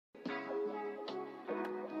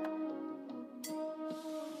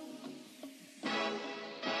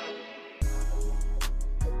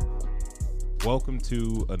Welcome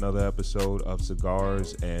to another episode of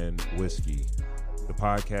Cigars and Whiskey, the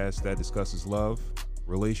podcast that discusses love,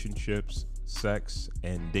 relationships, sex,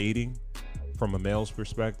 and dating from a male's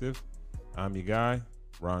perspective. I'm your guy,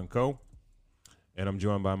 Ron Coe, and I'm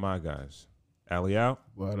joined by my guys, Ali Out.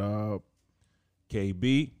 What up?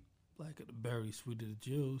 KB. Black of the berry, sweet of the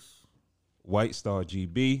juice. White Star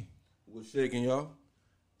GB. What's shaking, y'all?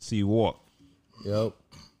 C Walk. Yep.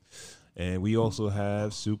 And we also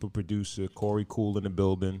have super producer Corey Cool in the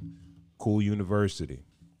building, Cool University.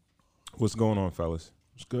 What's going on, fellas?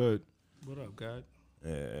 It's good. What up, God?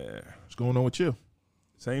 What's going on with you?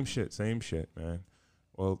 Same shit, man.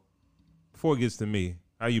 Well, before it gets to me,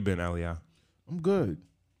 how you been, Aliyah? I'm good.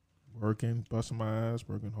 Working, busting my ass,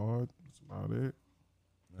 working hard. That's about it.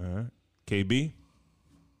 All right. KB?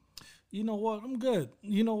 You know what? I'm good.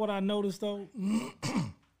 You know what I noticed, though?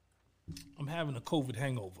 I'm having a COVID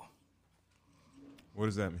hangover. What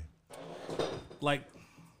does that mean? Like,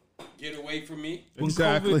 Get away from me.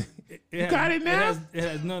 Exactly. You got it now? It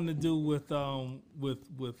has nothing to do with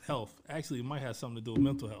health. Actually, it might have something to do with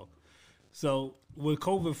mental health. So when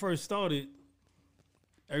COVID first started,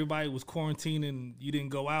 everybody was quarantining. You didn't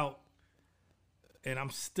go out, and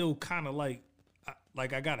I'm still kind of like I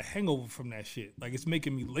got a hangover from that shit. Like, it's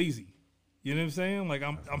making me lazy. You know what I'm saying? Like,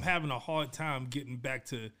 I'm having a hard time getting back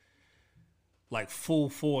to like full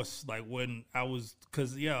force. Like when I was,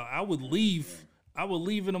 cause I would leave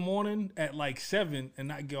in the morning at like 7 and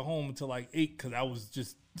not get home until like 8 because I was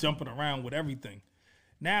just jumping around with everything.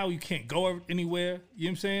 Now you can't go anywhere. You know what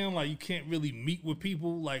I'm saying? Like, you can't really meet with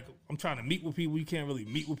people. Like, I'm trying to meet with people. You can't really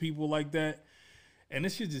meet with people like that. And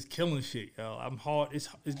this shit just killing shit, yo. I'm hard. It's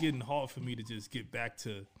getting hard for me to just get back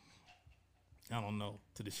to, I don't know,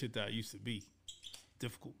 to the shit that I used to be.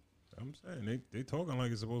 Difficult. I'm saying they talking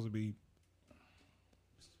like it's supposed to be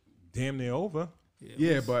damn near over.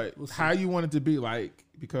 Yeah, but we'll see. how you want it to be, like,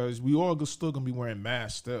 because we all still gonna be wearing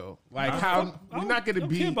masks still. Like, how we're not gonna I don't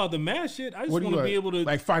be. care about the mask shit. I just What do want to you be able to.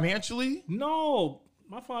 like financially? No,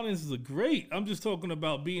 my finances are great. I'm just talking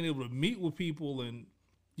about being able to meet with people and,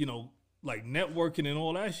 like networking and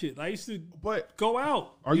all that shit. I used to go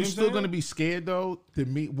out. Are you know what still I'm gonna saying? be scared though to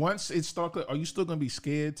meet once it starts? Are you still gonna be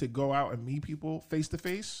scared to go out and meet people face to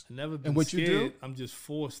face? I've never been and what scared. you do? I'm just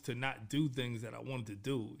forced to not do things that I wanted to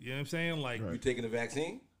do. You know what I'm saying? Like, You taking the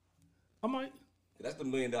vaccine? I might. That's the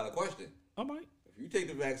 $1 million question. I might. If you take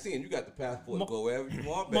the vaccine, you got the passport to go wherever you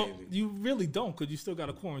want, Well, baby. you really don't, because you still got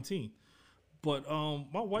to quarantine. But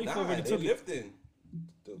my wife Nah, already they took it. lifting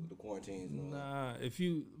the quarantines. And all that. Nah, if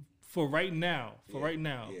you right now,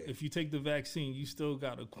 Yeah. if you take the vaccine, you still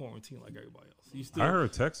got to quarantine like everybody else. You still. I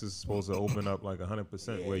heard Texas is supposed to open up like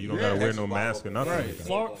 100% where you don't Yeah, gotta wear Texas no about mask or open. nothing.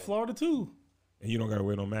 Right. Florida too. And you don't gotta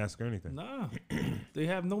wear no mask or anything. Nah, they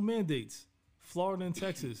have no mandates. Florida and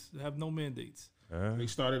Texas have no mandates. They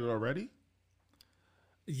started it already.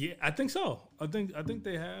 Yeah, I think so. I think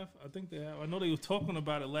they have. I know they were talking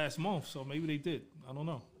about it last month, so maybe they did. I don't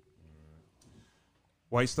know.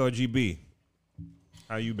 White Star GB,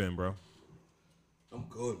 how you been, bro? I'm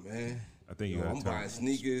good, man. I think you Yo, got I'm buying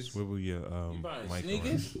sneakers. Swivel your buying mic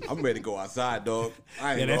sneakers? I'm ready to go outside, dog.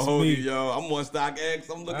 I ain't Yeah, gonna that's hold me. you, yo. I'm on StockX.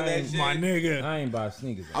 I'm looking at shit. My nigga, I ain't buy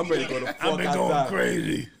sneakers. I'm ready to go the fuck I've been outside. going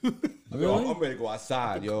crazy. Yo, I'm ready to go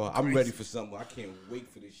outside, yo. I'm ready for something. I can't wait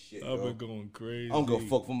for this shit, I've yo. been going crazy. I'm gonna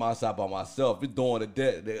fuck from outside by myself. It's dawn of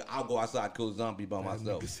death. I'll go outside, kill a zombie by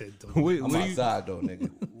myself. Nigga said, don't. What, I'm what do you, outside though, nigga.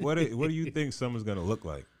 what do you think summer's gonna look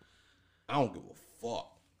like? I don't give a fuck.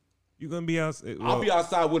 You gonna be out? I'll be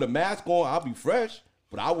outside with a mask on. I'll be fresh,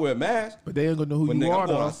 but I'll wear a mask. But they ain't gonna know who But you nigga, are I'm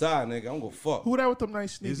going though. outside, nigga. I'm gonna fuck. Who that with them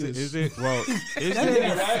nice Is sneakers? it? Well, is That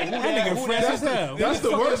it? nigga fresh as hell. That's the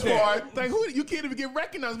fuck worst is that? part. Like, who you can't even get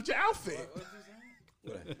recognized with your outfit.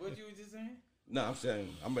 What you was just saying? Nah, I'm saying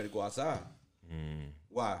I'm ready to go outside.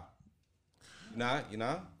 Why? You not?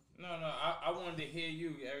 No, I wanted to hear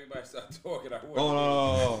you. Everybody start talking.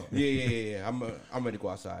 Oh no. Yeah. I'm ready to go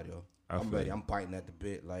outside, yo. I I'm feel ready. you. I'm biting at the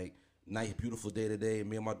bit. Like, nice, beautiful day today.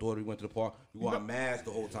 Me and my daughter, we went to the park. We wore our masks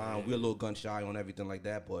the whole time. We're a little gun shy on everything like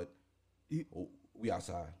that, but we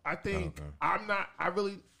outside. I think Okay. I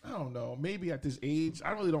don't know. Maybe at this age,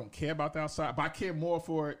 I really don't care about the outside, but I care more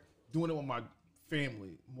for doing it with my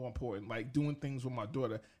family. More important, like doing things with my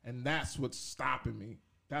daughter, and that's what's stopping me.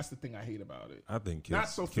 That's the thing I hate about it. I think Not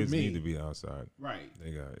kids so for kids me. need to be outside. Right.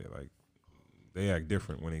 They act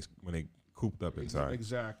different when they cooped up inside.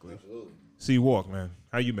 Exactly. See, Walk, man,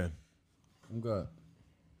 how you been? I'm good.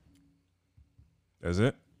 That's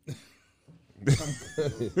it.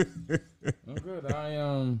 I'm good.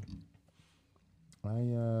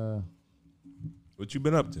 What you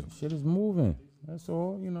been up to? Shit is moving. That's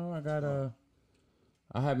all. You know, I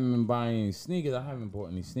I haven't been buying any sneakers. I haven't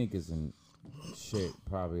bought any sneakers in shit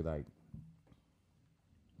probably like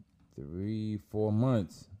 3-4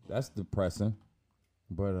 months. That's depressing.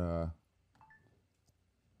 But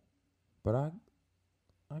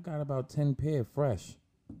I got about 10 pair fresh,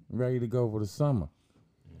 ready to go for the summer.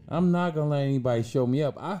 I'm not gonna let anybody show me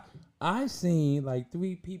up. I seen like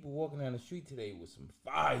 3 people walking down the street today with some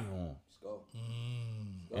fire on. Let's go.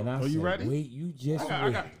 And I said, you ready? wait, you just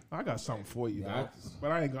I got something for you, Yeah, though.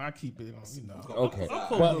 But I ain't gonna. I keep it on. You know. okay. I'll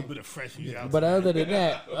put a little bit of fresh juice out. But other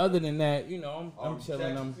than that, you know, I'm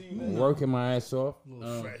chilling. I'm working my ass off.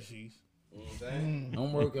 Little freshies.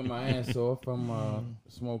 I'm working my ass off. I'm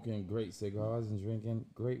smoking great cigars and drinking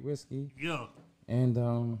great whiskey. Yeah. And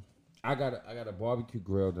I got a barbecue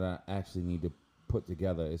grill that I actually need to put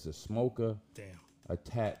together. It's a smoker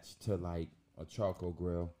attached to like a charcoal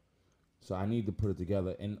grill. So I need to put it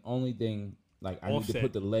together. And only thing, like, I need to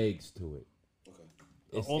put the legs to it. Okay.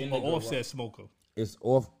 It's An in the offset smoker. It's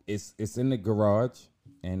off. It's in the garage,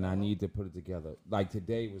 and I need to put it together. Like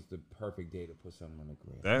today was the perfect day to put something on the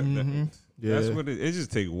grill. That's what it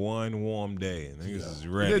just take one warm day and niggas is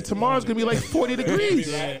ready. Yeah, tomorrow's gonna be like 40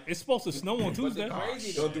 degrees. Yeah, it's supposed to snow on Tuesday.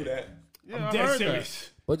 Don't do that. Yeah, I'm dead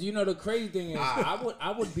serious. But you know the crazy thing is,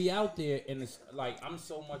 I would be out there and it's like I'm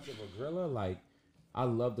so much of a griller. Like I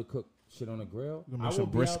love to cook shit on the grill. You I make some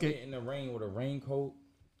would be out brisket? there in the rain with a raincoat.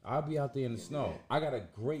 I'll be out there in the snow. I got a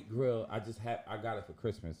great grill. I got it for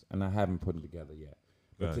Christmas and I haven't put it together yet.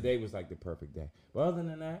 But today was like the perfect day. But other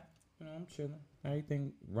than that, you know, I'm chilling.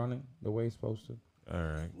 Everything running the way it's supposed to. All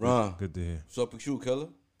right. Ron. Good to hear. What's up with you, Killer?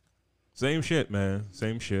 Same shit, man.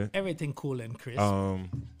 Same shit. Everything cool and crisp.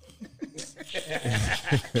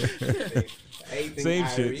 Same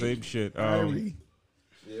shit. Irie.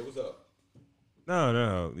 Yeah, what's up?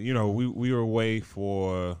 No. You know, we were away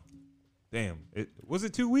for was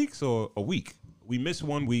it 2 weeks or a week? We missed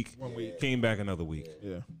 1 week. 1 week. Came back another week.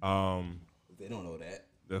 Yeah. They don't know that.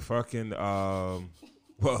 The fucking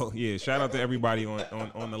well, yeah, shout out to everybody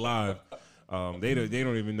on the live. They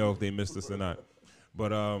don't even know if they missed us or not.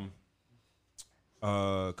 But a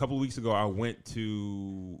couple of weeks ago I went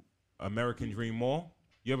to American Dream Mall.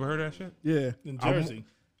 You ever heard of that shit? Yeah. In Jersey.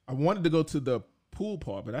 I wanted to go to the pool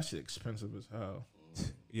part, but that shit expensive as hell.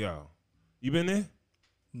 Yo. You been there?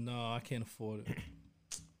 No, I can't afford it.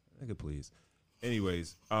 Nigga, please.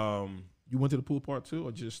 Anyways, You went to the pool part too,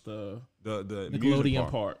 or just the Nickelodeon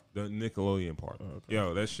part? The Nickelodeon part. Oh, okay.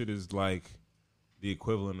 Yo, that shit is like the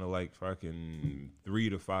equivalent of like fucking 3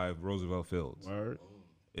 to 5 Roosevelt Fields. Word.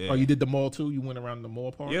 Yeah. Oh, you did the mall too? You went around the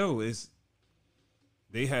mall part? Yo,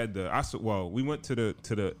 they had we went to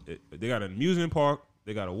they got an amusement park,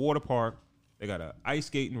 they got a water park, they got an ice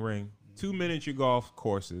skating ring, 2 miniature golf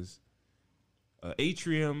courses, an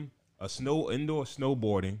atrium, indoor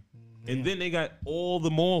snowboarding, and then they got all the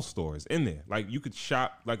mall stores in there. Like you could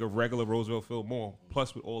shop like a regular Roosevelt Field mall,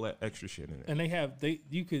 plus with all that extra shit in it. And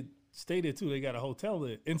you could stay there too. They got a hotel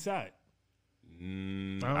there inside.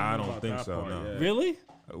 I don't think so. No. Yeah. Really?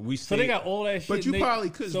 So they got all that shit. But you and probably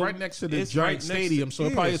could. so right next to the it's giant right next stadium, to- so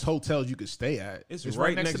it probably yeah, is hotels you could stay at. It's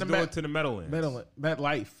right next door to the Meadowlands.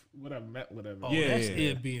 MetLife, whatever. Oh, Yeah, that's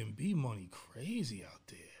yeah. Airbnb money crazy out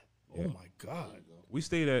there. Yeah. Oh my God. We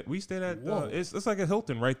stayed at it's like a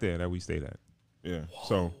Hilton right there that we stayed at. Yeah.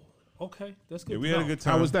 So Okay, that's good. yeah, we to had a know. good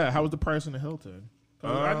time. How was that? How was the price in the Hilton? 'Cause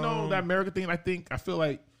I know that American thing. I feel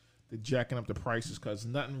like they're jacking up the prices because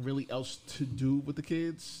nothing really else to do with the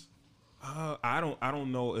kids. I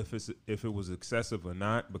don't know if it was excessive or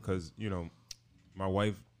not because you know my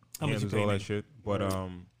wife How much you handles pay, all that nigga? shit. But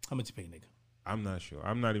How much you pay, nigga? I'm not sure.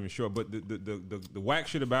 I'm not even sure. But the whack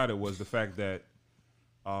shit about it was the fact that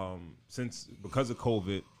because of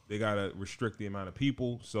COVID, they gotta restrict the amount of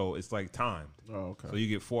people, so it's like timed. Oh, okay. So you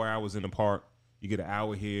get 4 hours in the park, you get an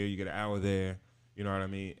hour here, you get an hour there. You know what I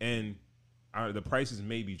mean? And the prices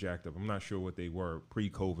may be jacked up. I'm not sure what they were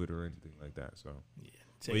pre-COVID or anything like that. So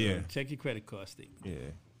Check your credit card statement.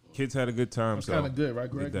 yeah, kids had a good time. That's so kind of good, right,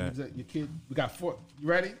 Greg? did that. Your kid. We got 4. You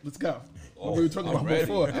ready? Let's go. What Oh, we were talking I'm about ready.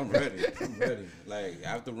 before. I'm ready. Like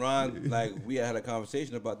after Ron, like we had a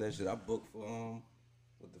conversation about that shit. I booked for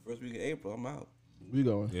the first week of April. I'm out. We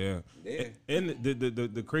going. Yeah. Yeah. And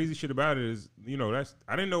the crazy shit about it is, you know,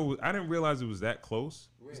 I didn't realize it was that close.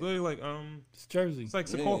 It's literally like It's Jersey. it's like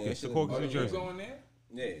Yeah, Secaucus, yeah, Secaucus, New you Jersey. Going there?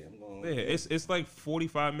 Yeah, I'm going. Yeah, it's like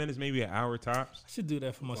 45 minutes, maybe an hour tops. I should do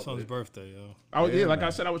that for my son's birthday, yo. Like I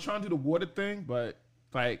said, I was trying to do the water thing, but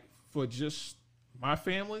like for just my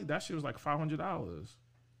family, that shit was like $500.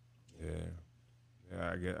 Yeah,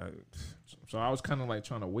 I get. So I was kind of like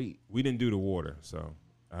trying to wait. We didn't do the water, so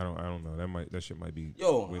I don't know. That shit might be.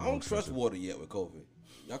 Yo, way I more don't trust expensive. water yet with COVID.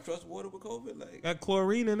 Y'all trust water with COVID? Like, Got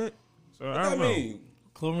chlorine in it, so what I don't that know. mean?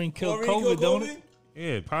 Chlorine killed Chlorine COVID, kill don't it?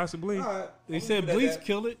 Yeah, possibly. All right, They I'm said gonna leave it bleach at that.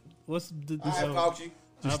 killed it. What's the All right, Fauci.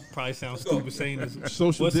 I probably sound stupid saying this.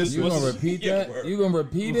 Social What's this- You distance. gonna repeat that? You gonna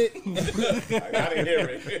repeat it? I didn't hear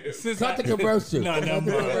it. Since Cut the commercial. No, Cut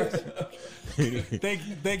the commercial.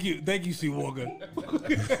 thank you, C. Walker.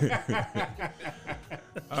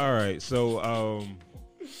 All right, so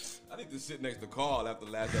I need to sit next to Carl after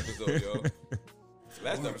the last episode, yo.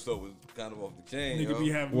 Last episode was kind of off the chain, Nigga yo. be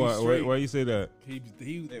having me why straight. you say that?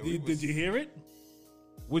 Did you hear it?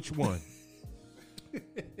 Which one?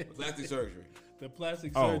 Plastic surgery. The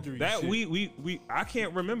plastic Oh, surgery. that shit. we I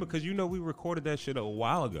can't remember because we recorded that shit a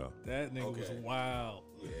while ago. That nigga was Okay. wild.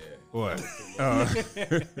 Yeah. What?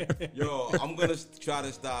 Yo, I'm gonna try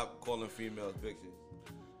to stop calling females bitches.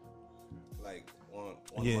 Like on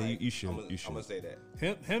Yeah, mic. you should, I'm gonna, you should. I'm gonna say that.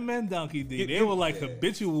 Him and Donkey D. Yeah, They were like yeah.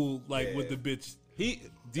 habitual, like Yeah. with the bitch.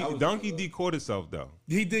 That was- Donkey D caught himself though.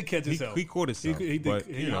 He did catch himself. He caught himself. He did. but,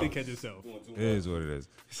 He you know, did catch himself. Doing too it much. is what it is.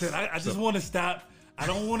 He said, "I just want to stop. I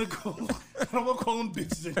don't want to call. I don't want to call them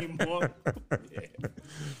bitches anymore.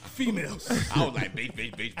 Females. I was like,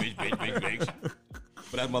 bitch.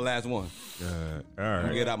 But that's my last one. All I'm right.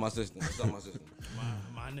 gonna get out my system. It's out my system.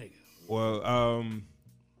 My nigga. Well,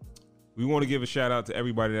 we want to give a shout out to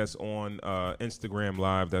everybody that's on Instagram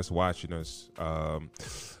Live that's watching us.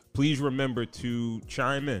 Please remember to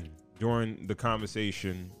chime in during the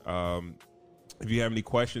conversation. If you have any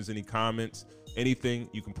questions, any comments, anything,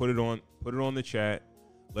 you can put it on the chat.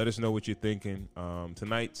 Let us know what you're thinking.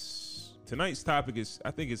 Tonight's topic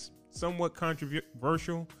I think it's somewhat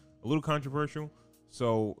controversial, a little controversial.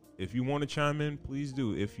 So if you want to chime in, please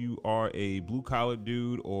do. If you are a blue collar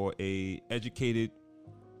dude or a educated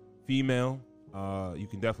female, you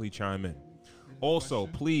can definitely chime in. Also,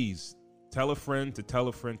 please tell a friend to tell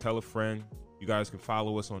a friend, tell a friend. You guys can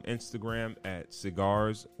follow us on Instagram at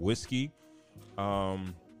Cigars Whiskey.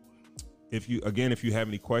 If you have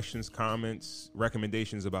any questions, comments,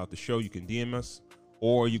 recommendations about the show, you can DM us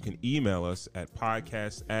or you can email us at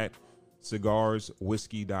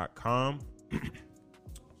podcast@cigarswhiskey.com.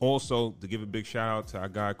 Also, to give a big shout out to our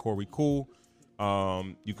guy Corey Cool.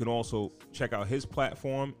 You can also check out his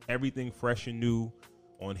platform, Everything Fresh and New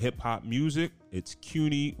on hip hop music. It's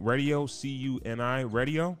CUNY Radio, CUNI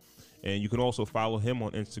Radio. And you can also follow him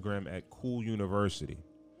on Instagram at Cool University.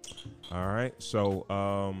 All right. So,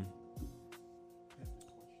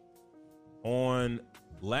 on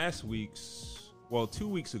 2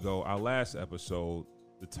 weeks ago, our last episode,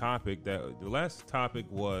 the last topic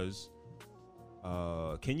was,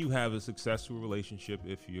 can you have a successful relationship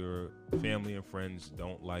if your family and friends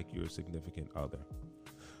don't like your significant other?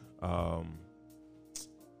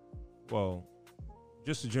 Well,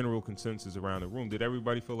 just a general consensus around the room. Did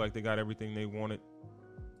everybody feel like they got everything they wanted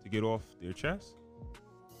to get off their chest?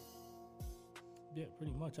 Yeah,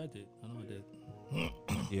 pretty much. I did. I know I did.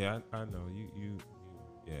 Yeah, I know you.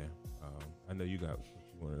 Yeah, I know you got what you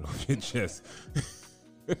wanted off your chest.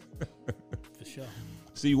 For sure.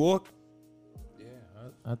 See, walk. Yeah,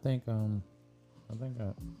 I think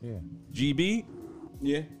yeah. GB,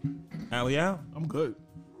 Yeah. Ali Al. I'm good.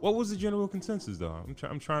 What was the general consensus, though? I'm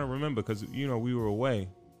trying to remember because we were away.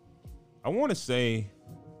 I want to say,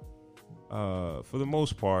 for the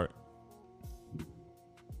most part,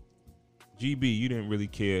 GB, you didn't really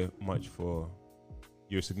care much for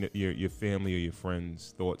your family or your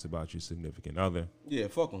friends' thoughts about your significant other. Yeah,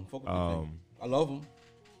 fuck them. I love them,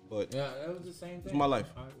 but Yeah, that was the same thing. it's my life.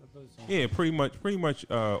 Yeah, pretty much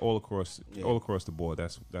all across the board.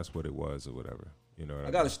 That's what it was or whatever. You know. What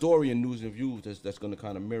I got a story in news and views that's gonna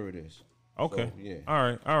kind of mirror this. Okay. So, yeah.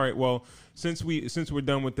 All right. Well, since we're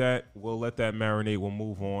done with that, we'll let that marinate. We'll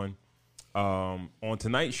move on. On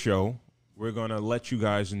tonight's show, we're gonna let you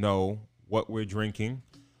guys know what we're drinking.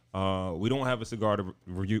 We don't have a cigar to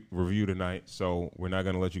review tonight, so we're not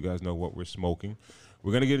gonna let you guys know what we're smoking.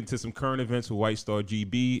 We're gonna get into some current events with White Star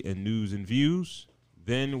GB and news and views.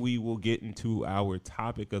 Then we will get into our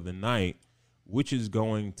topic of the night, which is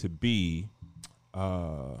going to be.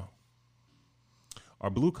 Are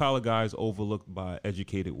blue collar guys overlooked by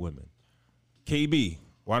educated women? KB,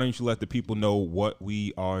 why don't you let the people know what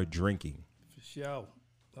we are drinking? For sure.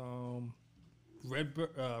 Red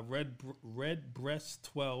Breast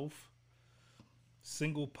 12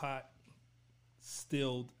 single pot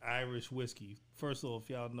distilled Irish whiskey. First off,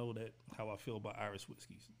 y'all know that how I feel about Irish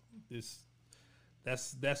whiskeys.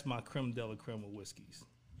 That's my creme de la creme of whiskeys.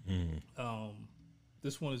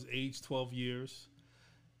 This one is aged 12 years.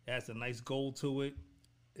 It has a nice gold to it.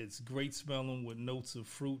 It's great smelling with notes of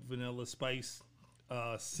fruit, vanilla, spice.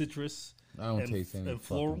 citrus. I don't and, taste any and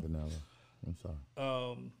fucking floral. vanilla. I'm sorry.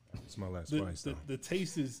 It's my last spice. The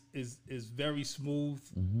taste is very smooth,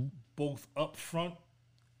 both up front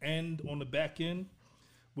and on the back end,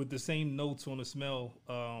 with the same notes on the smell.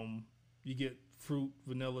 You get fruit,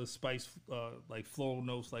 vanilla, spice, like floral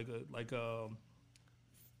notes, like a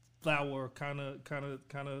flower kind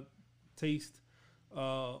of taste.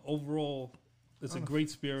 Overall, it's a great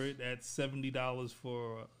spirit at $70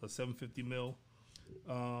 for a 750 ml.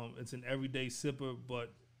 It's an everyday sipper,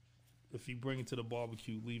 but if you bring it to the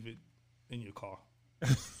barbecue, leave it in your car.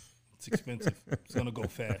 It's expensive. It's gonna go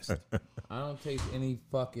fast. I don't taste any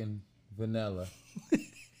fucking vanilla.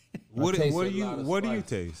 What do you spice.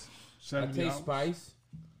 taste? I taste spice.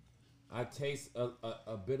 I taste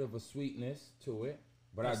a bit of a sweetness to it,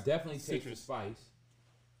 but I definitely taste the spice.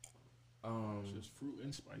 Just fruit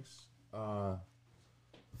and spice.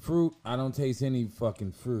 Fruit. I don't taste any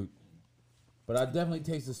fucking fruit, but I definitely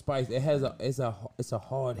taste the spice. It has it's a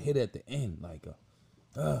hard hit at the end, like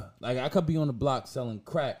I could be on the block selling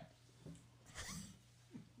crack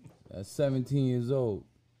at 17 years old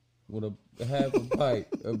with a half a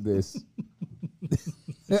pipe of this.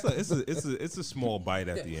 It's a small bite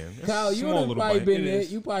at the end. It's Kyle, you would have probably been there.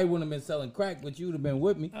 You probably wouldn't have been selling crack, but you would have been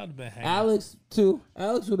with me. I'd have been hanging. Alex too.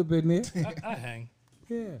 Alex would have been there. I hang.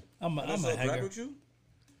 Yeah. I'm a crack hanger. with you?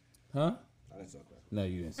 Huh? I didn't sell crack. No,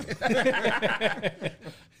 you didn't say that.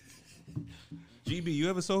 GB, you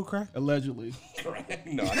ever sold crack? Allegedly.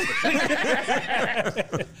 No. That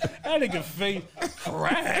nigga face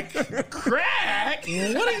crack. Crack?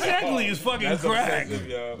 What exactly is fucking crack?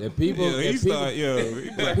 The people,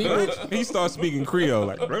 He starts speaking Creole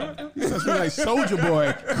like. That's like Soldier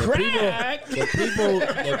Boy. Crack.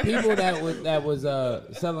 the people that was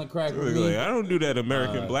selling crack with me. I don't do that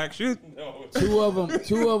American black shit. Two of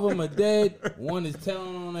them are dead. One is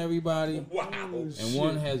telling on everybody. Wow. And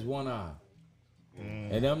one has one eye.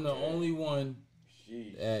 And I'm the only one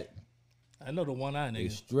that I know the one eye nigga.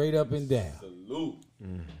 is straight up and down. Salute.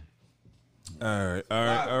 All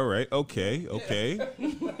right. Okay.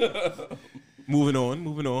 Moving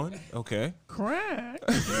on. Okay. Crack.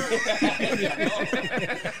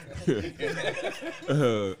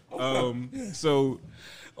 So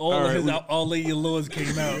all of your lords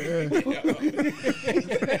came out.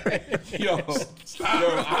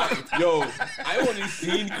 I only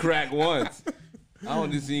seen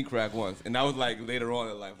crack once. And that was like later on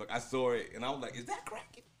in life. Like I saw it, and I was like, "Is that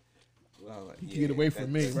crack?" Well, I was like, yeah, Get away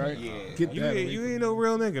from me, right? Yeah. Get that away you ain't no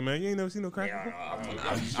real nigga, man. You ain't never seen no crack.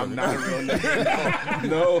 I'm not a real nigga.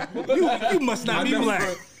 No. You must not be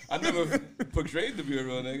black. I never portrayed to be a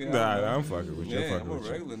real nigga. Nah, I'm fucking with you. Yeah, I'm a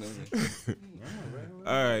regular nigga.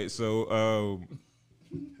 All right, so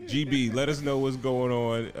GB, let us know what's going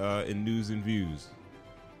on in news and views.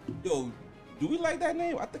 Yo, do we like that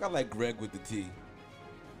name? I think I like Greg with the T.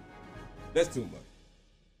 That's too much.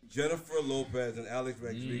 Jennifer Lopez and Alex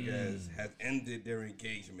Rodriguez has ended their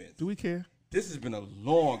engagement. Do we care? This has been a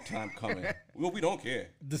long time coming. Well, we don't care.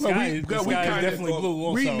 The sky is definitely blue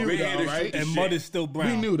also. We knew though, right? And mud is still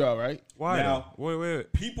brown. We knew though, right? Why? Now,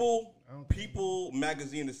 Wait. People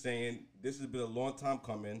magazine is saying this has been a long time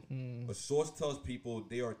coming. A source tells people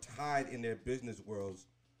they are tied in their business worlds,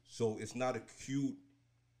 so it's not a cute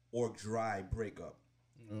or dry breakup.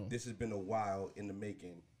 No. This has been a while in the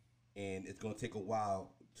making, and it's going to take a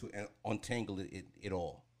while to untangle it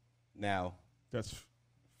all. Now, that's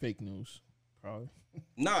fake news, probably.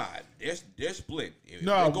 Nah, they're split.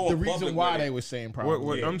 No, the reason why they were saying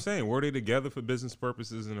probably. I'm saying, were they together for business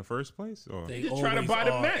purposes in the first place? Or? They just trying to buy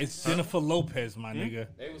the Mets. It's Jennifer Lopez, my nigga.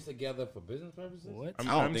 They was together for business purposes? What?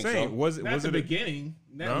 I'm saying, so. was Not it the beginning?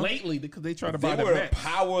 Not No? lately, because they tried to buy They the were a Mets.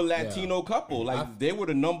 power Latino couple. Like, they were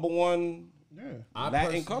the number one I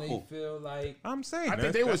Latin personally couple. feel like I'm saying, I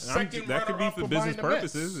think they were second that could be runner-up for for business buying the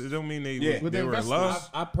Mets. purposes. It don't mean they Yeah. they were in love.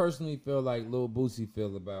 I personally feel like Lil Boosie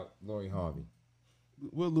feel about Lori Harvey.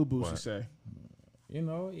 What Lil Boosie say? You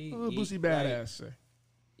know, What Lil Boosie badass say?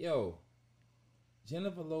 Yo,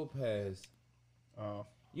 Jennifer Lopez.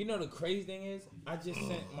 You know the crazy thing is, I just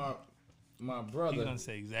sent my brother. He's gonna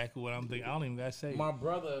say exactly what I'm thinking. I don't even gotta say. My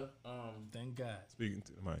brother, Thank God. Speaking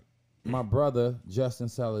to the mic. my brother Justin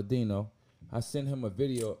Saladino. I sent him a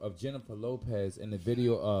video of Jennifer Lopez and a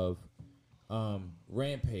video of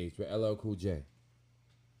Rampage with LL Cool J.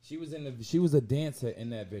 She was a dancer in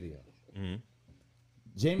that video. Mm-hmm.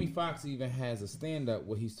 Jamie Foxx even has a stand-up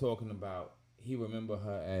where he's talking about he remember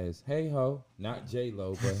her as Hey Ho, not J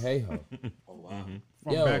Lo, but Hey Ho. Oh wow! Mm-hmm.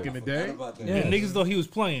 From back in the day. Yeah. And niggas thought he was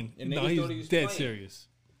playing. And No, niggas he thought was he was dead playing. serious.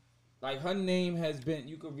 Like her name has been,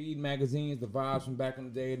 you could read magazines, the vibes from back in the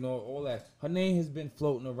day and all that. Her name has been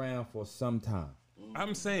floating around for some time.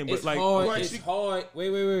 I'm saying, but It's like, hard. Right, It's she- hard.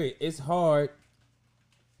 Wait. It's hard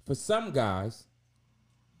for some guys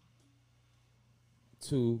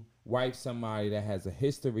to wife somebody that has a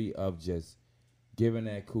history of just giving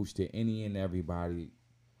that cooch to any and everybody.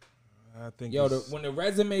 I think Yo, it's- when the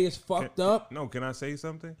resume is fucked up, No, can I say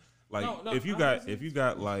something? Like, No, if you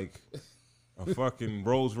got like a fucking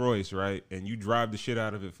Rolls Royce, right, and you drive the shit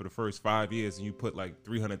out of it for the first 5 years, and you put like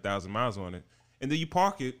 300,000 miles on it, and then you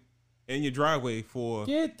park it in your driveway for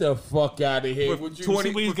get the fuck out of here. for Would you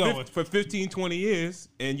 20 where he's for, going. for 15, 20 years,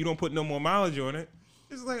 and you don't put no more mileage on it.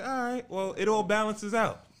 It's like, all right, well, it all balances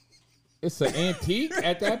out. It's an antique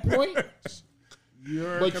at that point. But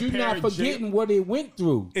you're not comparing forgetting what it went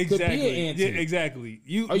through to be Exactly. an Yeah, antique. exactly.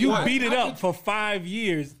 You Oh, you beat it I up could- for 5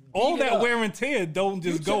 years. All it that up. wear and tear don't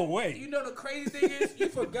just go took- away. You know the crazy thing is, you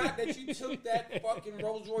forgot that you took that fucking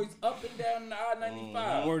Rolls Royce up and down the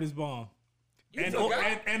I-95. Word is bond. You And,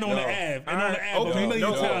 forgot? and on the Ave. And All on right, the Ave. okay, a million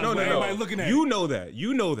no, times. no, where no, everybody no. looking at You it. know that.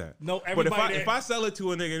 You know that. No, but everybody if I sell it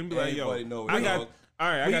to a nigga and be like, yo, Everybody know I it, got dog. all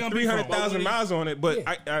right, I Where you got gonna be from? 300,000 miles on it, but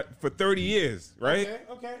Yeah. I for 30 years, right?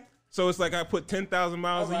 Okay. So it's like I put 10,000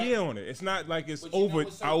 miles All right. a year on it. It's not like it's But you know over.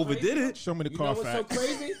 what's so I overdid crazy? it. Show me the You know car what's fact. so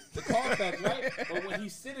crazy? The car fact, right? But when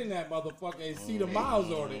he's sitting that motherfucker and see the miles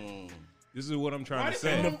on it, This is what I'm trying Why to did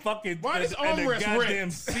say. And the fucking Why and, this and the armrest goddamn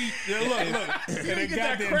ripped? seat. Yeah, look. You And the didn't get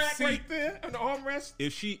that goddamn crack seat. right there on the armrest?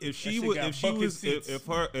 If she shit was got if she bucket was seats. if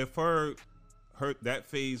her that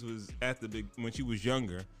phase was at the big when she was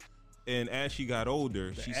younger, and as she got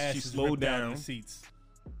older, The she ass is slowed ripped out in down. the seats.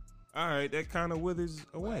 All right, that kind of withers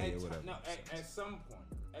away or whatever. No, at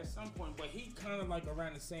some point, but he kind of like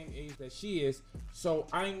around the same age that she is. So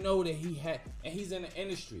I know that he had, and he's in the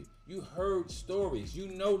industry. You heard stories. You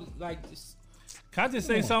know, like this. Can I just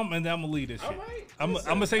say something and then I'm gonna leave this shit? All right. I'm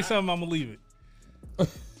Listen, gonna say something. I'm gonna leave it.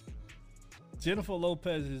 Jennifer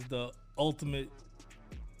Lopez is the ultimate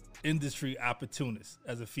industry opportunist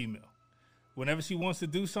as a female. Whenever she wants to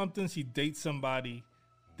do something, she dates somebody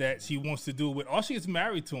that she wants to do it with, or she is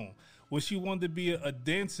married to him. When she wanted to be a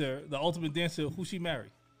dancer, the ultimate dancer, who she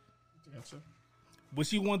married? Answer. When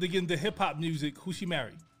she wanted to get into hip hop music, who she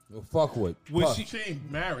married? Well, fuck with. When Puff. she She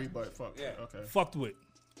ain't married, but fuck. Yeah. Okay. fucked with?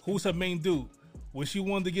 Who's her main dude? When she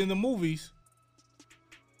wanted to get into movies,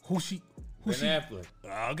 who Ben she Affleck.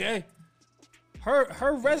 okay.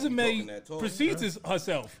 Her resume talking that talk, precedes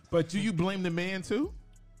herself. But do you blame the man too?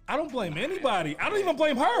 I don't blame anybody. I don't even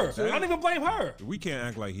blame her. I don't even blame her. We can't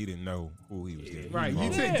act like he didn't know who he was dating. Right. You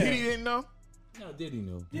Wrong. think Yeah. Diddy didn't know? No, did he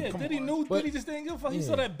know? Yeah, Come Diddy on. knew. But- Diddy just didn't give a fuck. He Yeah.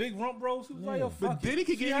 saw that big rump bro. He was like, yo, But fuck Diddy it.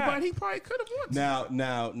 could get She anybody hot. he probably could have wanted.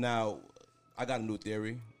 Now, I got a new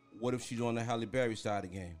theory. What if she's on the Halle Berry side of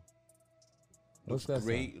the game? What's Looks that?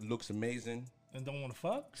 great, looks amazing. And don't want to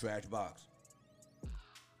fuck? Trash box.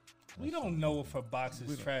 We don't know if her box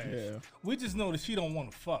is trash. yeah. We just know that she don't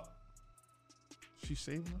want to fuck. She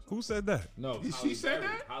saving us? Who said that? No, Did Halle she say Berry.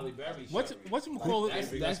 that? Halle Berry. What's call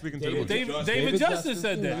That's it? speaking to David, the- David Justice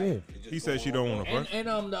said yeah, that. yeah. It just He said go she on, don't go want on. to fuck.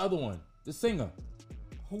 And the other one, the singer.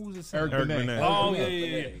 Who's the Eric singer? Eric Benet. Benet. Oh yeah, Eric yeah,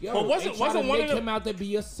 yeah. Benet. Yo, But they wasn't try to one make of them? him out to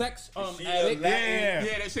be a sex She a addict? Latin- Yeah.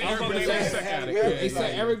 Yeah, they say I was Eric about to Benet say- was a sex addict. Yeah, Yeah, they said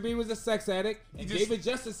like, Eric B was a sex addict, and just- David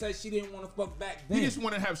Justice said she didn't want to fuck back then. He just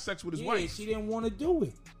want to have sex with his yeah, wife. she didn't want to do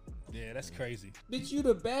it. Yeah, that's crazy. Bitch, you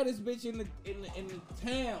the baddest bitch in the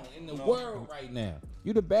town, in the world right now.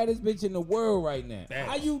 You the baddest bitch in the world right now. Baddest.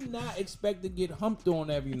 How you not expect to get humped on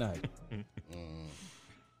every night?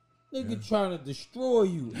 Nigga trying to destroy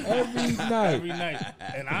you every night. Every night.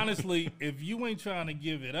 And honestly, if you ain't trying to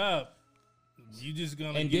give it up, you just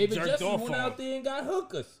gonna And get David jerked Justice off went on. out there and got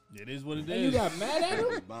hookers. It is what it And you is. got mad at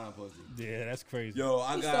him? Buying pussy. Yeah, that's crazy. Yo,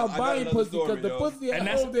 I He got started buying another pussy story, because the yo. pussy and at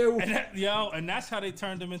that's home there. and that's how they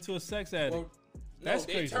turned him into a sex addict. Well, That's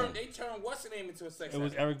they crazy. turned what's the name into a sex It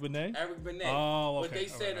was addict? Eric Benet. Eric Benet. Oh, But okay. they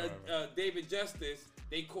said All right. David Justice,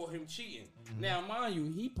 they caught him cheating. Now, mind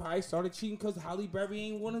you, he probably started cheating because Halle Berry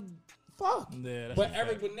ain't want to fuck. Yeah, that's But a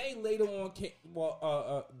Eric fact. Benet later on,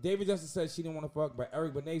 David Justice said she didn't want to fuck, but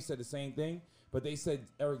Eric Benet said the same thing. But they said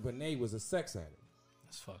Eric Benet was a sex addict.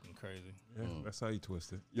 That's fucking crazy. Yeah, that's how you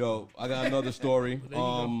twist it. Yo, I got another story. There you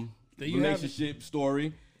go. There you have it. Relationship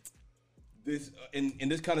story. This and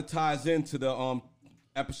this kind of ties into the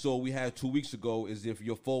episode we had 2 weeks ago. Is if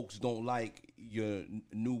your folks don't like your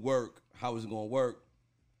new work, how is it gonna work?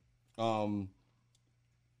 Meghan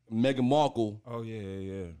Markle Oh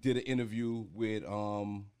yeah. did an interview with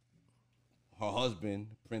her husband,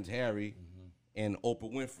 Prince Harry, and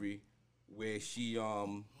Oprah Winfrey, where she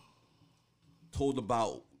told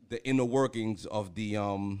about the inner workings of the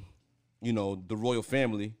the royal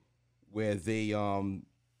family, where they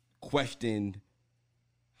questioned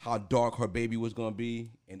how dark her baby was gonna be,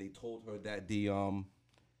 and they told her that the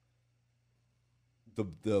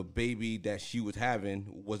baby that she was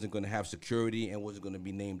having wasn't gonna have security and wasn't gonna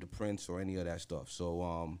be named the prince or any of that stuff. So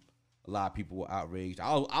a lot of people were outraged.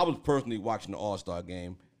 I was personally watching the All-Star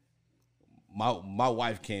game. My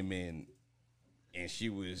wife came in and she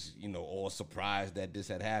was, all surprised that this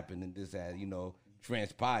had happened and this had,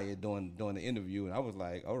 transpired during the interview. And I was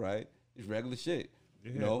like, all right, it's regular shit.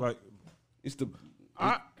 Yeah, like it's the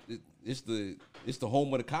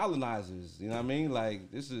home of the colonizers. You know what I mean? Like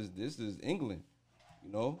this is England.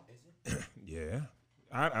 Yeah,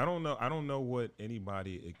 I don't know. I don't know what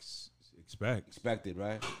anybody expected,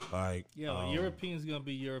 right? Like, Europeans gonna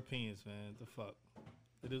be Europeans, man. The fuck,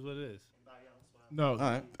 it is what it is. No,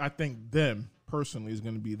 right. I think them personally is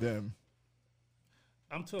going to be them.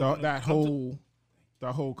 I'm talking that whole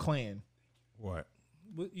clan. What?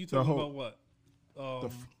 What you talking about? What?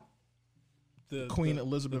 The Queen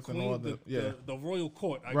Elizabeth and all the royal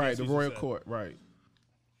court. The royal court. Right.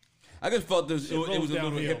 I just felt it was a little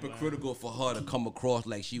downhill, hypocritical for her to come across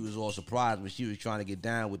like she was all surprised when she was trying to get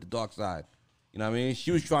down with the dark side. You know what I mean?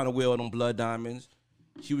 She was trying to wear them blood diamonds.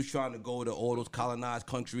 She was trying to go to all those colonized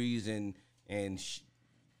countries and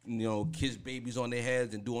kiss babies on their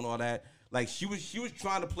heads and doing all that. Like she was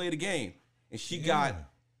trying to play the game, and she got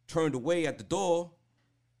turned away at the door.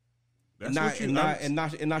 And now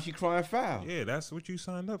she crying foul. Yeah, that's what you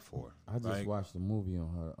signed up for. I just watched a movie on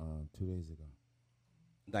her 2 days ago.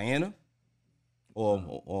 Diana,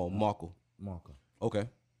 or Markle. Markle. Okay.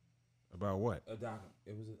 About what? I think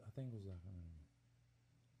it was a documentary.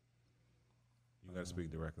 You got to speak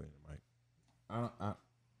directly in the mic.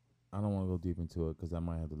 I don't want to go deep into it because I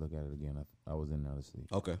might have to look at it again. I was in there to sleep.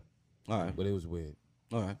 Okay. All right. But it was weird.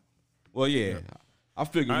 All right. Well, yeah. I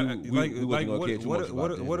figured we wasn't gonna care too much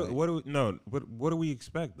about what do we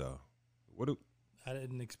expect though? I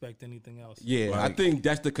didn't expect anything else. Yeah, I think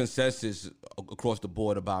that's the consensus across the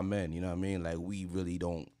board about men. You know what I mean? Like we really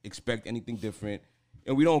don't expect anything different,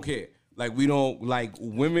 and we don't care. Like we don't like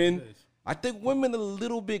women. I think women a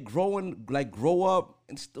little bit grow up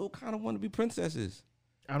and still kind of want to be princesses.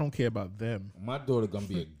 I don't care about them. My daughter gonna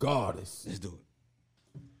be a goddess. Let's do it.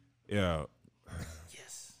 Yeah.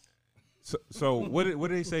 Yes. So what do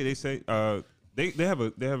they say? They say they have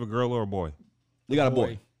a girl or a boy. They got a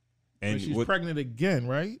boy. And she's pregnant again,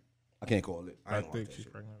 right? I can't call it. I think she's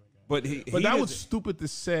pregnant But again. But that was stupid to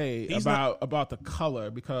say about the color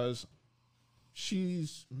because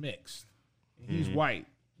she's mixed. He's white.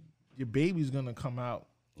 Your baby's gonna come out.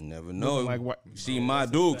 You never know. Like what? See my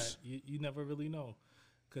Dukes. You never really know,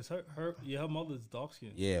 cause her mother's dark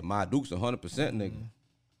skin. Yeah, my Dukes 100% nigga.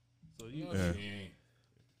 So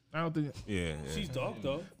I don't think. Yeah. She's dark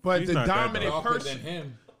though. But She's the not that dominant dark.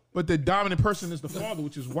 person. But the dominant person is the father,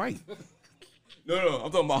 which is white. No,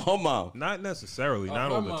 I'm talking about her mom. Not necessarily.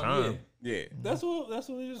 Not all the time. Yeah. That's what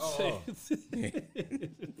we just said.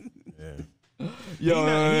 Yeah.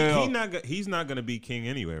 He's not gonna be king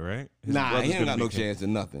anyway, right? Nah, he ain't got no chance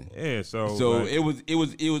in nothing. Yeah, so it was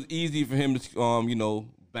easy for him to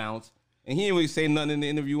bounce. And he ain't really say nothing in the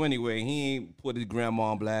interview anyway. He ain't put his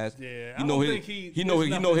grandma on blast. Yeah, he know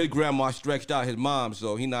his grandma stretched out his mom,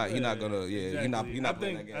 so he not gonna he not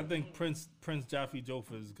playing that game. I think Prince Jaffe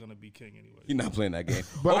Joffa is gonna be king anyway. He not playing that game.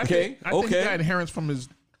 But okay, I think he got inheritance from his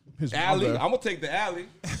alley. mother. I'm gonna take the alley.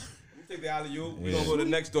 We gonna go to the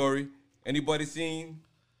next story. Anybody seen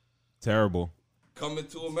terrible. Coming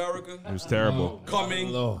to America? It was terrible.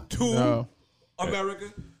 Coming to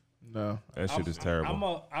America? No, that shit is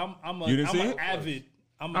terrible. I'm you didn't see it? Avid.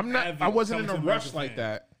 I wasn't in a rush like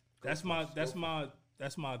that. That's my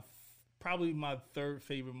probably my third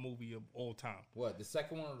favorite movie of all time. What, the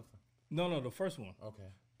second one or the No, the first one. Okay.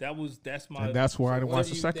 That's my. And that's why I didn't watch the What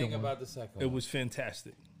do you second think one. about the second one? It was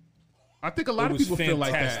fantastic. I think a lot of people feel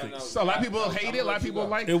like that. So a lot of people hate it. A lot of people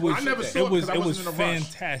like it. I never saw it because I wasn't in a rush.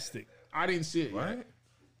 Fantastic. I didn't see it. Right?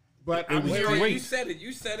 But I'm hearing You said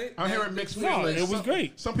it. I'm hearing mixed No, feelings. it was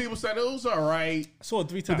great. Some people said it was all right. I saw it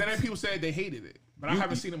 3 But times. then people said they hated it. But I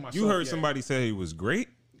haven't seen it myself. You heard yet. somebody say he was great?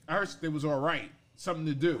 I heard it was all right. Something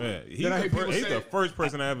to do. Yeah, he's Then the first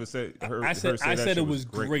person I ever said. I said it was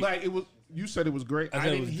great. Like it was. You said it was great. I said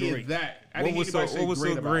it didn't was hear great. that. I What didn't was hear so anybody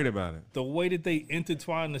say great about it? The way that they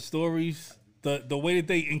intertwined the stories, the way that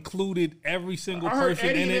they included every single I heard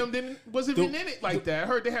person Eddie in and it. them wasn't even in it like that. I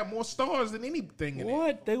heard they had more stars than anything in it.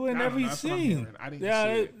 What? They were in I don't every know. That's what I'm scene. hearing. I didn't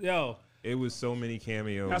see it. Yo, It was so many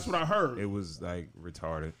cameos. That's what I heard. It was like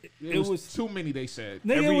retarded. It was too many. They said.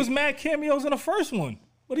 nigga, it was mad cameos in the first one.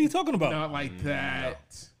 What are you talking about? Not like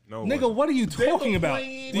that. No, Nigga, what are you They were talking about?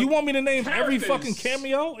 playing Do you want me to name every characters. fucking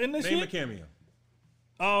cameo in this Name a shit?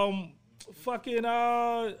 cameo. Fucking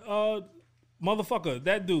motherfucker,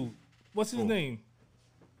 that dude. What's his name?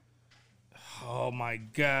 Oh my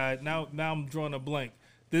God! Now I'm drawing a blank.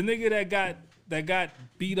 The nigga that got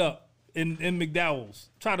beat up in McDowell's.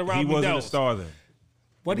 Tried to rob McDowell's. He wasn't a star then.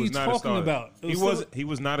 What are you talking about? He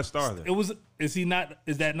was not a star then. It was. Is he not?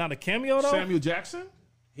 Is that not a cameo though? Samuel Jackson?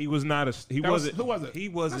 He was not a. He That was- wasn't. who was it? He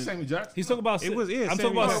wasn't. Not Samuel Jackson. He's talking about. It was. Yeah, I'm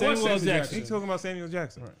talking about Samuel Samuel Jackson. Jackson. He's talking about Samuel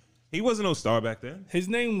Jackson. Right. He wasn't no star back then. His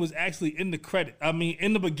name was actually in the credit. I mean,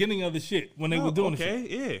 in the beginning of the shit when they were doing the shit.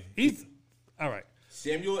 Okay, yeah. He's all right.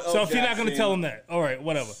 Samuel L. So if you're not Jackson- gonna tell him that, all right,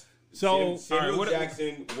 whatever. So Samuel what-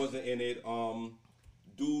 Jackson wasn't in it.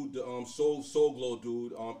 Dude, the Soul Glow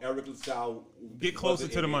dude, Eric LaSalle. Get closer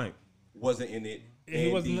wasn't to the in it. mic. Wasn't in it. He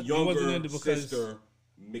And wasn't- the he younger wasn't in it because- sister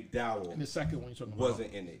McDowell In the second one you're talking about.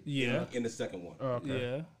 wasn't in it. Yeah. In the second one.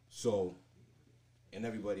 Okay. yeah, So, and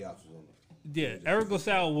everybody else was on it. yeah. Eric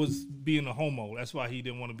LaSalle was being a homo. That's why he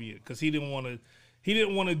didn't want to be it because he didn't want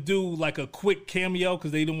to do like a quick cameo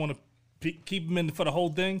because they didn't want to keep him in for the whole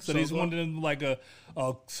thing. So they just Soul Glow? wanted him like a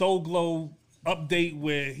Soul Glow update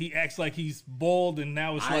where he acts like he's bald and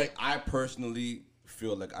now it's like I personally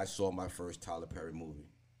feel like I saw my first Tyler Perry movie.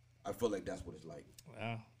 I feel like that's what it's like.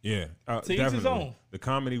 wow. Yeah, To each his definitely. own. The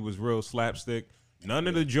comedy was real slapstick. None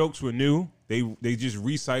of the jokes were new. They just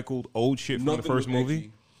recycled old shit from the Nothing first was movie.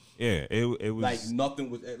 edgy. Yeah, it was Like nothing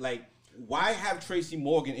was like. Why have Tracy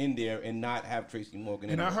Morgan in there and not have Tracy Morgan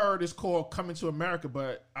in And there? I heard it's called Coming to America,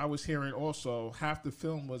 but I was hearing also half the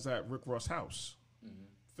film was at Rick Ross' house.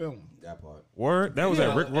 Film. that part. word. That was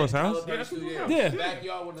at Rick Ross' house. Yeah, that's Rick Ross' house. Yeah.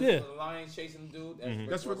 Backyard with Yeah. the lion chasing the dude.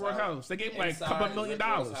 That's Rick Ross' house. They gave him like a Inside couple is million Rick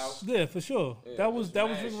Ross' dollars. house. Yeah, for sure. That was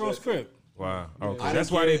Rick Ross' crib. Wow. Okay. I That's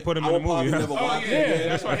didn't why get they it. put him I in the would probably movie. never huh? watch it Yeah, again.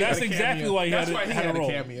 that's why he that's had a exactly cameo. why he That's had why a, he he had had a a role.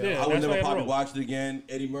 cameo. Yeah, I would that's never why he had a probably role. watch it again.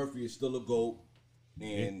 Eddie Murphy is still a GOAT.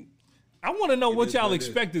 And I want to know what is y'all what it is.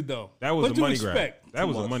 expected though. That was what a you money expect? grab. That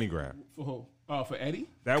was a much. money grab. For who? Oh, for Eddie?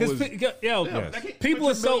 That Because was That people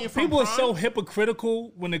are $100 so million from people are so Prime?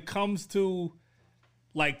 hypocritical when it comes to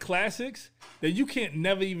like classics that you can't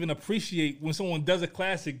never even appreciate when someone does a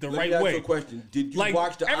classic the let right me ask way. you a question. Did you Like,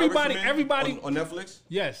 watch the everybody- Irishman on Netflix?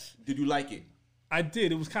 Yes, Did you like it? I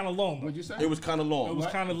did. It was kind of long. What'd you say? It was kind of long. It was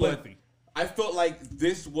kind of But lengthy. I felt like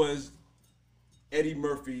this was Eddie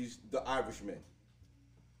Murphy's The Irishman.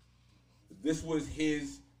 This was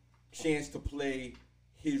his chance to play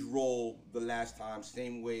his role the last time,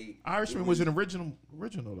 same way Irishman was an original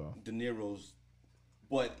though. De Niro's,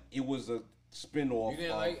 but it was a spin-off. You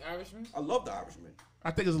didn't like Irishman? I love The Irishman.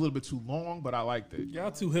 I think it's a little bit too long, but I liked it.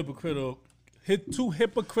 Y'all too hypocritical. Too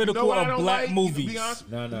hypocritical You know what I of don't black like? To movies. be honest,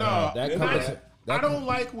 No. No, That and covers I- it. I don't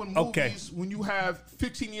like when movies Okay. when you have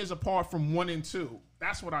 15 years apart from 1 and 2.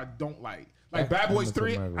 That's what I don't like. Like That Bad Boys covers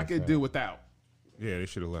 3, America I could Style. deal without. Yeah, they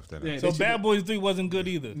should have left that Yeah, out. So they Bad should've- Boys 3 wasn't good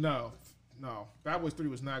either. No. Bad Boys 3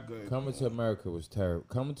 was not good. Coming to America was terrible.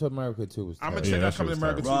 Coming to America 2 was I'm terrible. gonna Yeah, check that out shit Coming to was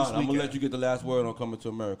America 2 terrible. this Ron, I'm gonna weekend. let you get the last word on Coming to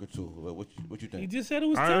America too. What you He think? just said it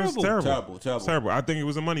was It terrible. was terrible. Terrible, terrible. Terrible. I think it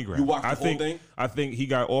was a money grab. You watched the I whole think, thing? I think he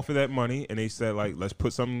got offered that money, and they said like, let's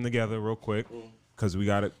put something together real quick, because we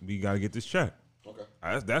gotta get this check. Okay.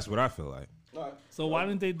 That's what I feel like. All right. So why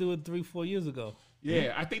didn't they do it 3-4 years ago?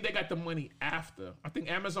 Yeah, I think they got the money after. I think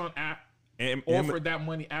Amazon And, offered that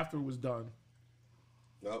money after it was done.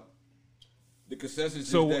 Nope. The consensus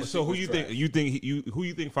so is that so shit who was you trash. think who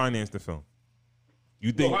you think financed the film?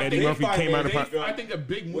 You think Well, I Eddie think Murphy they came out of? financed I think a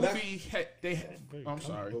big Well, movie I'm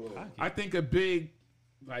sorry. I think a big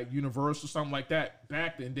like Universal something like that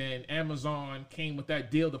back then. Then Amazon came with that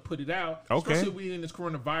deal to put it out. Okay. Especially we in this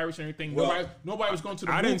coronavirus and everything. Well, nobody was going to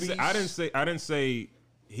the I movies. didn't say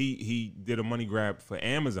he did a money grab for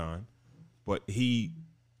Amazon, but he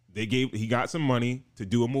got some money to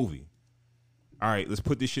do a movie. All right, let's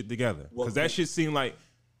put this shit together, because that shit seemed like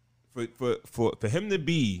for him to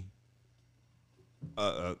be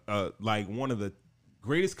like one of the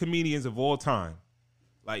greatest comedians of all time.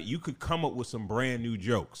 Like, you could come up with some brand new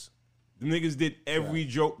jokes. The niggas did every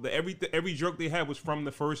joke. Every joke they had was from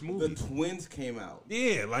the first movie. The twins came out.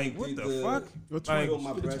 Yeah, like what the fuck? What Like, twins?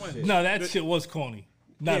 My The breast twins. shit. No, that shit was corny.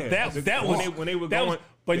 No, Yeah, that was when they were that going- was,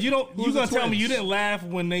 but you don't. Who's You the gonna tell me you twins? didn't laugh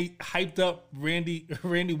when they hyped up Randy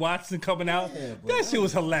Watson coming out? Yeah, but That shit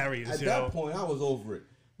was hilarious, At yo. that point, I was over it.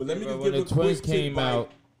 But let me just When give the a twins quick came tidbit.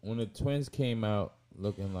 out, when the twins came out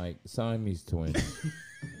looking like Siamese twins,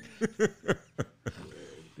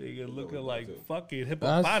 Nigga looking like fucking I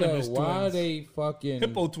hippopotamus said, why twins. they fucking?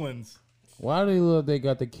 Hippo twins. Why they look? They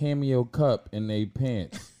got the cameo cup in their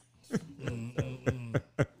pants.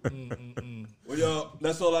 Well, yo,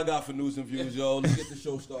 that's all I got for news and views, yo. Let's get the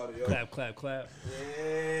show started, yo. Clap, clap, clap.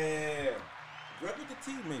 Yeah. Grab with the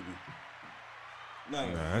tea, maybe. Nah,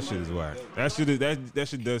 that shit is whack. That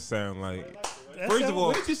shit does sound like. That's First of all,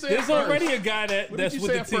 What did you say there's at first? already a guy that's What did you with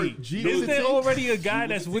say the at first? T. G with Isn't the there T? already a guy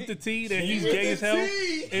that's with the T that he's with gay the as hell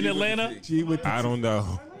T. in Atlanta? G with the I don't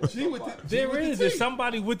know. G with the G There with the is. T. There's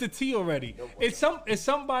somebody with the T already. It's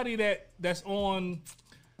somebody that's on.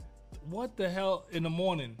 What the hell in the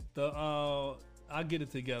morning? I'll get it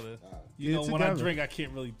together. You Get know, it when I together. drink, I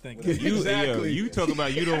can't really think. Exactly. You talk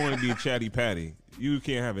about you don't want to be a chatty patty. You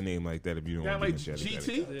can't have a name like that if you don't Got want to like be a chatty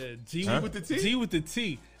patty. GT. Yeah, G Huh? with the T. G with the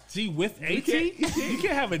T. G with a You T. can't- You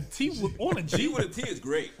can't have a T on a G G. with a T is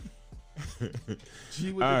great.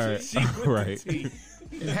 G with All the right. T. G with Right. the T.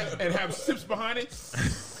 And have sips behind it.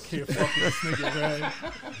 Can't fuck with this nigga, man.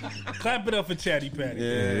 Clap it up for Chatty Patty.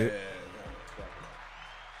 Yeah.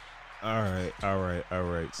 All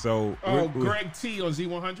right. So, Oh, we're- Greg T on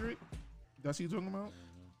Z100. That's who you talking about?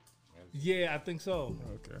 Yeah, I think so.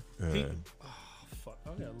 Okay. He, fuck, I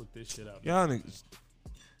gotta look this shit up. y'all niggas.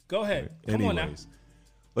 Go ahead. Come on now. Anyways,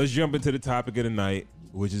 let's jump into the topic of the night,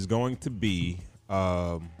 which is going to be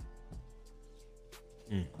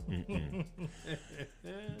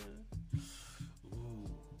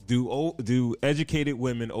do educated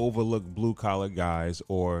women overlook blue collar guys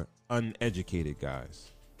or uneducated guys?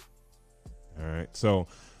 All right. So,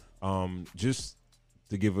 just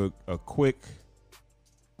to give a quick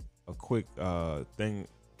thing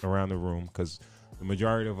around the room, because the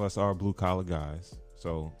majority of us are blue collar guys.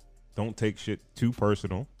 So don't take shit too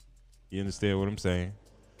personal. You understand what I'm saying?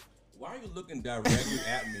 Why are you looking directly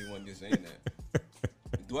at me when you're saying that?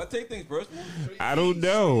 Do I take things personal? I don't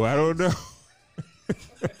know. I don't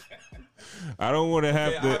want to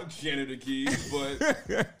have Yeah, to. I'm janitor keys, but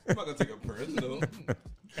I'm not gonna take it personal.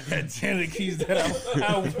 I got janitor keys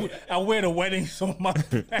that I wear the weddings on my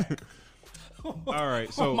back. All right.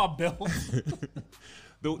 On So my belt.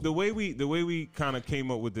 the way we kind of came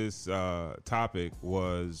up with this topic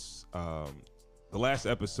was the last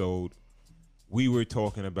episode. We were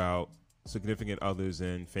talking about significant others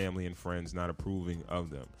and family and friends not approving of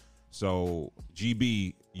them. So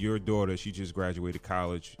GB, your daughter, she just graduated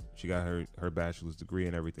college. She got her bachelor's degree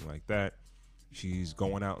and everything like that. She's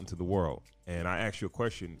going out into the world. And I asked you a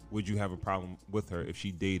question: would you have a problem with her if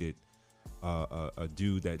she dated a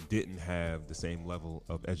dude that didn't have the same level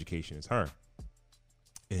of education as her?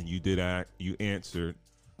 And you answered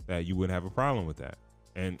that you wouldn't have a problem with that.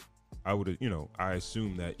 And I would, I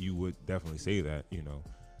assume that you would definitely say that,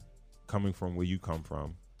 coming from where you come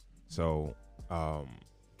from. So,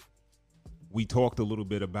 we talked a little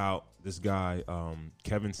bit about this guy,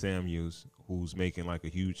 Kevin Samuels, who's making like a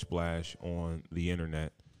huge splash on the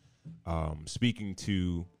internet, speaking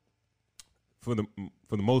to, for the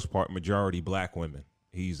most part, majority black women.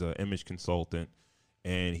 He's an image consultant,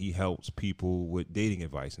 and he helps people with dating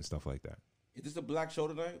advice and stuff like that. Is this a black show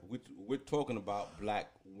tonight? We're talking about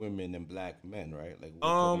black women and black men, right? Like we're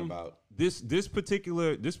talking about this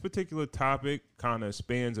particular topic kind of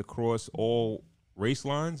spans across all race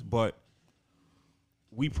lines, but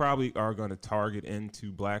we probably are going to target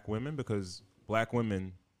into black women because black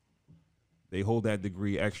women, they hold that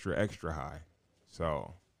degree extra high.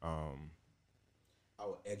 So, our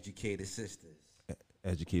educated sisters.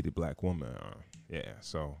 educated black woman. Yeah.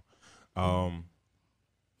 So, and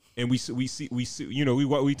we see,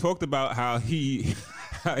 we talked about how he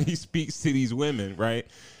speaks to these women, right?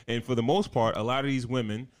 And for the most part, a lot of these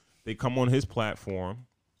women, they come on his platform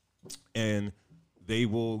and they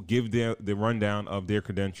will give the rundown of their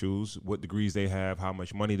credentials, what degrees they have, how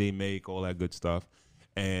much money they make, all that good stuff.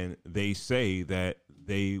 And they say that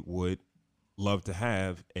they would love to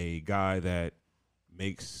have a guy that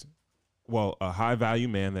makes, a high value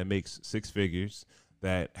man that makes six figures,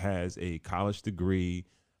 that has a college degree,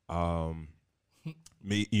 probably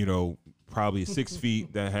 6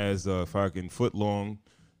 feet, that has a fucking foot long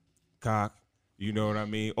cock. You know what I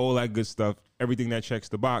mean? All that good stuff, everything that checks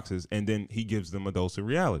the boxes. And then he gives them a dose of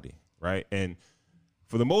reality, right? And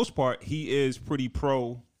for the most part, he is pretty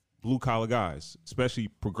pro blue collar guys, especially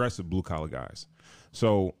progressive blue collar guys.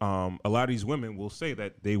 So a lot of these women will say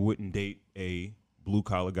that they wouldn't date a blue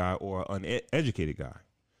collar guy or an uneducated guy.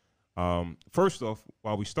 First off,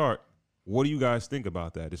 while we start, what do you guys think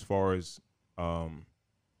about that as far as how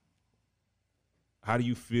do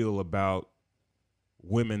you feel about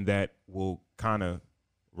women that will kind of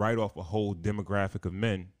write off a whole demographic of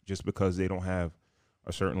men just because they don't have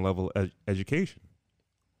a certain level of education?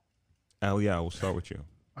 Aliyah, we'll start with you.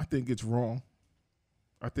 I think it's wrong.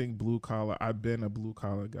 I think blue collar, I've been a blue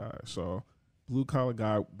collar guy. So blue collar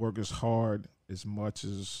guy work as hard as much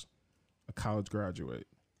as a college graduate.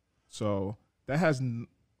 So that has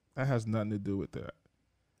nothing to do with that.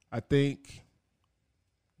 I think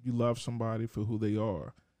You love somebody for who they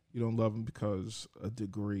are. You don't love them because a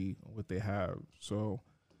degree, what they have. So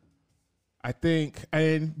I think,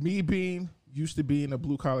 and me used to being a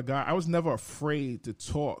blue collar guy, I was never afraid to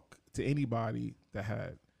talk to anybody that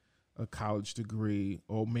had a college degree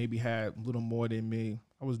or maybe had a little more than me.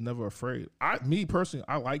 I was never afraid. Me personally,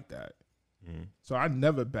 I like that. So I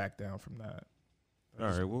never back down from that. All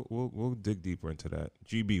right, we'll dig deeper into that.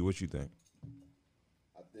 GB, what you think?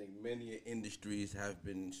 I think many industries have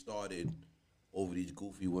been started over these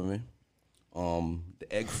goofy women. The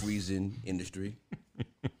egg freezing industry.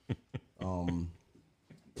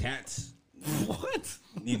 Cats. What?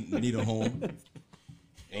 Need a home.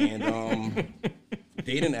 And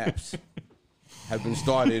dating apps have been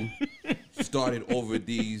started over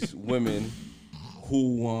these women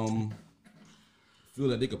who feel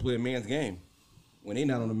that they could play a man's game when they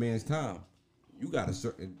not on a man's time. You got a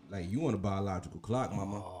certain, like, you want a biological clock,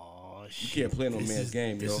 mama. Oh, you can't play no man's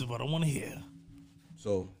game, This is what I want to hear.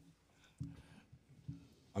 So,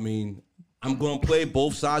 I mean, I'm going to play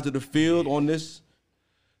both sides of the field on this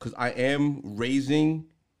because I am raising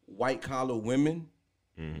white-collar women.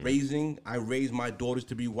 I raise my daughters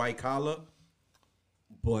to be white-collar,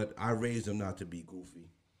 but I raise them not to be goofy.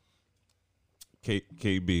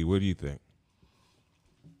 KB, what do you think?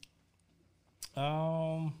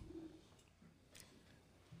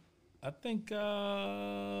 I think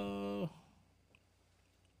that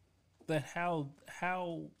how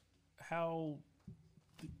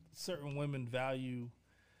certain women value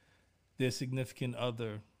their significant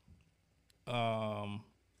other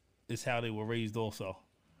is how they were raised also.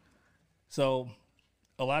 So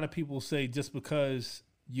a lot of people say just because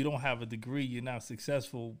you don't have a degree, you're not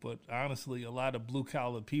successful. But honestly, a lot of blue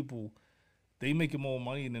collar people, they making more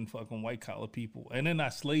money than fucking white collar people. And they're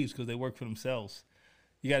not slaves because they work for themselves.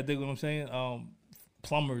 You got to dig what I'm saying?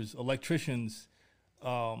 Plumbers, electricians,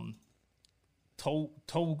 tow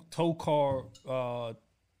car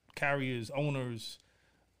carriers, owners,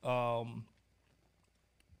 all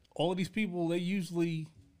of these people,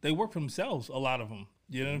 they work for themselves, a lot of them.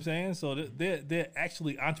 You know what I'm saying? So they're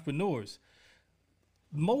actually entrepreneurs.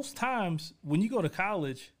 Most times when you go to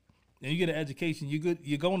college and you get an education,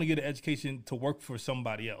 you're going to get an education to work for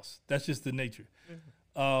somebody else. That's just the nature.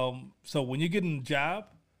 So when you're getting a job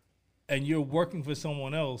and you're working for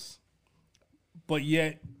someone else, but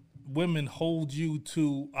yet women hold you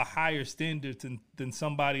to a higher standard than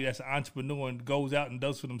somebody that's an entrepreneur and goes out and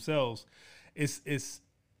does for themselves, it's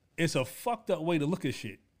a fucked up way to look at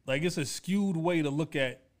shit. Like, it's a skewed way to look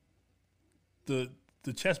at the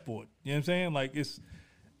chessboard. You know what I'm saying? Like,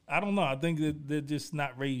 I don't know. I think that they're just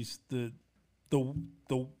not raised the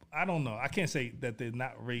I don't know. I can't say that they're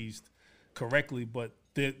not raised correctly, but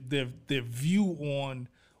their view on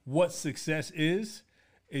what success is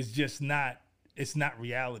just not, it's not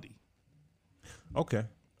reality. Okay.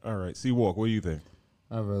 All right. C-Walk, what do you think?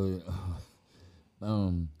 I really,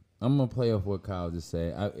 I'm gonna play off what Kyle just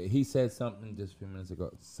said. He said something just a few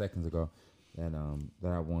seconds ago, that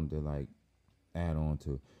I wanted to like add on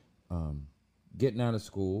to. Getting out of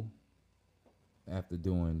school after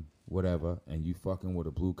doing whatever, and you fucking with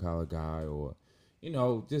a blue collar guy, or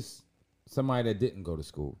just somebody that didn't go to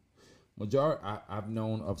school. I've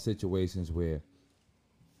known of situations where,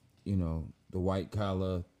 the white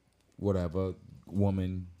collar, whatever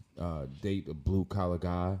woman date a blue collar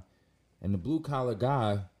guy, and the blue collar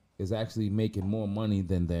guy is actually making more money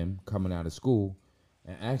than them coming out of school,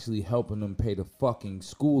 and actually helping them pay the fucking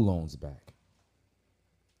school loans back.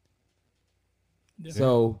 Yeah.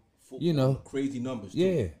 So, crazy numbers.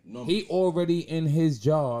 Yeah. Numbers. He already in his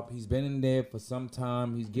job. He's been in there for some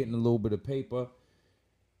time. He's getting a little bit of paper.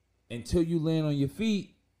 Until you land on your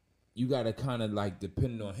feet, you got to kind of like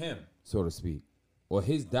depend on him, so to speak. Or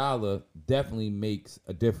his dollar definitely makes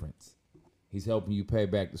a difference. He's helping you pay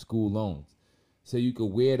back the school loans. So you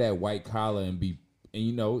could wear that white collar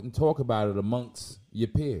and talk about it amongst your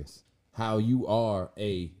peers. How you are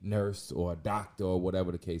a nurse or a doctor or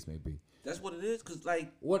whatever the case may be. That's what it is, cause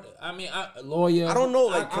like lawyer. I don't know.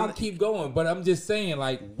 Like, I'll keep going, but I'm just saying,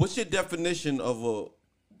 like, what's your definition of a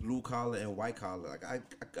blue collar and white collar? Like, I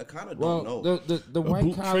kind of don't know. The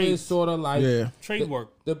white collar is sort of like trade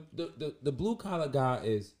work. The blue collar guy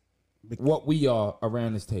is what we are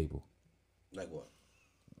around this table. Like what?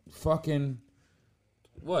 Fucking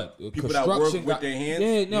what? People that work with their hands.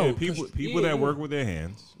 Yeah, no. Yeah, people that work with their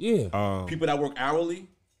hands. Yeah. People that work hourly.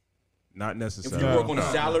 Not necessarily. If you work on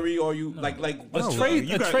a salary, or you like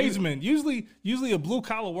a tradesman. Usually a blue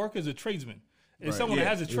collar worker is a tradesman. It's someone that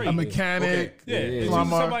has a trade. A mechanic. It's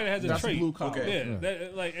plumber. Somebody that has a trade. Blue collar.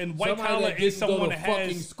 And white collar is someone that has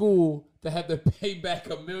fucking school to have to pay back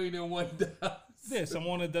 $1,001. Yeah,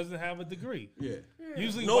 someone that doesn't have a degree. Yeah.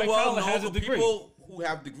 Usually white collar has a but degree. people who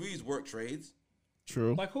have degrees work trades.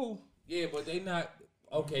 True. Like who? Yeah, but they not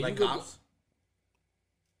okay. Like you cops.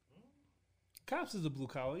 Cops is a blue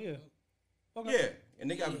collar, yeah. Okay. Yeah, and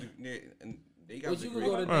they got and they got But you degrees.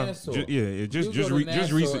 can go to Nassau.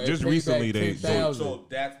 just recently they. So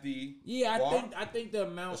that's the bar? I think the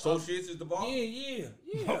amount. Associates is the bar. Yeah.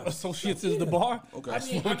 Associates is the bar. Okay. That's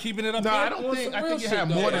what we're keeping it up No, there. I don't think. I think you have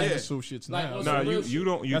more than associates now. Like, No, you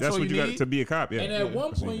don't. That's That's all what you you got need? to be a cop. Yeah. And at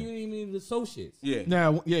one point, you didn't need associates. Yeah.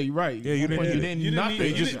 Now, yeah, you're right. Yeah, you didn't You need it. didn't You didn't nothing. need,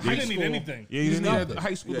 you just- didn't, they you just didn't need anything. Yeah, You you just didn't need need a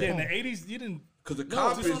high school Yeah, in diploma. the 80s, you didn't. Because the No,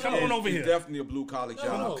 cop just is come on over here. definitely a blue collar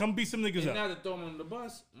job. Come beat some niggas And up. not to throw him on the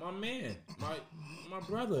bus, my man, my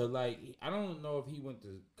brother, like I don't know if he went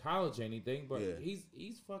to college or anything, but Yeah.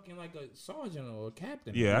 he's fucking like a sergeant or a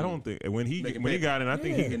captain. Yeah, I don't think when he Make it when he big. got in, I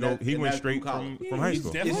think Yeah. he And that- he and went that's straight blue from collar. high He's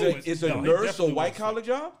school. definitely Is a no, he nurse a definitely white was. collar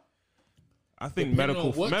job? I think Depending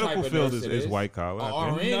on what type medical of field nurse it is is. white collar.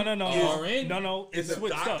 I think. RN? No. Is It's a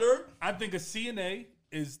switched up. doctor? I think a CNA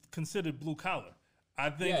is considered blue collar. I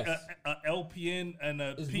think Yes. a LPN and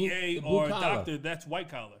a It's PA blue or a collar. doctor, that's white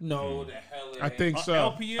collar. No, the hell. It I think A so.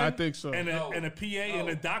 LPN I think so. and No. a PA and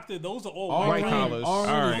a doctor, those are all White white collars. collars. All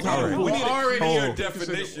right, all right. We need a Already clear here.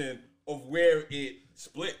 definition of where it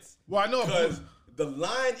splits. Well, I know Because the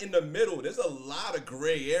line in the middle, there's a lot of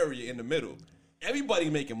gray area in the middle. Everybody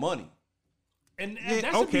making money. And Yeah,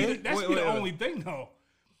 that should be, okay. that should Wait, be the wait. only thing, though.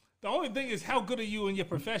 The only thing is how good are you in your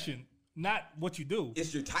profession, not what you do.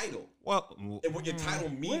 It's your title. Well, And what your title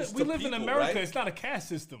means We to live people, in America. right? It's not a caste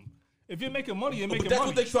system. If you're making money, you're But making that's money.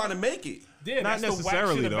 what they're trying to make it. Yeah, not that's the whack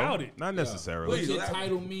necessarily shit though. about it. Not necessarily. What so your that-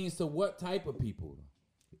 title means to what type of people?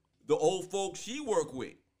 The old folks she work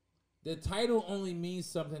with. The title only means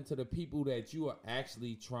something to the people that you are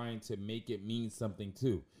actually trying to make it mean something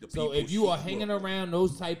to. The So people if you are she hanging work with. around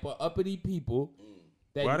those type of uppity people,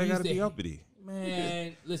 that Why they needs gotta to- be uppity?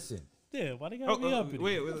 Man, listen. Yeah, why they gotta be up in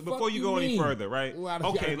wait, it? wait, before fuck you you go any mean? further, right? Why they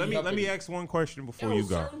Okay, gotta let be me uppity? ask one question before Yo, you go.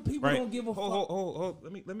 certain people right? don't give a fuck. Hold.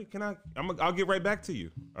 Let me. Can I? I'll get right back to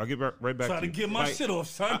you. I'll get right back Try to to you. get my Like, shit off,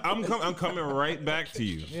 son. I'm coming right back to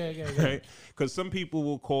you. Yeah. Right? Because some people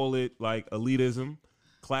will call it like elitism,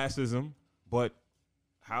 classism, but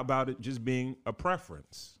how about it just being a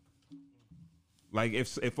preference? Like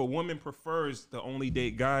if a woman prefers to only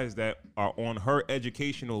date guys that are on her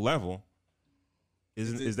educational level,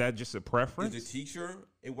 is that just a preference? Is a teacher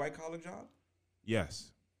a white collar job?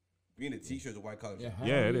 Yes. Being a teacher is a white collar job. hell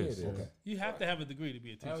Yeah, it is. Okay. You have to have a degree to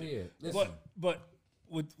be a teacher. Hell yeah. Listen. But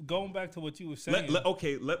with going back to what you were saying,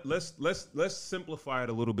 Let's simplify it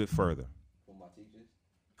a little bit further. For my teachers.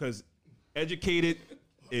 Because educated,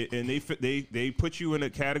 and they put you in a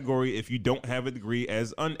category if you don't have a degree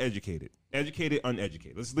as uneducated, educated,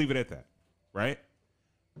 uneducated. Let's leave it at that, right?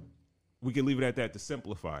 We can leave it at that to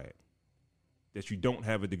simplify it. That you don't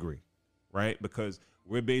have a degree, right? Because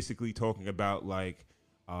we're basically talking about like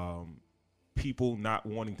people not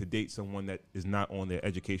wanting to date someone that is not on their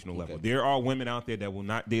educational level. There are women out there that will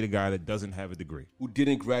not date a guy that doesn't have a degree, Who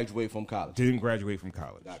didn't graduate from college. didn't graduate from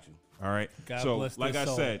college. Got you. All right. God so, bless like their I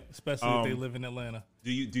soul, said, especially if they live in Atlanta.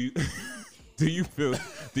 do you do you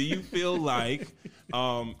feel like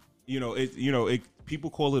people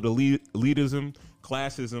call it elitism,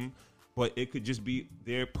 classism, but it could just be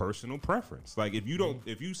their personal preference. Like if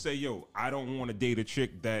you say, yo, I don't want to date a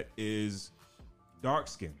chick that is dark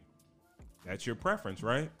skinned, that's your preference,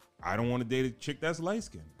 right? I don't want to date a chick that's light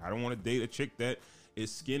skinned. I don't want to date a chick that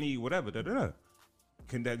is skinny, whatever.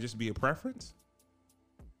 Can that just be a preference?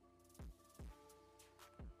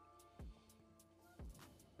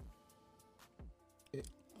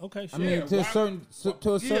 Okay, I sure. mean, to a certain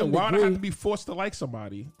why would I degree. have to be forced to like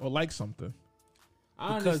somebody or like something?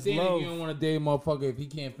 I Because understand love- if you don't want to date a motherfucker if he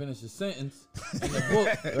can't finish a sentence in the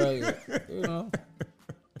book. Like, you know.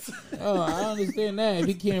 Oh, I understand that. If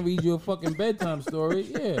he can't read you a fucking bedtime story,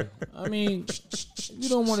 yeah. I mean, you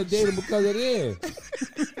don't want to date him because of it.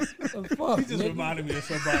 The fuck, He just nigga? reminded me of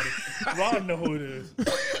somebody. Ron know who it is.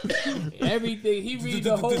 Everything. He read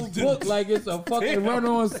the whole book like it's a fucking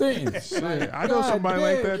run-on sentence. Like, I know God somebody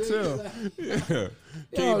like damn, that too. Yo,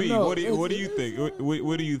 KB, no, what do you think?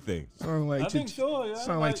 What do you think? Sound like I think sure, yeah.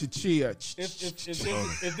 Sound like Chichia.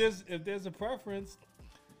 If there's a preference,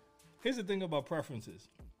 here's the thing about preferences.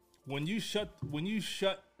 When you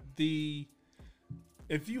shut the,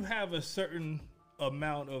 if you have a certain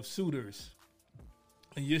amount of suitors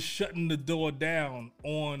and you're shutting the door down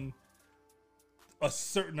on a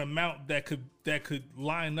certain amount that could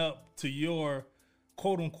line up to your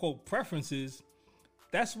quote unquote preferences,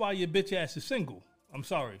 that's why your bitch ass is single. I'm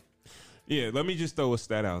sorry. Yeah, let me just throw a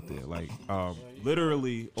stat out there. Like,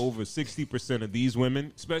 literally over 60% of these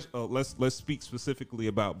women, let's speak specifically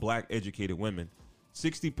about black educated women.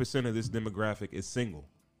 60% of this demographic is single.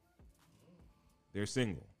 They're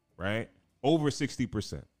single, right? Over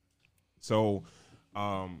 60%. So,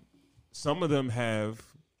 some of them have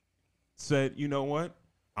said, you know what?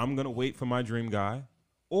 I'm gonna wait for my dream guy,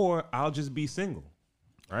 or I'll just be single,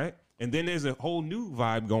 right? And then there's a whole new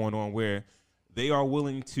vibe going on where they are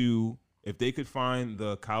willing to, if they could find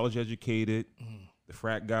the college educated, the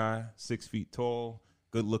frat guy, 6 feet tall,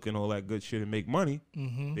 good looking, all that good shit, and make money,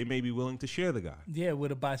 they may be willing to share the guy. Yeah,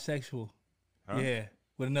 with a bisexual. Huh? Yeah,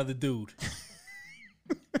 with another dude.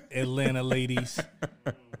 Atlanta ladies.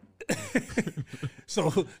 So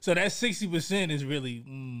that 60% is really,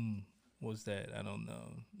 what's that? I don't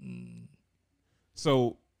know.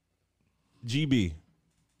 So, GB,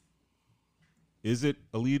 is it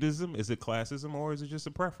elitism? Is it classism? Or is it just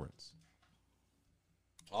a preference?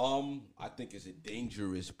 I think it's a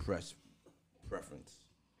dangerous preference.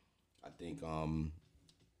 I think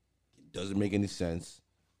it doesn't make any sense.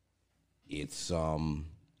 It's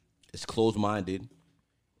closed-minded,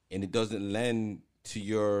 and it doesn't lend to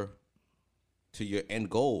your end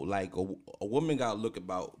goal. Like a woman got to look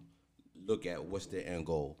at what's their end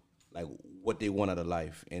goal, like what they want out of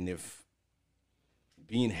life, and if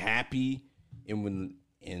being happy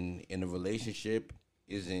in a relationship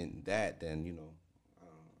isn't that, then you know, I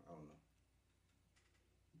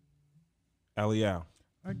don't know. Aliyah.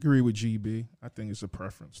 I agree with GB. I think it's a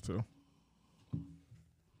preference too.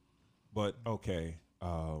 But okay,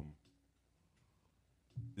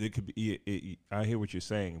 it could be. I hear what you're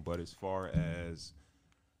saying, but as far as,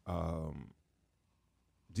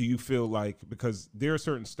 do you feel like, because there are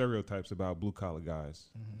certain stereotypes about blue collar guys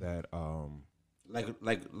that Like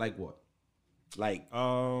what? Like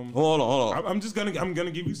hold on. I'm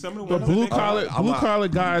gonna give you some of the But ones. blue collar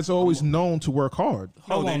guys are always known to work hard.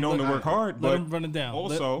 They're known to work hard, Let but him run it down.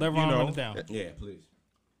 also, let Ron run it down. Yeah, please.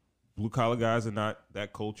 blue collar guys are not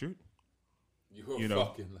that cultured. You know.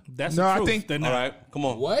 fucking. That's No, the I truth. think- they're All not. right, come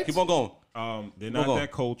on. What? Keep on going. They're not on. that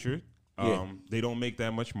cultured. Yeah. They don't make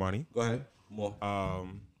that much money. Go ahead. More.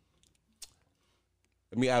 Um,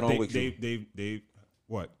 Let me add on with you. they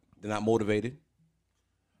what? They're not motivated.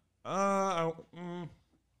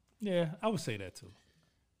 Yeah, I would say that too.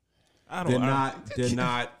 I They're don't. They're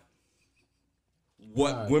not.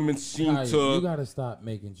 What Kai, women seem Kai, to. You gotta stop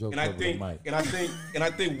making jokes And I over think, the mic. and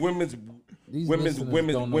I think women's These listeners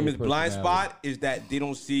don't know women's your blind personality. spot is that they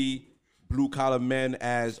don't see blue collar men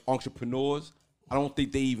as entrepreneurs. I don't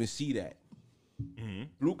think they even see that.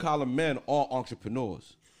 Blue collar men are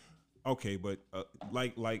entrepreneurs. Okay, but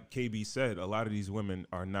like KB said, a lot of these women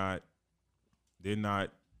are not. They're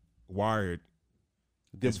not wired.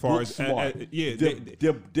 They're As far book as smart. yeah,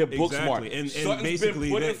 they're book smart. exactly. And Something's basically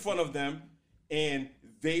been put in that- front of them, and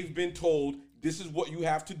they've been told this is what you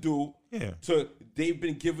have to do. Yeah. They've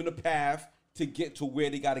been given a path to get to where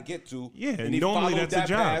they got to get to. Yeah, and they normally followed that's a that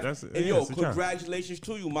job. path. That's And yo, it's a job. congratulations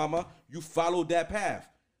to you, mama. You followed that path.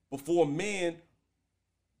 Before men,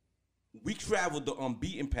 we traveled the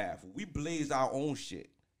unbeaten path. We blazed our own shit.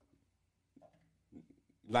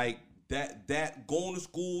 Like that going to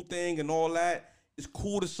school thing and all that is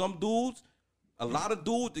cool to some dudes. A lot of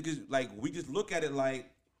dudes, because like we just look at it like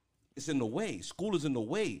it's in the way. School is in the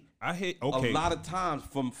way. I hate. Okay, A lot of times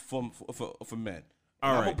for men.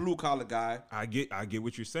 All I'm right. a blue collar guy. I get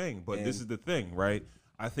what you're saying, but this And- is the thing, right?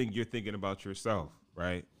 I think you're thinking about yourself,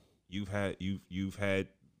 right? You've had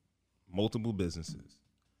multiple businesses.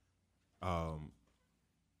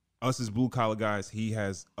 Us as blue collar guys, he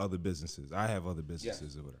has other businesses. I have other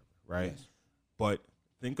businesses or whatever, right? Yes. But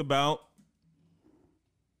think about,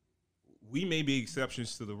 we may be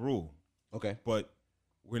exceptions to the rule, Okay. but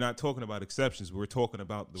we're not talking about exceptions. We're talking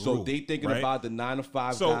about the So rule. they thinking right? about the 9 to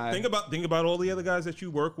 5 So guy. think about all the other guys that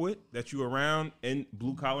you work with, that you're around in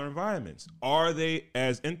blue collar environments. Are they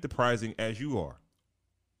as enterprising as you are?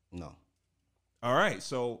 No. All right.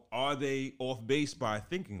 So are they off base by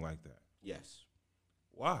thinking like that? Yes.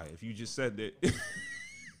 Why? If you just said that.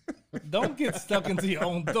 Don't get stuck into your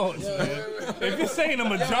own thoughts, man. If you're saying the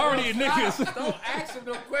majority of niggas, Don't ask him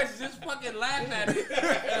no questions. Just fucking laugh at it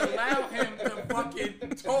and allow him to fucking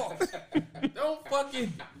talk. Don't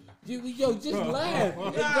fucking. Yo, just laugh.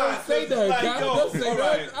 And Nah, don't say that, like, guys. yo, Don't say all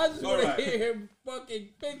that. right, I just all want right. to hear him fucking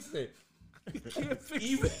fix it.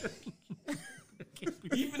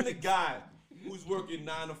 Even the guy who's working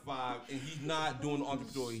 9 to 5 and he's not doing the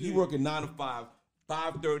entrepreneur. He working 9 to 5,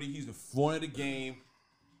 5:30. He's in front of the game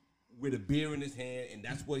with a beer in his hand, and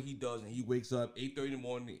that's what he does. And he wakes up 8:30 in the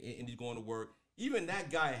morning and he's going to work. Even that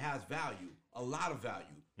guy has value, a lot of value.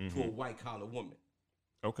 to a white collar woman.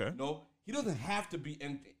 Okay. No, he doesn't have to be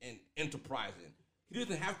enterprising. He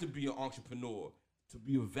doesn't have to be an entrepreneur to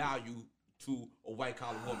be of value to a white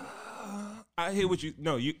collar woman. I hear what you.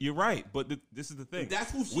 No, you're right. But this is the thing. If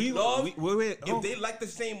that's who she loves. If they like the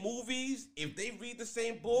same movies, if they read the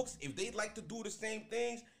same books, if they like to do the same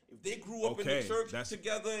things, if they grew up in the church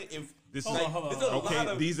together, if this like, is there's a lot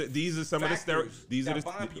of these are some of the these are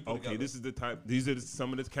the this is the type. These are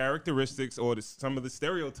some of the characteristics or some of the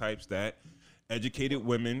stereotypes that educated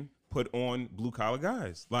women put on blue collar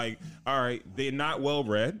guys. Like, all right, they're not well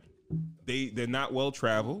read. They're not well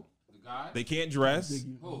traveled. They can't dress.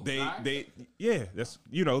 Yeah, that's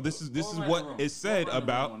this is what is said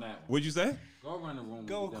about. What'd you say? Go run the room.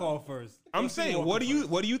 Go call first. I'm saying, what do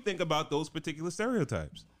you think about those particular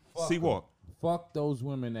stereotypes? C-Walk. Fuck those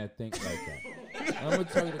women that think like that. I'm gonna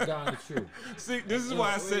tell you the God the truth. See, this is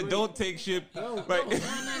why I said don't take shit. No.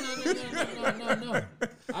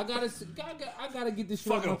 I gotta get this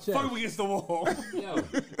shit off my chest. Fuck him against the wall. Yo,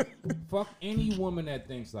 fuck any woman that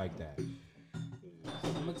thinks like that.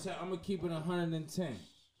 I'm gonna keep it 110.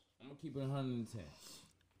 I'm gonna keep it 110.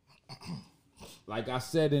 Like I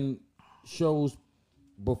said in shows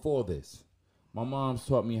before this, my mom's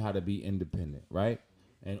taught me how to be independent, right?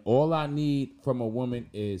 And all I need from a woman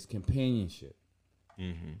is companionship.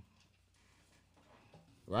 Mm-hmm.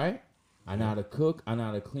 Right? I know how to cook. I know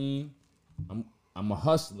how to clean. I'm a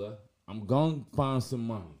hustler. I'm gonna find some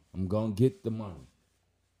money. I'm gonna get the money.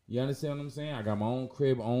 You understand what I'm saying? I got my own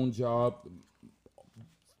crib, own job,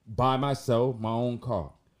 by myself, my own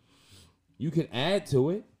car. You can add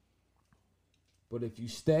to it, but if you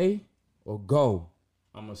stay or go,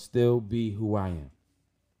 I'ma still be who I am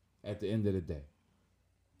at the end of the day.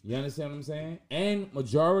 You understand what I'm saying? And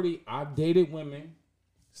majority, I've dated women.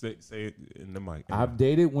 Say it in the mic. I've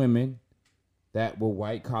dated women that were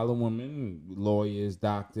white collar women, lawyers,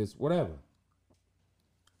 doctors, whatever.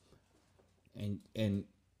 And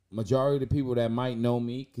majority of the people that might know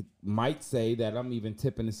me might say that I'm even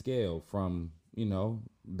tipping the scale from,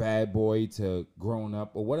 bad boy to grown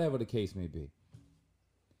up or whatever the case may be.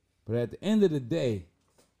 But at the end of the day,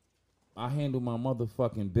 I handle my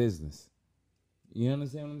motherfucking business. You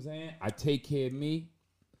understand what I'm saying? I take care of me.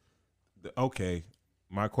 Okay.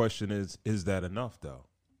 My question is that enough though?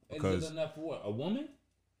 Is it enough for what? A woman?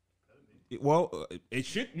 It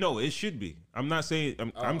should be. I'm not saying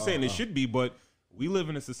I'm saying it should be, but we live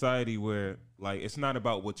in a society where like it's not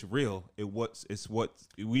about what's real. It's what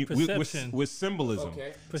with symbolism.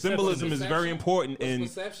 Okay. Symbolism is very important in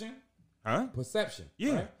perception. Huh? Perception.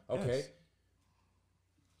 Yeah. Right? Okay. Yes.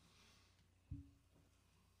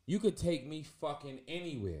 You could take me fucking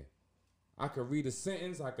anywhere. I could read a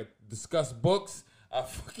sentence. I could discuss books. I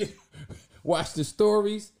fucking watch the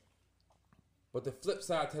stories. But the flip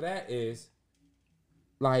side to that is,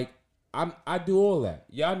 like, I do all that.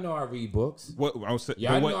 Y'all know I read books.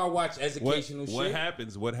 Y'all know I watch educational shit.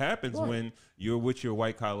 What happens when you're with your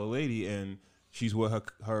white collar lady and she's with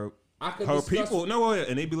her people? No,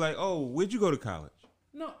 and they be like, "Oh, where'd you go to college?"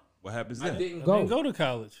 No. What happens then? I didn't go to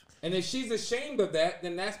college. And if she's ashamed of that,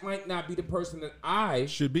 then that might not be the person that I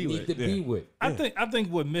should be need to be with. I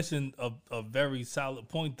think we're missing a very solid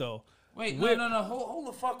point though. Wait, no. Hold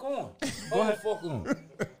the fuck on. Hold the fuck on.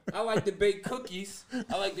 I like to bake cookies.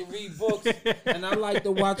 I like to read books, and I like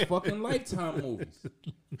to watch fucking Lifetime movies.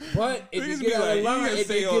 But if you get out of line, you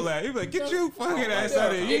say all that. You be like, get your fucking ass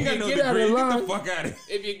out of here. You ain't got no degree. Get the fuck out of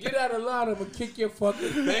here. If you get out of line, I'm gonna kick your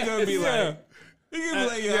fucking. They gonna be like. You can be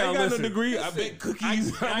like, I ain't got no degree. I bake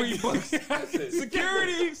cookies. I read books.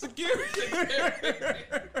 Security.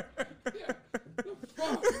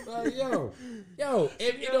 Yo,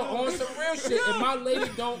 if on some real shit, if my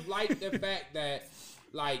lady don't like the fact that,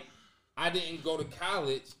 like, I didn't go to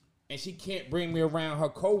college and she can't bring me around her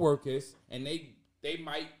coworkers and they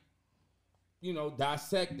might,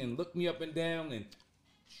 dissect and look me up and down and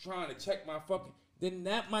trying to check my fucking, then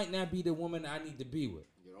that might not be the woman I need to be with.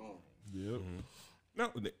 Yep. Mm-hmm. No,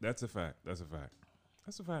 that's a fact.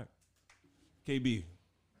 KB,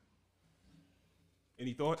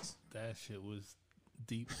 any thoughts? That shit was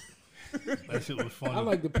deep. That shit was funny. I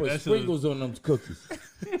like to put sprinkles on them cookies.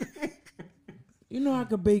 I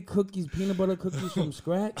could bake cookies, peanut butter cookies from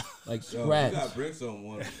scratch. Like scratch. You gotta bring some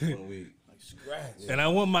one week. Like scratch. And I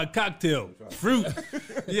want my cocktail. Fruit.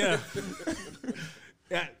 Yeah.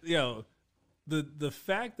 Yo. The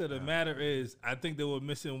fact of the matter is, I think that we're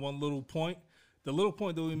missing one little point. The little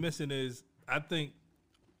point that we're missing is, I think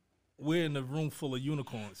we're in a room full of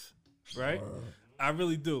unicorns, right? I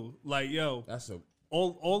really do. Like, yo,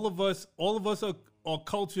 all of us are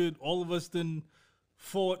cultured. All of us then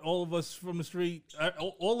fought. All of us from the street.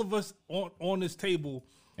 All of us on this table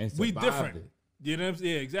And we survived different. it. You know what I'm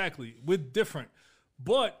saying? Yeah, exactly. We're different.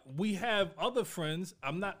 But we have other friends.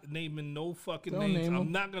 I'm not naming no fucking Don't names. name I'm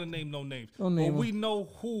 'em. not gonna name no names. Don't name but 'em. we know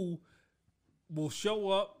who will show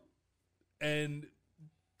up, and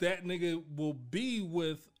that nigga will be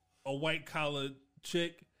with a white collar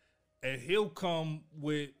chick, and he'll come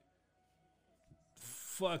with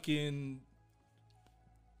fucking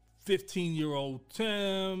 15-year-old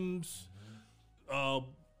Timbs,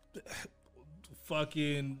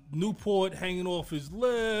 fucking Newport hanging off his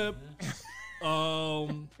lip.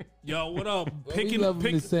 Yo, what up? we love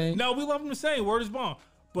him the same. No, we love him the same. Word is bond.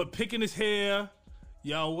 But picking his hair.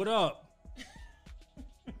 Yo, what up?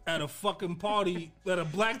 At a fucking party, at a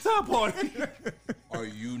black tie party. Are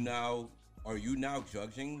you now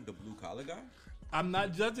judging the blue collar guy? I'm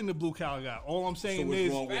not judging the blue collar guy. All I'm So saying what's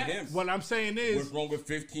is, wrong with him? what I'm saying is, What's wrong with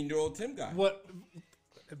 15-year-old Tim guy? what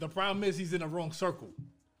the problem is, he's in the wrong circle.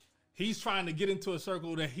 He's trying to get into a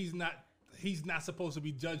circle that he's not supposed to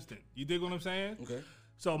be judged in. You dig what I'm saying? Okay.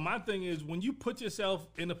 So my thing is, when you put yourself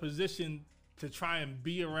in a position to try and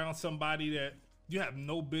be around somebody that you have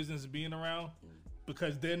no business being around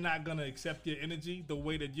because they're not gonna accept your energy the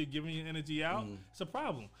way that you're giving your energy out, it's a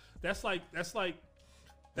problem. That's like Has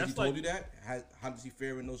he told you that? How does he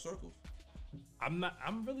fare in those circles? I'm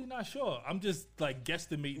really not sure. I'm just like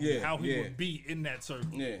guesstimating how he would be in that circle.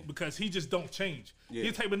 Yeah. Because he just don't change. Yeah.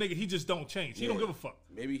 He's the type of nigga, he just don't change. He don't give a fuck.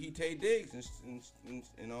 Maybe he Tay Diggs and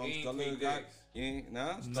He Scully ain't got Tay Scully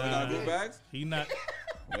Nah. got good bags. He not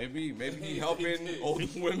Maybe he helping older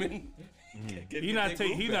women. he not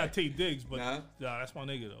Tate Diggs, but Nah. that's my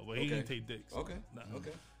nigga though. But he Okay. ain't Tate Diggs. Okay. Nah.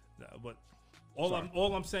 Okay. Nah, but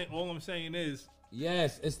all I'm saying is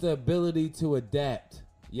Yes, it's the ability to adapt.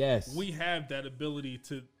 Yes. we have that ability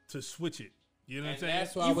to switch it. You know what I'm saying?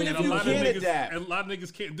 that's why Even when if And you can't niggas, adapt. and a lot of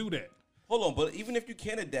niggas can't do that. Hold on, but even if you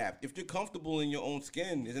can adapt, if you're comfortable in your own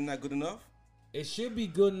skin, isn't that good enough? it should be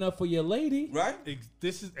good enough for your lady. Right?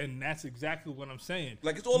 That's exactly what I'm saying.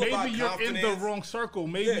 Like, it's all maybe about you're in the confidence. wrong circle.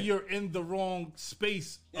 Maybe Yeah. you're in the wrong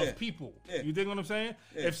space Yeah. of people. Yeah. You dig what I'm saying?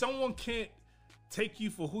 Yeah. If someone can't take you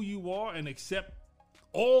for who you are and accept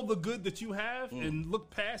all the good that you have and look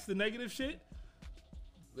past the negative shit,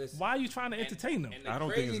 Listen, why are you trying to entertain them? and the I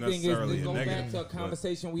don't think it's crazy thing necessarily is, a going back negative, to a but-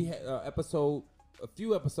 conversation we had a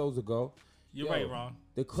few episodes ago. You're Yo, right, Ron.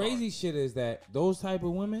 The crazy shit is that those type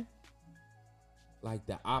of women, like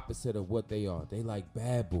the opposite of what they are. They like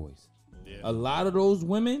bad boys. Yeah. A lot of those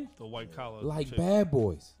women The white collar. like shit. bad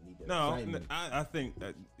boys. No, I think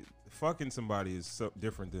that fucking somebody is so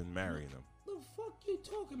different than marrying them. The fuck you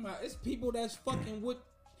talking about? It's people that's fucking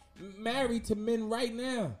married to men right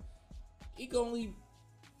now. He can only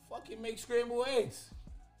fucking make scrambled eggs.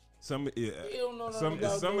 Somebody, He don't know some,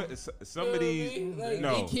 nothing some, about somebody, Like,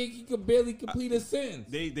 no. he can barely complete a sentence.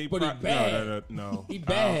 They but he bad. no. He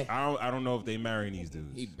bad. I don't know if they marrying these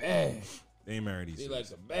dudes. He bad. They ain't marrying these He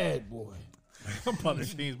dudes. like a bad boy. I'm about to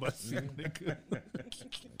change my shit, nigga.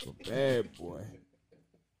 A bad boy.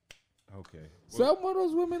 Okay. Some of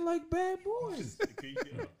those women like bad boys.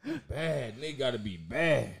 Bad. They gotta be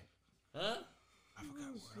bad. Huh? I forgot what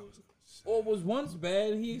I was gonna say. Or was once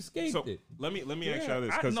bad, he escaped So it. let me ask y'all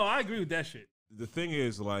this, because I agree with that shit. the thing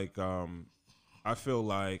is, like, I feel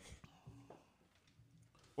like.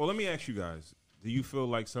 Well, let me ask you guys: do you feel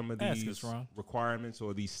like some of Ask these us, Ron. requirements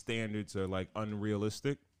or these standards are like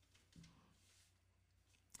unrealistic?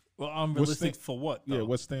 Well, unrealistic for what? Yeah, though?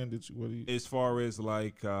 what standards? What do you? As far as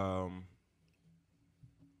like,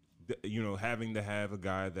 having to have a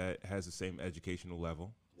guy that has the same educational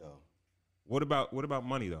level. Yo, What about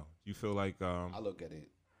money though? You feel like I look at it.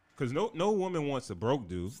 because no woman wants a broke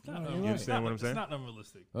dude. It's not, You unrealistic. understand what I'm saying? It's not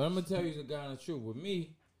unrealistic. But I'm gonna tell you the guy the truth. With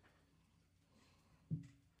me,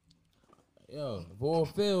 yo, if all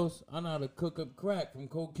fails, I know how to cook up crack from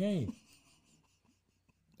cocaine.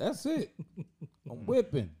 That's it. I'm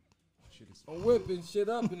whipping. I'm whipping shit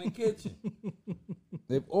up in the kitchen.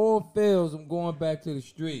 If all fails, I'm going back to the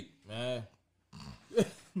street, man.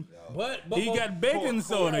 But He got baking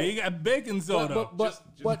soda. He got baking soda.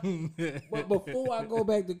 But before I go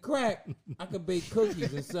back to crack, I could bake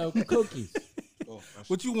cookies and sell cookies.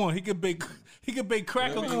 What you want? He could bake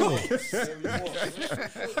crack or cookies.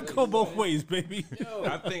 Go both ways, baby.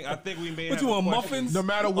 I think we may. What have you a want? question. Muffins? No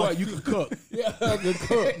matter what, you can cook. Yeah, I could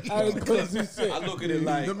cook. I could cook some shit. I look at it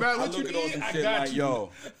like No matter I what look you at all eat, some I shit got like, you. yo,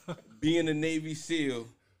 being a Navy SEAL,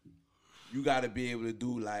 you got to be able to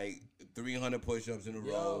do like 300 push-ups in a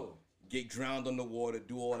row, get drowned underwater,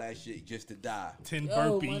 do all that shit just to die. 10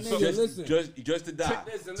 Yo, my burpees. nigga, listen. Just to die.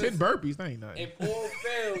 Listen, 10 burpees, that ain't nothing. If all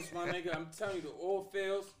fails, my nigga, I'm telling you, the all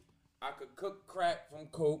fails, I could cook crack from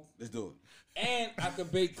coke. Let's do And I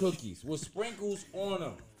could bake cookies with sprinkles on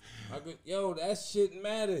them. That shit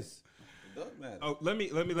matters. It does matter. Oh, let me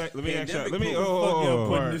ask you. Pandemic Let me.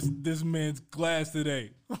 proof. Putting this man's glass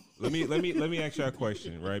today. Let me ask you a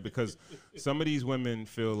question, right? Because some of these women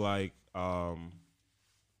feel like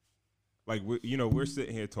we're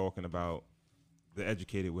sitting here talking about the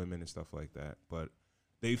educated women and stuff like that, but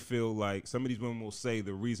they feel like some of these women will say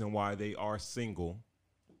the reason why they are single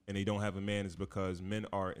and they don't have a man is because men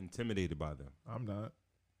are intimidated by them. I'm not.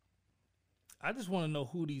 I just want to know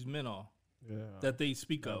who these men are Yeah. that they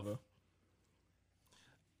speak of.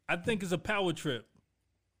 I think it's a power trip.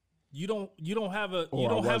 You don't have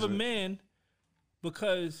a man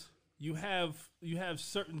because you have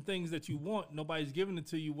certain things that you want. Nobody's giving it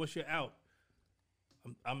to you. What's your out?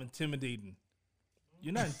 I'm intimidating.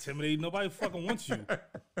 You're not intimidating. Nobody fucking wants you.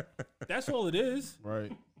 That's all it is.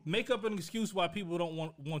 Right. Make up an excuse why people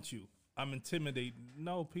don't want you. I'm intimidating.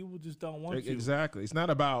 No, people just don't want you. Exactly. It's not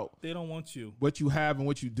about They don't want you. what you have and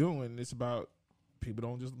what you're doing. It's about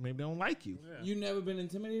people maybe they don't like you. Yeah. You never been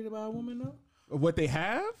intimidated by a woman though? Or what they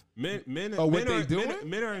have? Men what they are doing?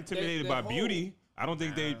 men are intimidated The by whole- beauty. I don't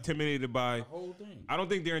think they're intimidated by. The whole thing. I don't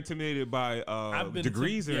think they're intimidated by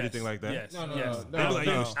degrees or anything like that. Yes, No, no, yes. no, They'd be like,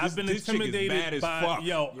 yo, I've been this chick is intimidated bad as by fuck.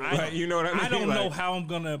 You know what I mean? I don't know Like- how I'm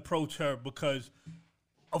gonna approach her because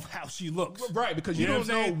of how she looks. Right, because you You know don't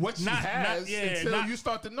what I'm know saying? what she has until not- you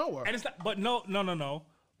start to know her. And it's not, but no.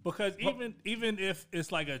 Because even if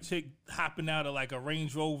it's like a chick hopping out of like a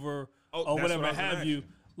Range Rover Oh, or that's whatever what I was gonna have ask you, you.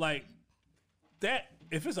 like that.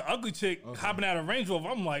 If it's an ugly chick hopping out of a Range Rover,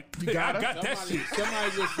 I'm like, I got her? got that shit.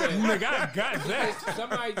 Somebody just said. Nigga, I got that.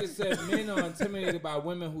 Somebody just said men are intimidated by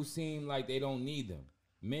women who seem like they don't need them.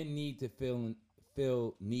 Men need to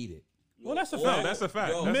feel needed. Well, that's a No, fact. that's a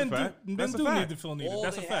fact. Yo, That's Men a fact. do That's a need fact. to feel needed. All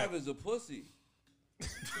That's a they fact. have is a pussy.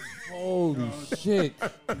 Holy shit!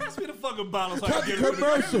 Pass me the fucking bottle so I Cut can the get rid of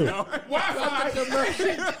it. commercial. Wi-Fi.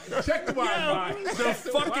 Check the Wi-Fi. The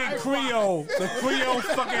fucking Creole. The Creole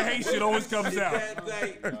fucking Haitian always comes out. That,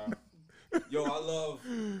 like, yo, I love.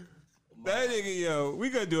 That nigga, yo, we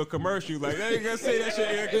gonna do a commercial like that. Ain't gonna say that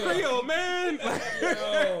shit in Creole, man.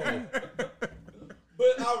 Yo,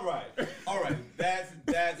 But all right, that's.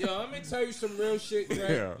 yo, let me tell you some real shit, Greg.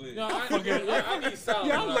 Yeah. Please. No, I need sounds.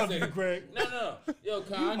 Yeah, I when love say you, that. Greg. No. Yo,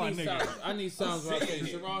 Kyle, You I my need nigga. sounds. I need sounds when I say seeing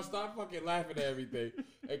this. it. Sharon, stop fucking laughing at everything.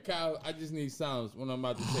 And Kyle, I just need sounds when I'm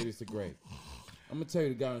about to say this to Greg. I'm gonna tell you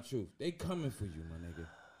the goddamn truth. They coming for you, my nigga.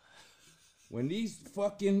 When these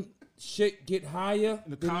fucking shit get higher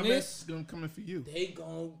The than comments this, gonna coming for you. they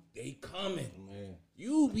coming. Man.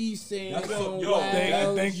 You be saying That's some what- yo,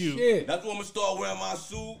 wild thank you. shit. That's when I'm gonna start wearing my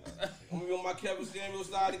suit. I'm gonna be on my Kevin Samuels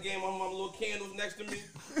side of the game. I'm my little candles next to me.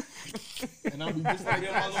 And I'll be just I like,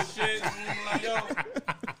 get my little shit. I'm like, yo,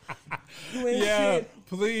 you ain't Yeah, shit.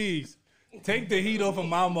 please. Take the heat off of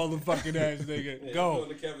my motherfucking ass, nigga. Yeah, I'm Go. on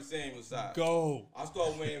the Kevin Samuels side. Go. I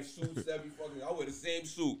start wearing suits every fucking. I wear the same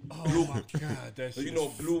suit. Oh my God, that So shit. you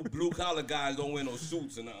know, blue collar guys don't wear no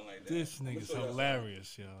suits or nothing like that. This I'ma nigga's show y'all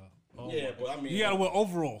hilarious, yo. Oh something. Yeah, my- but I mean, You gotta wear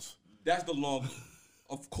overalls. that's the long.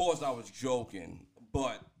 Of course, I was joking,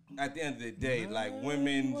 but at the end of the day, like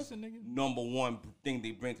women's wasn't, nigga. number one thing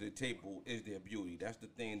they bring to the table is their beauty. That's the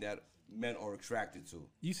thing that men are attracted to.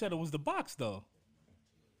 You said it was the box though.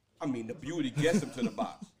 I mean, the beauty gets them to the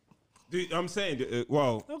box. Dude, I'm saying,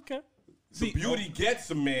 well, Okay. see, Beauty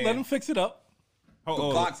gets a man. Let him fix it up. the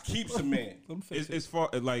box keeps a man. Let him fix It's, it. it's far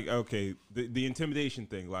like okay, the intimidation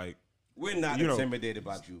thing, like We're not You know, intimidated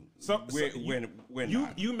about you. We're you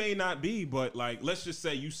not. you may not be, but like let's just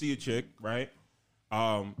say you see a chick, right?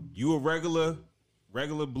 You a regular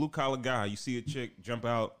blue collar guy. You see a chick jump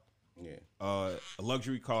out, Yeah. a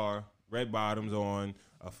luxury car, red bottoms on,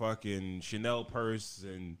 a fucking Chanel purse,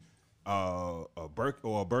 and a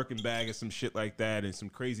Birkin bag or some shit like that, and some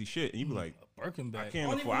crazy shit, and you be like, Birkin bag. I I can't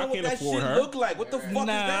don't even afford, know I what can't that afford shit her. look like. What the fuck is Nah, I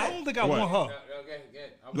that? don't think I What? want her.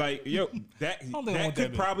 Like, yo, that don't think I that want could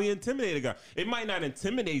that bitch. probably intimidate a guy. It might not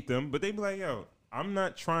intimidate them, but they be like, yo, I'm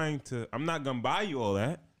not gonna buy you all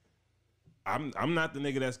that. I'm not the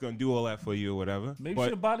nigga that's gonna do all that for you or whatever. Maybe you but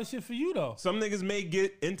should have bought this shit for you though. some niggas may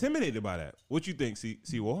get intimidated by that. What you think, C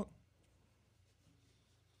Walk?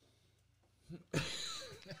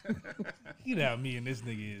 You know how me and this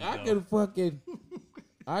nigga is. I though.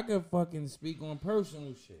 could fucking speak on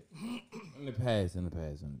personal shit. In the past. Long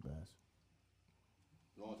time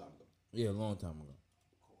ago. Yeah, a long time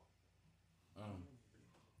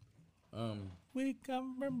ago. We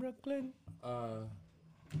come from Brooklyn.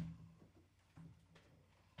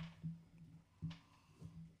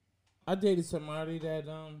 I dated somebody that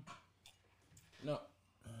no,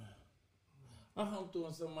 I humped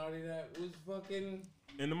on somebody that was fucking.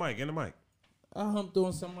 In the mic. I humped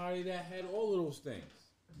on somebody that had all of those things.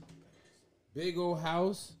 Big old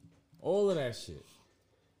house, all of that shit.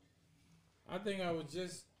 I think I was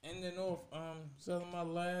just ending off selling my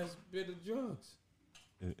last bit of drugs.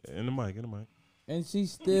 In the mic. And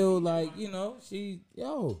she's still like,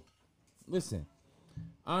 listen.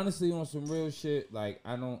 Honestly, on some real shit, like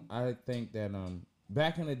I think that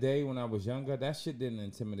back in the day when I was younger, that shit didn't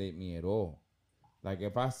intimidate me at all. Like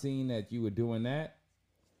if I seen that you were doing that,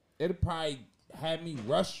 it'd probably have me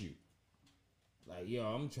rush you. Like, yo,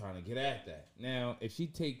 I'm trying to get at that. Now, if she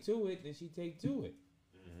take to it, then she take to it.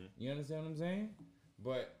 Mm-hmm. You understand what I'm saying?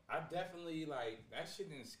 But I definitely, like, that shit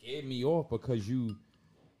didn't scare me off because you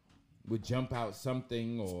would jump out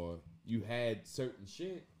something or you had certain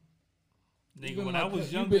shit. Nigga, when I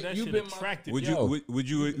was younger, that shit attracted me. Would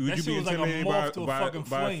you be intimidated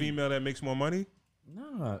by a female that makes more money?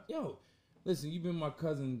 Nah, yo. Listen, you've been my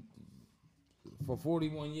cousin for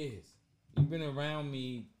 41 years. You've been around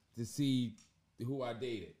me to see who I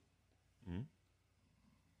dated. Mm-hmm.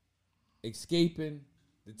 Escaping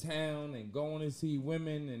the town and going to see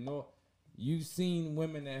women and all. You've seen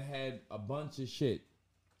women that had a bunch of shit.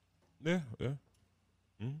 Yeah.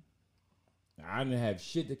 Mm-hmm. I didn't have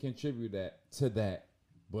shit to contribute to that,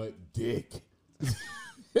 but dick.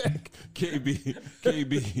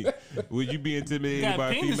 KB, would you be intimidated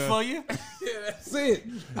by a female? For you? Yeah, that's it.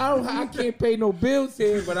 I can't pay no bills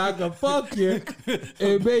here, but I can fuck you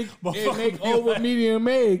and make over medium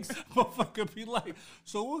eggs. Motherfucker be like,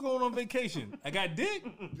 so we're going on vacation. I got dick.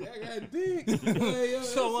 I got dick. Yeah,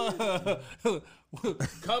 so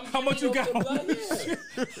how much you got?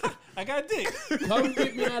 I got dick. Come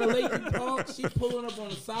get me out of Lakey Park. She pulling up on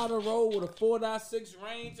the side of the road with a 4.6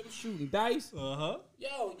 range. I'm shooting dice. Yo,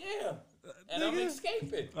 yeah. And I'm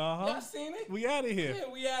escaping. Y'all seen it? We out of here. Yeah,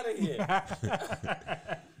 we out of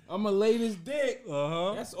here. I'm a latest dick.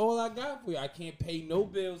 That's all I got for you. I can't pay no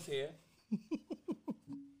bills here.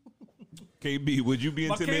 KB, would you be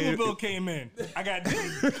intimidated? My cable bill came in. I got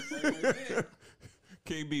dick.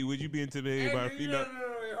 KB, would you be intimidated by a female?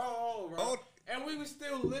 No. And we was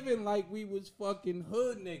still living like we was fucking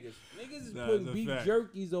hood niggas. Niggas is putting beef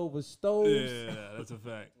jerkies over stoves. Yeah, that's a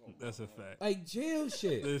fact. That's a fact. Like jail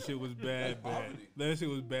shit. That shit was bad. That shit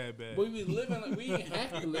was bad. But we was living like, we didn't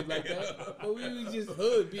have to live like that. But we was just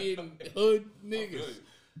hood, being hood niggas.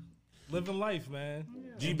 Living life, man.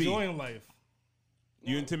 GB. Enjoying life.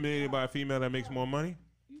 You intimidated by a female that makes more money?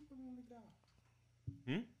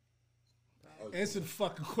 Answer the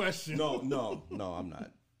fucking question. No, I'm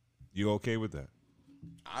not. You okay with that?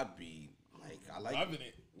 I'd be like, I like loving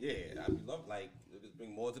it. Yeah, I'd be loving like just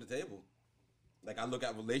bring more to the table. Like I look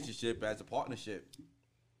at relationship as a partnership.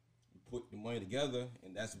 You put the money together,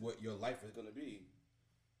 and that's what your life is gonna be.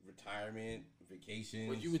 Retirement, vacations.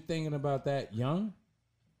 What you were thinking about that young?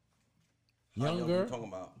 Younger? What you talking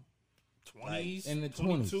about? 20s, in the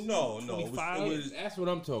 22, 20s. No, 25. it was that's what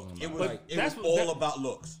I'm talking about. It was all about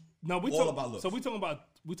looks. No, all about looks. So we talking about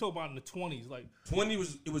in the 20s, like 20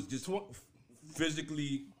 was just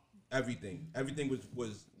physically everything. Everything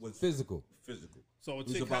was physical. So a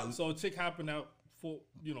chick hopping out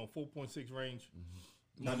 4.6 range.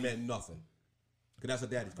 Not meant nothing. Cause that's her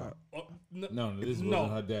daddy's car. No, this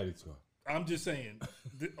wasn't her daddy's car. I'm just saying,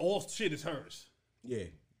 all shit is hers. Yeah.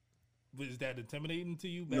 Was that intimidating to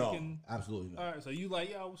you? Absolutely not. All right, so you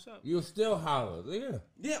like, yo, what's up? You'll still holler, yeah.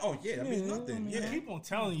 Yeah, oh yeah, that means nothing. Yeah. I keep on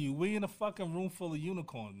telling you, we in a fucking room full of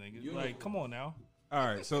unicorns, niggas. Like, come on now. All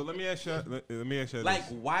right, so let me ask you. Like,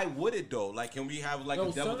 why would it though? Like, can we have like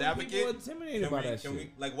a devil's advocate? People are intimidated by that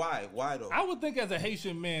shit. Like, why? Why though? I would think as a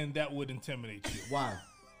Haitian man that would intimidate you. Why?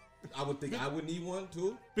 I would think I would need one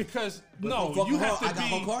too. Because but you have to I got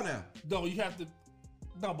her car now. No, you have to.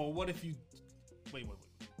 No, but what if you? Wait.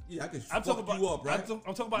 Yeah, I can I'm fuck talking you about, up, right?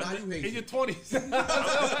 I'm talking about in your 20s.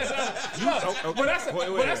 Wait.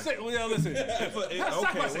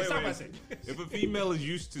 Listen. If a female is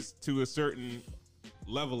used to a certain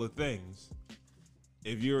level of things,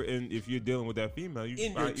 if you're dealing with that female, you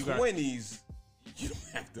in your 20s, you don't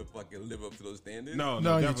have to fucking live up to those standards. No,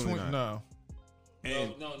 definitely not. No.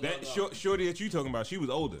 And shorty that you talking about, she was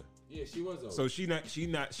older. Yeah, she was older. So she's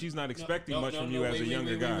not expecting much from you as a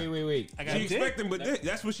younger guy. Wait. She expecting, but dick.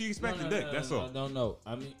 That's what she expected, dick. That's all. No.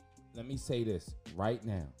 I mean, let me say this right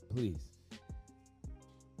now, please.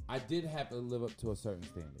 I did have to live up to a certain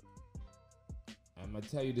standard. I'm gonna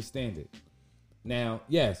tell you the standard. Now,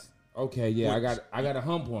 yes, okay, yeah, I got a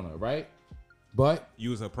hump on her, right? But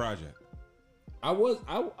you was a project. I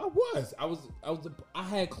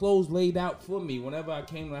had clothes laid out for me whenever I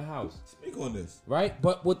came to the house. Speak on this. Right?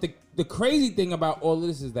 But what the crazy thing about all of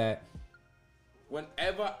this is that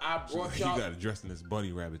whenever I brought You y'all, got to dress in this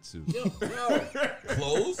bunny rabbit suit. yo,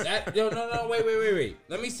 Clothes? no, wait.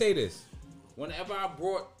 Let me say this. Whenever I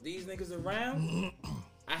brought these niggas around,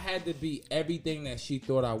 I had to be everything that she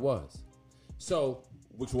thought I was. So,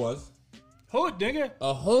 Which was? Hood nigga.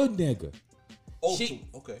 a hood nigga. Oh,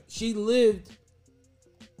 okay. She lived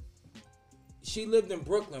in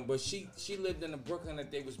Brooklyn, but she lived in the Brooklyn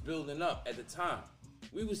that they was building up at the time.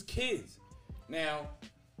 We was kids. Now,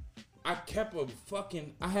 I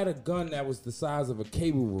had a gun that was the size of a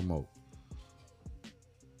cable remote.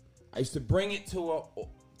 I used to bring it to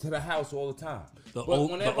the house all the time. The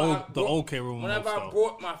old cable remote. Whenever I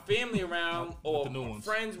brought my family around or the new ones.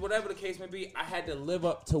 friends, whatever the case may be, I had to live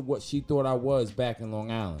up to what she thought I was back in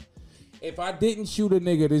Long Island. If I didn't shoot a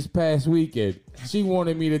nigga this past weekend, she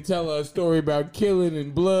wanted me to tell her a story about killing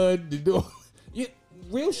and blood.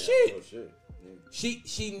 Real shit.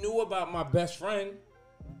 She knew about my best friend,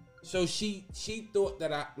 so she thought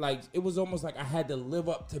that it was almost like I had to live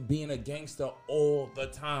up to being a gangster all the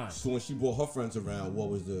time. So when she brought her friends around, what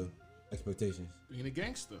was the expectations? Being a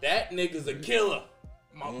gangster. That nigga's a killer.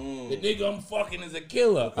 The nigga I'm fucking is a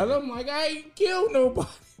killer. And I'm like, I ain't killed nobody.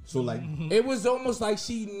 So like It was almost like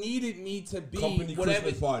she needed me to be company whatever.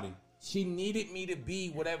 Christmas party. She needed me to be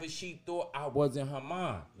whatever she thought I was in her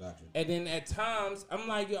mind. Gotcha. And then at times, I'm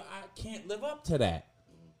like, yo, I can't live up to that.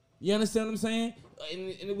 You understand what I'm saying? And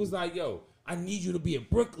it was like, yo, I need you to be a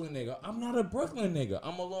Brooklyn nigga. I'm not a Brooklyn nigga.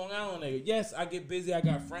 I'm a Long Island nigga. Yes, I get busy. I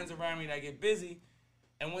got friends around me that get busy.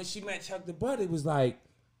 And when she met Chuck the Butt, it was like,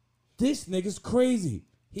 this nigga's crazy.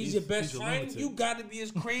 He's your best friend. lunatic. You got to be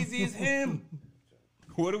as crazy as him.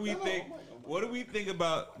 What do we think? What do we think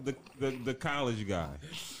about the college guy?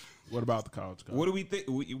 What about the college guy? What do we think?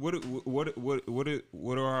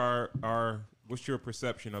 What are our what's your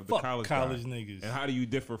perception of the Fuck college college guy? niggas. And how do you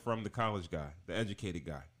differ from the college guy, the educated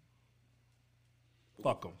guy?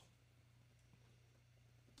 Fuck them.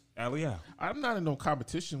 Aliyah. I'm not in no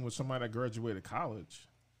competition with somebody that graduated college.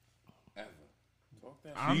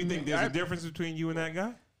 Do you think there's a difference between you and that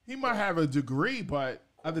guy? He might have a degree, but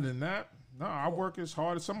other than that, no, I work as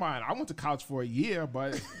hard as somebody. I went to college for a year,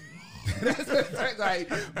 but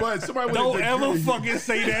but somebody with Don't a degree, ever fucking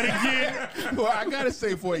say that again. Well, I gotta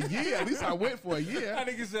say for a year. At least I went for a year. That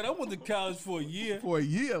nigga said I went to college for a year. For a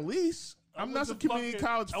year at least. I'm not some community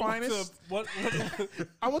college finest.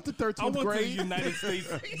 I went to 13th grade. To United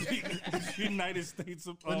States. United States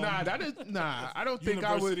of Nah, I don't think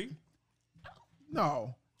I would.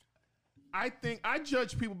 No, I think I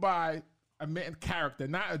judge people by a man's character,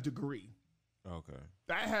 not a degree. Okay.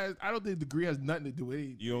 I don't think degree has nothing to do with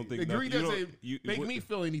it. You don't think degree doesn't make what- me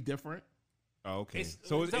feel any different? Oh, okay. It's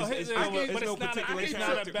So it's no particular it's not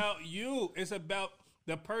character. about you. It's about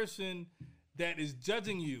the person that is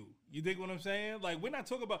judging you. You think what I'm saying? Like, we're not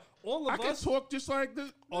talking about all of I can us. talk just like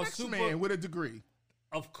the next man with a degree.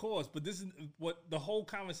 Of course, but this is what the whole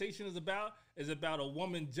conversation is about. Is about a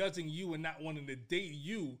woman judging you and not wanting to date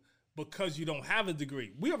you because you don't have a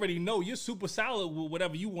degree. We already know you're super solid with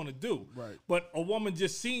whatever you want to do. Right. But a woman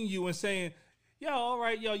just seeing you and saying, yo, all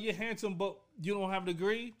right, yo, you're handsome, but you don't have a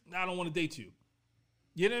degree. I don't want to date you.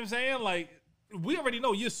 You know what I'm saying? Like, we already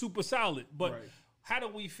know you're super solid. But Right. how do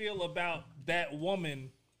we feel about that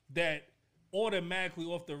woman that automatically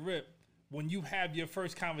off the rip, when you have your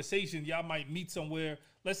first conversation, y'all might meet somewhere.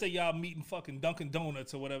 Let's say y'all meeting fucking Dunkin'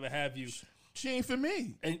 Donuts or whatever have you. She ain't for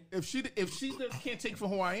me. And- if she can't take for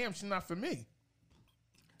who I am, she's not for me.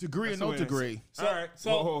 Degree or That's the no way to degree. So, All right.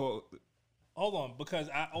 So Whoa. hold on, because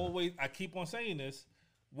I keep on saying this.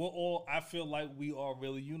 I feel like we are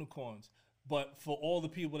really unicorns. But for all the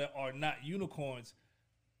people that are not unicorns,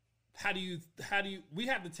 how do you we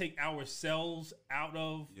have to take ourselves out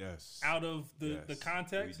of the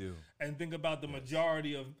context we do. and think about the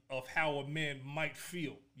majority of how a man might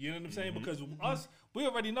feel. You know what I'm saying? Because us, we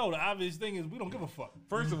already know the obvious thing is we don't give a fuck.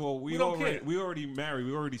 First of all, We don't care. we already married.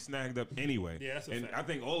 We already snagged up anyway. Yeah, that's a and fact. I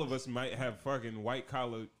think all of us might have fucking white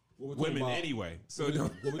collar What we're talking women about- anyway. So What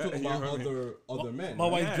we're talking you know about what I mean? other men. My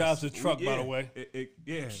right? wife Yes. drives a truck, by Yeah. the way.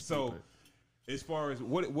 Yeah. So as far as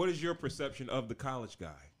what is your perception of the college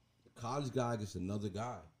guy? College guy, just another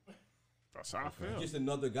guy. That's how I feel. Just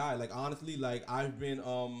another guy. Like honestly, like I've been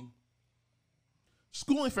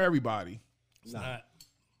Schooling for everybody. It's nah. not.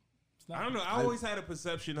 It's not. I don't know. I always had a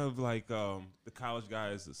perception of like the college guy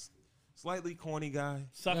as a slightly corny guy.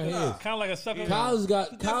 Sucker. Yeah. Kind of like a sucker.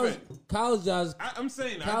 College guys. I'm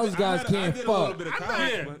saying College guys can't I did a little fuck. bit of I'm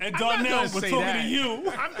college, Yeah, but and I'm not Darnell gonna was say talking that. to you.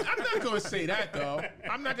 I'm not going to say that though.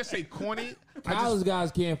 I'm not going to say corny. College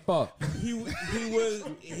guys can't fuck. he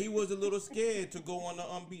was a little scared to go on the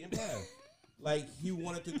unbeaten path. Like he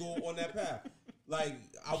wanted to go on that path. like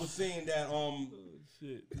I was saying that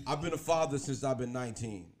Shit. I've been a father since I've been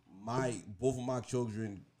 19. Both of my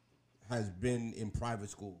children has been in private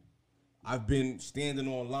school. I've been standing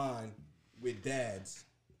online with dads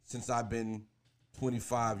since I've been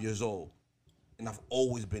 25 years old, and I've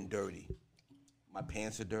always been dirty. My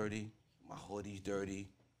pants are dirty, my hoodie's dirty,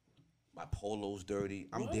 my polo's dirty.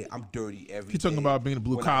 I'm dirty every day. You're talking about being a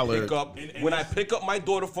blue collar. When I pick up my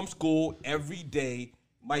daughter from school every day,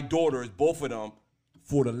 my daughters, both of them,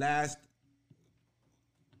 for the last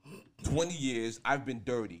 20 years, I've been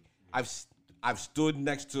dirty. I've stood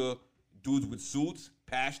next to dudes with suits,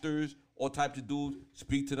 pastors, all types of dudes,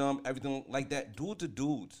 speak to them, everything like that. Dudes are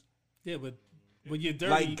dudes. Yeah, but when you're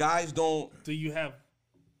dirty, Like guys don't. do you have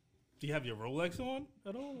your Rolex on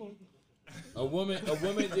at all? A woman just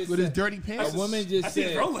With his said, dirty pants. a woman just I see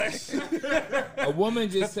his said, Rolex. a woman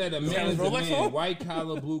just said, a man is a Rolex man, on? white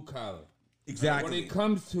collar, blue collar. Exactly.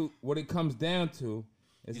 What it comes down to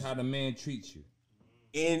is how the man treats you.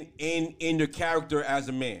 In your character as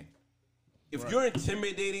a man. If you're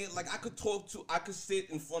intimidating, like I could sit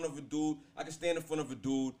in front of a dude, I could stand in front of a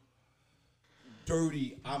dude,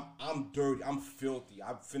 dirty. I'm dirty. I'm filthy.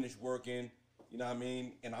 I've finished working, you know what I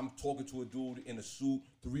mean? And I'm talking to a dude in a suit,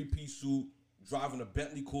 3-piece suit, driving a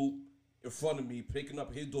Bentley coupe in front of me, picking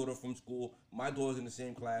up his daughter from school. My daughter's in the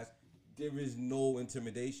same class. There is no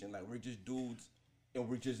intimidation. Like we're just dudes. And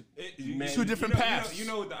we're just two different paths. You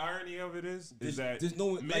know what the irony of it is? Is that there's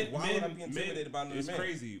no why would I be intimidated by another It's man?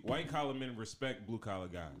 crazy. White collar men respect blue collar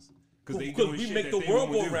guys because we make the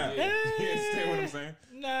world go round. You understand what I'm saying?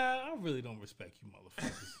 Nah, I really don't respect you,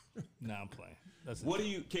 motherfuckers. Nah, I'm playing. That's What do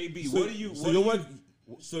you, KB? So, what do you? So what you're do white.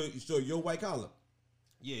 you- So you're white collar.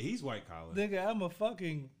 Yeah, he's white collar. Nigga, I'm a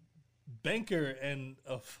fucking banker and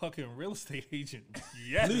a fucking real estate agent.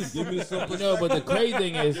 Yes. Please give me some. No, but the crazy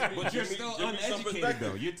thing is, But you're Give me- still give me some uneducated perspective.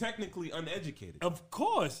 though. You're technically uneducated. Of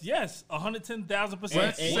course, yes, 110,000%.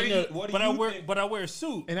 What do you think? But I wear a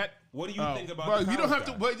suit. And that, What do you think about? Bro, the you don't college have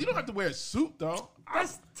to. guy? But you don't have to wear a suit though.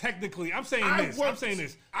 That's technically. I'm saying I this. work- I'm saying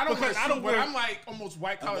this. I don't wear a because suit, but I'm like almost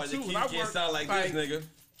white collar That's why too. your and I keys can't work sound like this, nigga.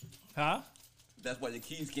 Huh? That's why your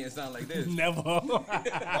keys can't sound like this. Never.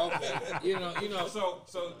 okay, you know,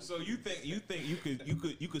 So you think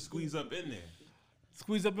you could squeeze up in there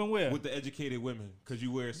Squeeze up and where? with the educated women because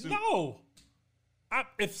you wear a suit? No.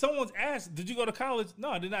 If someone's asked, did you go to college?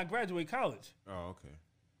 No, I did not graduate college. Oh, okay.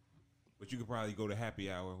 But you could probably go to happy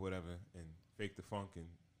hour, or whatever, and fake the funk and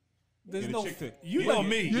There's get a no. chick to- You get- know get-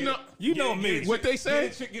 me. You know me. what they say?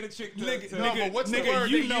 Get a chick to, Nigga, to- No, but what's the nigga,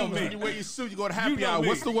 word you they know use me. when you wear your suit? You go to happy know hour. me.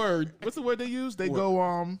 What's the word? What's the word they use? They go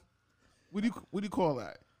What do you call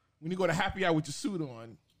that? When you go to happy hour with your suit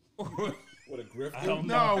on? What a grifter. I don't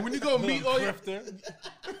know. No, when you go meet all your Grifter.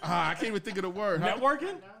 I can't even think of the word. Huh?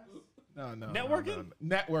 Networking? No. Networking? No.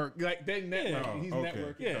 Network. Like they network. Yeah. He's Oh, okay.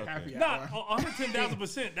 networking. Yeah. Happy Nah, hour.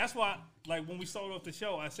 110,000%. That's why, like, when we started off the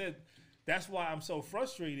show, I said that's why I'm so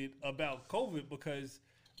frustrated about COVID because,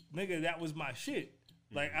 nigga, that was my shit.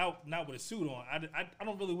 Like, not with a suit on. I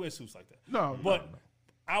don't really wear suits like that. No, but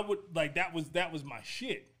I would like that was my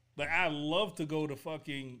shit. Like, I love to go to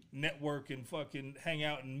fucking network and fucking hang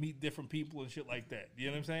out and meet different people and shit like that. You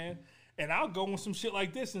know what I'm saying? And I'll go on some shit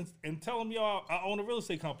like this and tell them, y'all, I own a real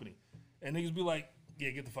estate company. And niggas be like, yeah,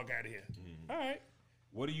 get the fuck out of here. All right.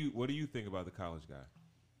 What do you think about the college guy?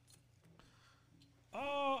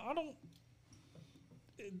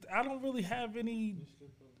 I don't really have any.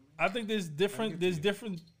 I think there's different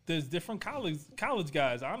college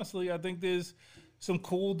guys. Honestly, I think there's some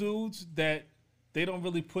cool dudes that they don't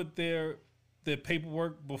really put their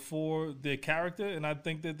paperwork before their character, and I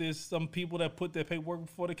think that there's some people that put their paperwork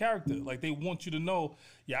before the character. Like, they want you to know,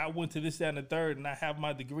 yeah, I went to this, that, and the third, and I have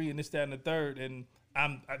my degree in this, that, and the third, and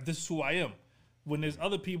this is who I am. When there's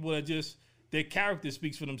other people that just their character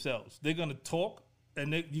speaks for themselves. They're gonna talk,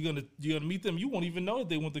 and you're gonna meet them. You won't even know if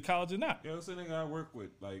they went to college or not. Yo, it's a nigga I work with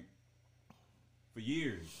like for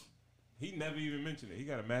years. He never even mentioned it. He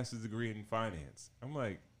got a master's degree in finance. I'm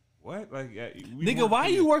like, what? Like, Nigga, why are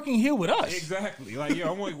you working here with us? Exactly. Like,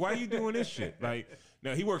 yo, I'm like, why are you doing this shit? Like,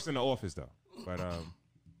 no, he works in the office though. But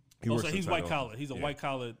So he's white collar. He's a white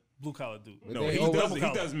collar, blue collar dude. No, they he double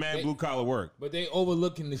does mad blue collar work. but they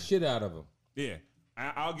overlooking the shit out of him. Yeah,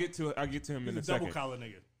 I'll get to him in a He's a double second. collar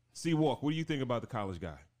nigga. C-Walk, what do you think about the college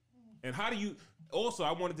guy? And how do you? Also,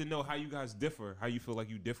 I wanted to know how you guys differ. How you feel like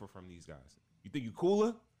you differ from these guys? You think you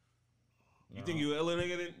cooler? You think you iller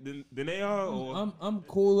nigga than they are? Or? I'm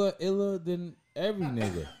cooler, iller than every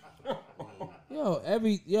nigga.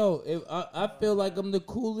 I feel like I'm the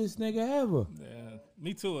coolest nigga ever. Yeah,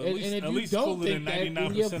 me too. And if At you least don't cooler than think that,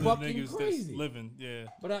 then 99% you're of the fucking niggas crazy. that's living. Yeah.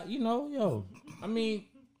 But I mean,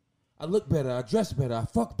 I look better. I dress better. I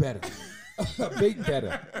fuck better. I bake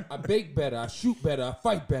better. I bake better. I shoot better. I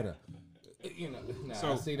fight better. You know,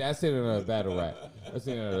 I see that. I said it on a battle rap. I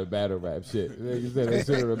said it on a battle rap shit. Nigga said I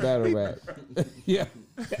said it on a battle rap. Yeah.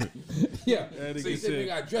 Yeah. See,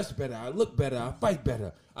 nigga, I dress better. I look better. I fight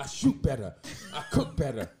better. I shoot better. I cook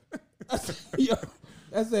better. I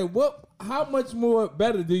said, what? How much more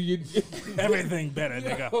better do you do? Everything better,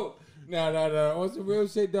 nigga. No. On some real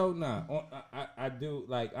shit, though, nah. I do,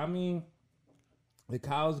 like, I mean, the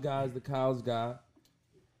Kyle's guy is the Kyle's guy.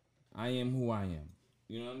 I am who I am.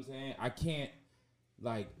 You know what I'm saying? I can't,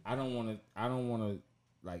 like, I don't want to,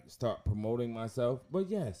 like, start promoting myself. But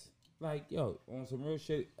yes, like, yo, on some real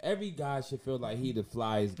shit, every guy should feel like he the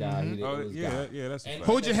flyest guy. He the illest guy. Yeah, that's and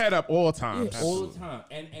Hold your head up all the time. Yeah, all the time.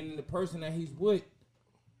 And the person that he's with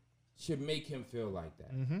should make him feel like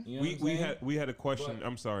that. You know we had a question. But,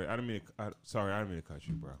 I'm sorry. I didn't mean to cut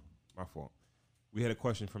you, bro. My fault. We had a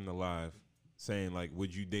question from the live saying, like,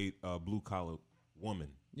 would you date a blue collar woman?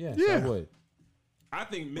 Yes, I would. I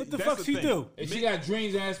think what the fuck she do? If she got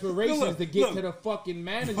dreams and aspirations to get to the fucking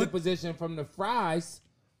manager position from the fries.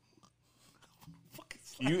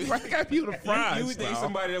 You got people to fries. You would date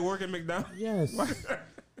somebody that work at McDonald's? Yes.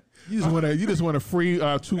 You just want a free 2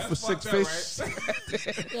 for $6 fish.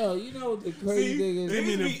 Right? Yo, you know what the crazy thing is? Give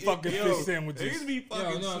me them fucking fish sandwiches. These be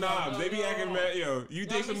fucking snobs. They be acting mad. Yo, you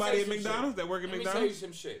date somebody at McDonald's that work at McDonald's? Let me tell you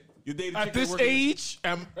some shit. You date at this age?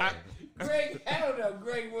 Greg, I don't know.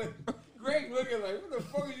 Greg looking like, what the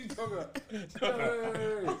fuck are you talking about?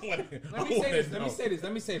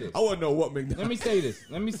 Let me say this. I want to know what McDonald's. Let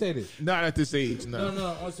me say this. Not at this age, no.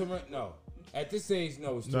 No. At this age,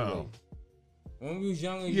 no, it's too late. When we was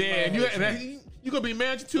younger, you gonna be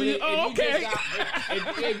married to 2 years. Oh, okay.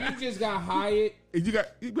 If you just got hired, you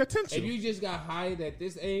got potential. If you just got hired at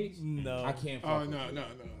this age, no, I can't.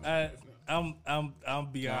 I'm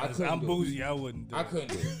be honest. I'm bougie. I wouldn't do it. I couldn't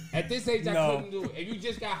do it. At this age, I couldn't do it. If you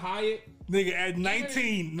just got hired, nigga, at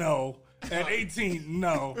 19, no. At 18,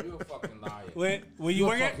 no. You a fucking liar. Where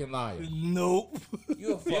you a fucking liar. Nope.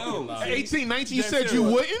 You a fucking liar. At 18, 19, you said you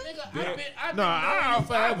wouldn't? Nigga, I've been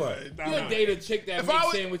forever. You date a chick that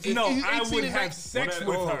makes sandwiches. No, I would have sex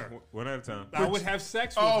with her. One at a time. I would have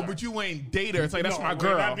sex with her. Oh, but you ain't date her. It's like, that's my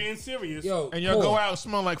girl. We're not being serious. Yo, and you'll go out and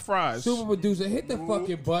smell like fries. Super producer, hit the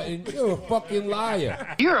fucking button. You're a fucking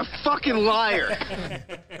liar. You're a fucking liar.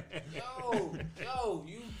 Yo,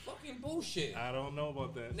 you fucking bullshit. I don't know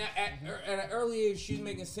about that. Now, at an early age, she's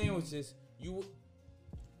making sandwiches.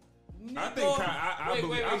 I think I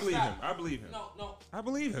believe him. I believe him. No. I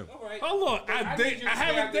believe him. All right. Hold on. I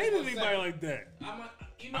haven't dated anybody like that.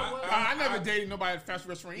 You know what? I never dated nobody at a fast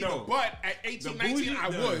restaurant either. But at 18, 19, I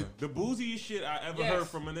would. The booziest shit I ever heard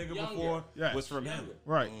from a nigga before was from him.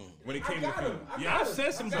 Right. When it came to film. Yeah, I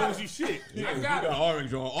said some bougie shit. I got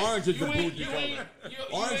orange on. Orange is the bougie color.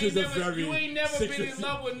 Orange is a very You ain't never been in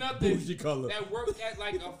love with nothing bougie color that worked at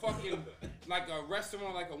like a fucking like a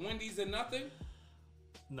restaurant, like a Wendy's or nothing.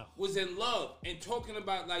 No. Was in love and talking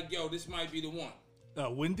about like, yo, this might be the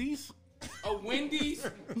one. Wendy's? A Wendy's?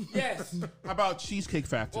 Yes. How about Cheesecake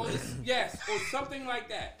Factory? Or something like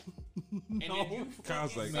that. And if you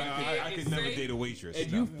Kyle's like, I could never date a waitress.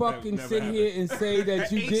 If you fucking sit here and say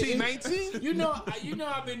that you 18, didn't, 19? you know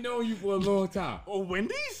I've been knowing you for a long time. Or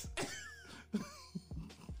Wendy's?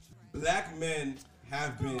 Black men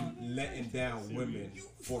have been letting down women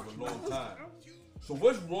for a long time. So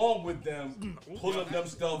what's wrong with them pulling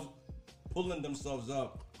themselves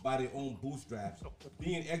up by their own bootstraps,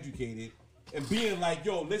 being educated, and being like,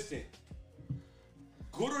 yo, listen,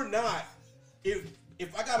 good or not,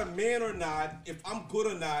 if I got a man or not, if I'm good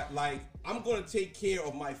or not, like, I'm gonna take care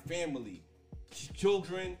of my family,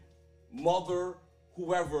 children, mother,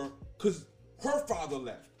 whoever, because her father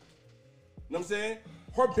left. You know what I'm saying?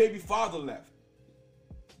 Her baby father left.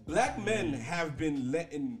 Black men have been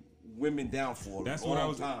letting women down for a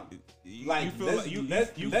long time.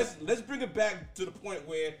 Let's bring it back to the point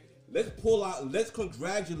where let's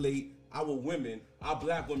congratulate our women, our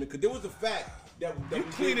black women, because there was a fact that you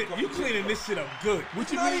cleaning this shit up good.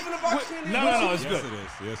 What you mean? Even about cleaning No, it's good.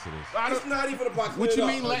 Yes, it is. It's not even about cleaning what you up.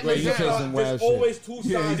 mean letting it down? There's always two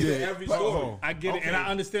sides to every story. I get it, and I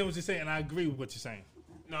understand what you're saying, and I agree with what you're saying.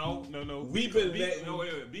 No. We've been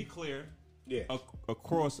be clear. Yeah.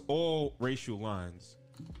 Across all racial lines,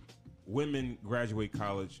 women graduate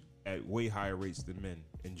college at way higher rates than men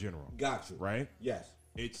in general. Gotcha. Right? Yes.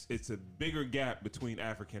 It's a bigger gap between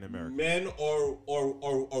African Americans. Men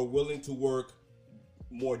are willing to work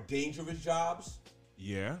more dangerous jobs.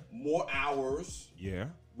 Yeah. More hours. Yeah.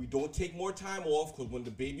 We don't take more time off because when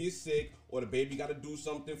the baby is sick or the baby got to do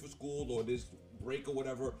something for school or this break or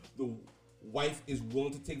whatever, wife is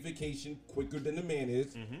willing to take vacation quicker than the man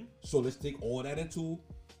is. So let's take all that into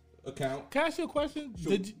account. Can I ask you a question?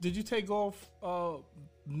 Sure. Did you take off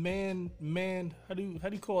man how do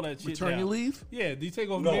you call that shit Maternity now? leave? Yeah, did you take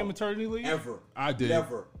off No. man maternity leave? Ever. I did.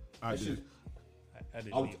 Never. I That did. shit- I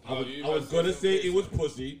didn't I was, either. I was, you I was must gonna say say it was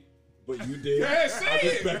pussy, but you did. Yeah, say I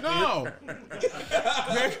it. respect No.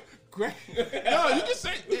 Greg, No, you can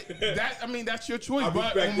say it. That. I mean, that's your choice. I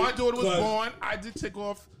But respect when my it, daughter was 'cause- born, I did take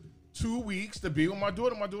off 2 weeks to be with my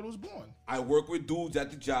daughter. My daughter was born. I work with dudes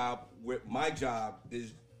at the job where my job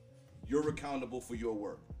is you're accountable for your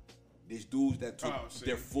work. There's dudes that took Oh, see.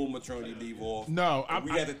 their full maternity leave off. No, and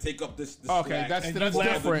we had to take up this Okay, slack that's and that's you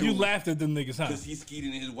laughed, different. You laughed at them niggas, huh? because he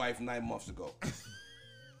skeeted his wife 9 months ago.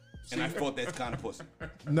 And I thought that's kind of pussy.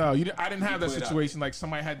 No, you. I didn't have that put it out. situation. Like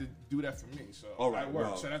somebody had to do that for me. So All right, I worked.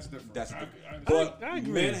 well, So that's different. That's I- different. I- But I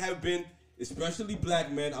agree. men have been, especially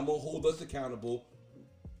black men, I'm gonna hold us accountable.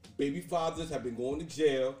 Baby fathers have been going to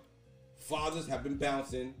jail. Fathers have been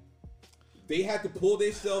bouncing. They had to pull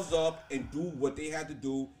themselves up and do what they had to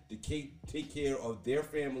do to take care of their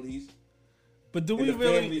families But do and we the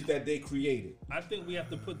really? families that they created. I think we have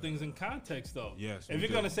to put things in context, though. Yes, If we you're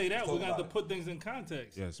do. gonna say that, Talk we're gonna have to about put things in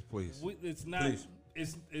context. Yes, please. It's not. Please.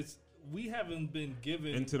 It's. We haven't been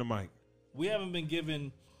given. Into the mic. We haven't been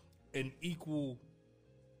given an equal.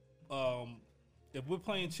 If we're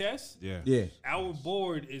playing chess, Yeah. our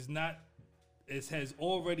board is not. It has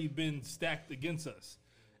already been stacked against us.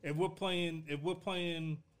 If we're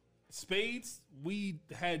playing spades, we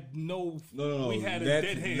had no. No. We had a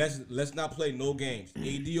dead hand. Let's not play no games.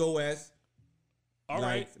 ADOS. All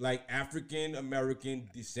right. Like African American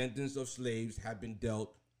descendants of slaves have been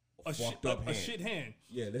dealt a fucked up a hand. shit hand.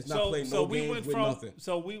 Yeah, let's not play no games with nothing.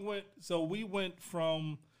 So we went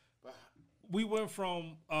from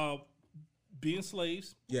being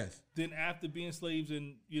slaves. Yes. Then after being slaves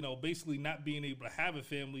and basically not being able to have a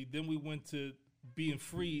family, then we went to being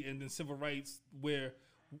free and then civil rights, where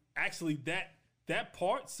actually that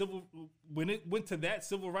part when it went to that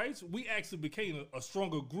civil rights, we actually became a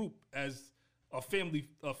stronger group as a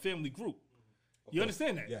family group. You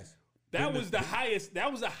understand that? Yes. That was the highest.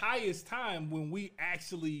 That was the highest time when we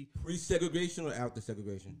actually Pre-segregation or after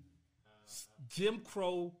segregation? Jim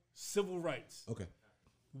Crow civil rights. Okay.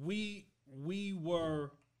 We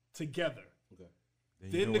were together. Okay.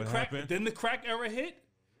 Then the crack era hit,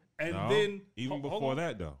 and then even hold before on.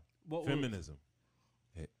 that though, What- feminism.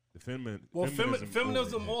 Hit. The feminism.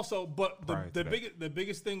 Feminism hit. also, but Prior to that. the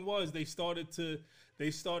biggest thing was they started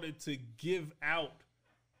to give out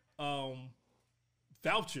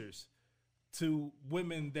vouchers to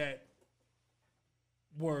women that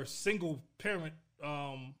were single parent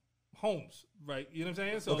homes, right? You know what I'm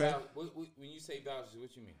saying? So Okay. When you say vouchers,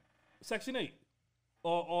 what you mean? Section 8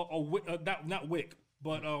 or not WIC,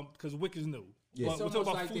 but because WIC is new. Yeah. But we're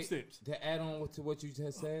talking about food stamps. To add on to what you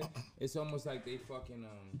just said, it's almost like they fucking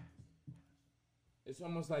it's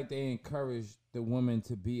almost like they encouraged the woman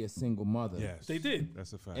to be a single mother. Yes, They did.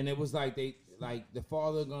 That's a fact. And it was like the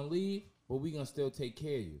father gonna leave, but we gonna still take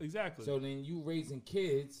care of you. Exactly. So then you raising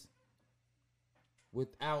kids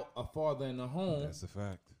without a father in the home. That's a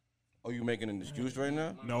fact. Are you making an excuse right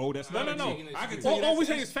now? No, that's No, not. no, no. taking it I can serious. tell you All we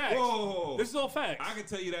that's- say is facts. Whoa. This is all facts. I can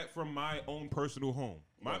tell you that from my own personal home.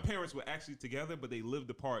 My parents were actually together, but they lived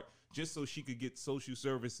apart just so she could get social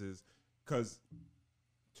services. Because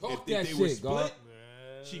Talk if that they were shit, split,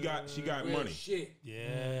 God. she got Real money. shit.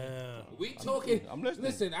 Yeah. We talking. I'm listening.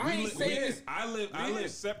 Listen, I ain't saying this. I live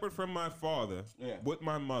separate from my father with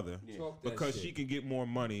my mother Talk that because shit. she can get more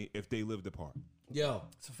money if they lived apart. Yo,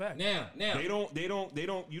 It's a fact. now. You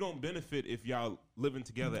don't benefit if y'all living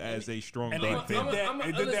together as a strong And they black did family. that.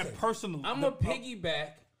 They did that personally. I'm a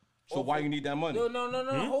piggyback. So why you need that money? No.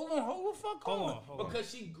 Hold the fuck on. Hold on. Because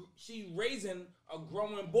she raising a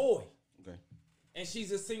growing boy, Okay. and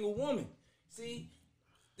she's a single woman. See,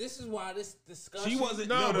 this is why this discussion. She wasn't.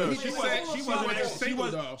 No, No, but she he wasn't. said She she wasn't. wasn't She single,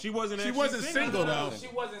 was. though. She wasn't. She actually wasn't single, No, though. she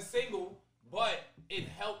wasn't single, but it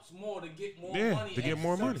helps more to get more Yeah, money. to get at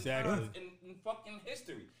more money. certain times Exactly. in fucking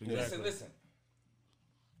history. Exactly. Listen.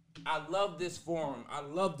 I love this forum. I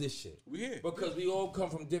love this shit. We here. Because we all come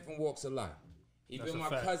from different walks of life. He That's been a my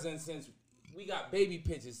fact. cousin since we got baby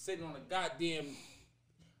pictures sitting on a goddamn.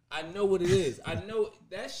 I know what it is. I know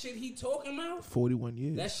that shit he talking about. 41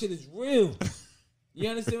 years. That shit is real. You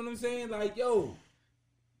understand what I'm saying? Like, yo,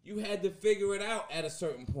 you had to figure it out at a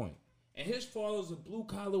certain point. And his father's a blue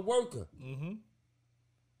collar worker. Mm-hmm.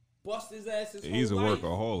 bust his ass his He's a whole life.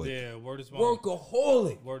 workaholic. Yeah, word is bomb.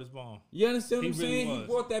 Workaholic. Word is bomb. You understand what I'm He really saying? was. He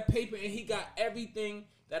brought that paper and he got everything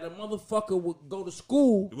that a motherfucker would go to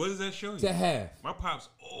school What does that show you? to have. My pops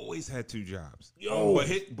always had 2 jobs. Yo,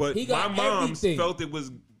 but he my got mom everything. felt it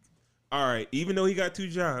was all right. Even though he got 2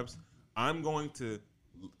 jobs, I'm going to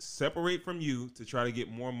separate from you to try to get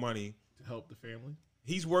more money To help the family.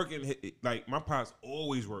 He's working like my pops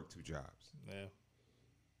always worked 2 jobs. Yeah.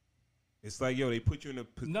 It's like, yo, they put you in a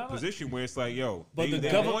position where it's like, yo, But they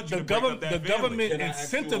the want you to break up that family. government Can I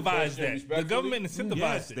ask you a incentivized question that. The respectfully? government incentivized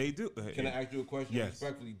Yes, it. they do. Can I ask you a question Yes.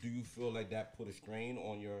 respectfully? Do you feel like that put a strain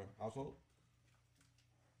on your household?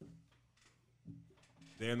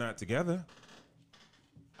 They're not together.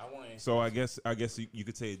 So I guess you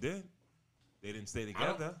could say it did. They didn't stay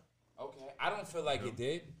together. Okay, I don't feel like it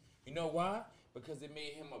did. You know why? Because it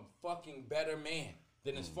made him a fucking better man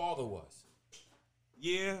than his father was.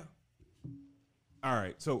 Yeah. All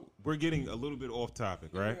right. So we're getting a little bit off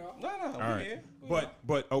topic, right? No. All right.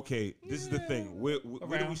 But okay, this is the thing. Where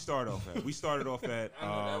do we start off at? We started off at. I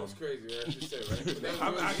know that was crazy, right? You said, right? But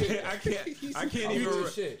that was I can't You even.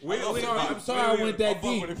 just shit. Wait, I'm sorry I went that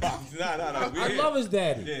deep. No. I love his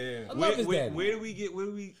daddy. Yeah. I love his daddy. Where do we get? Where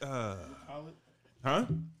do we? College? Huh?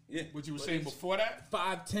 Yeah. What you were saying before that?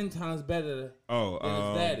 5-10 times better than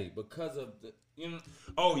his daddy because of the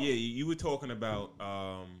Oh yeah, you were talking about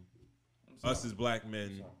us as black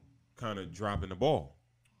men kind of dropping the ball,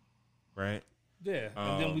 right? Yeah,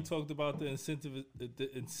 and then we talked about the incentive.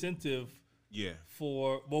 The incentive. Yeah.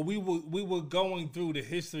 We were going through the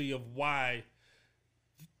history of why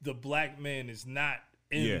the black man is not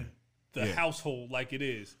in the household like it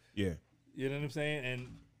is. Yeah. You know what I'm saying?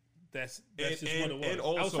 And that's just and, what it was. And I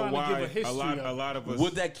was also trying to give why a history a lot of us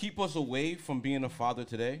Would that keep us away from being a father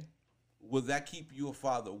today? Would that keep you a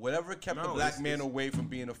father? Whatever kept a black man away from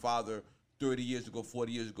being a father 30 years ago,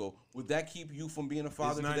 40 years ago, would that keep you from being a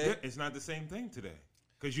father today? It's not the same thing today.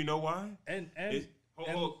 Because you know why? And I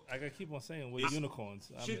gotta keep on saying with unicorns.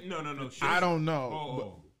 Shit, no. Shit I don't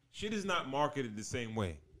know. Shit is not marketed the same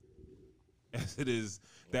way as it is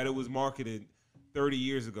that it was marketed 30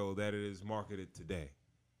 years ago that it is marketed today.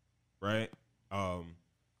 Right?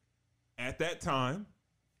 At that time,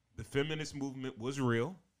 the feminist movement was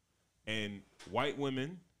real, and white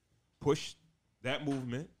women pushed that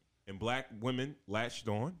movement, and black women latched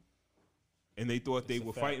on, and they thought they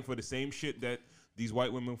were fighting for the same shit that these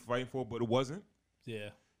white women were fighting for, but it wasn't. Yeah.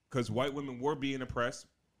 Because white women were being oppressed.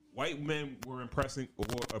 White men were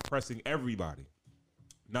oppressing everybody,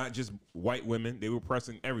 not just white women. They were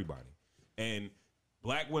oppressing everybody, and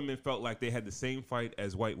black women felt like they had the same fight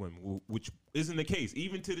as white women, which isn't the case.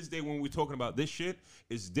 Even to this day, when we're talking about this shit,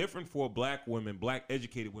 it's different for black women, black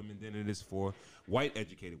educated women, than it is for white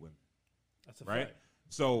educated women. That's a right. fact.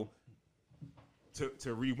 So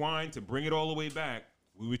to rewind, to bring it all the way back,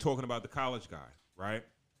 we were talking about the college guy, right?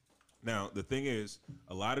 Now, the thing is,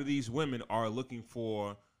 a lot of these women are looking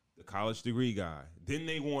for the college degree guy. Then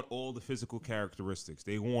they want all the physical characteristics.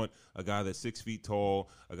 They want a guy that's 6 feet tall,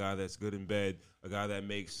 a guy that's good in bed, a guy that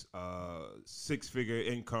makes 6-figure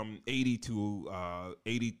income, 80 to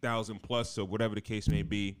 80,000 plus, or whatever the case may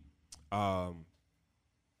be, and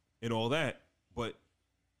all that. But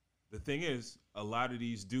the thing is, a lot of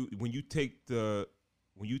these when you take the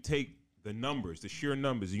numbers, the sheer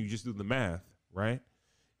numbers, and you just do the math, right?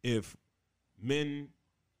 If women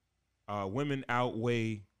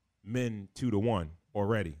outweigh men 2-1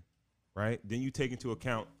 already, right? Then you take into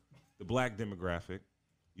account the black demographic.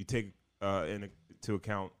 You take into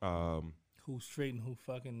account who's straight and who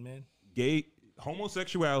fucking men. Gay,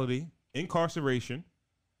 homosexuality, incarceration,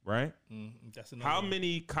 right? That's how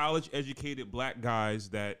many college-educated black guys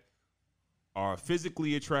that are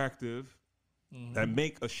physically attractive, that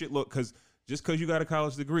make a shitload? Because just because you got a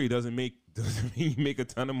college degree doesn't mean you make a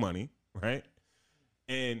ton of money, right?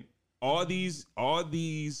 And all these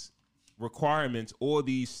requirements, all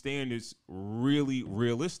these standards, really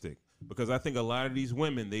realistic? Because I think a lot of these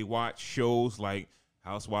women, they watch shows like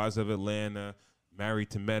Housewives of Atlanta, Married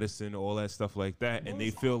to Medicine, all that stuff like that, and they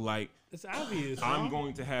feel like it's obvious. I'm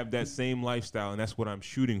going to have that same lifestyle, and that's what I'm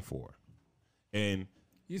shooting for. And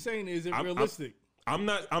you saying, is it realistic? I'm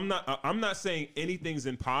not saying anything's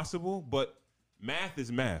impossible, but math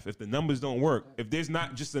is math. If the numbers don't work, if there's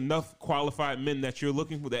not just enough qualified men that you're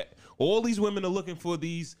looking for, that all these women are looking for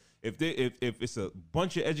these, if it's a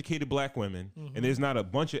bunch of educated black women and there's not a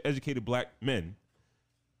bunch of educated black men,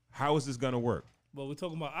 how is this gonna work? Well, we're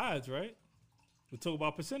talking about odds, right? We're talking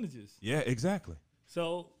about percentages. Yeah, exactly.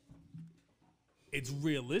 So it's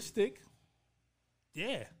realistic.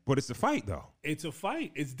 Yeah. But it's a fight, though. It's a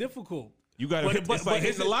fight. It's difficult. You got to hit. It's like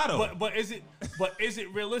hitting the lotto. But is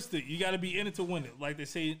it realistic? You got to be in it to win it. Like they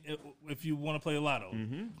say, if you want to play lotto,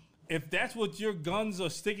 if that's what your guns are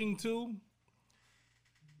sticking to,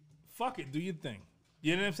 fuck it, do your thing.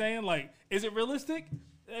 You know what I'm saying? Like, is it realistic?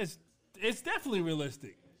 It's definitely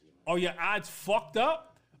realistic. Are your odds fucked up?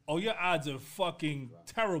 Or your odds are fucking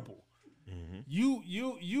terrible.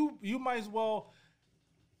 You might as well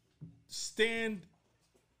stand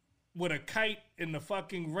with a kite in the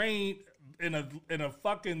fucking rain in a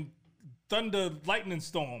fucking thunder lightning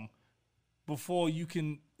storm before you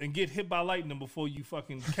can and get hit by lightning before you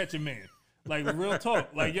fucking catch a man. Like, real talk.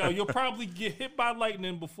 Like, yo, you'll probably get hit by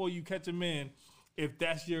lightning before you catch a man if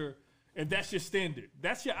that's your standard.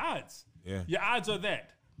 That's your odds. Yeah. Your odds are that.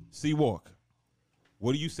 C-Walk,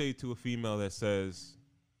 what do you say to a female that says,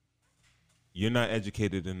 you're not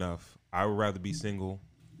educated enough, I would rather be single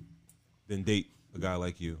than date a guy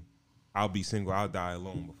like you? I'll be single, I'll die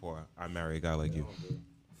alone before I marry a guy like you.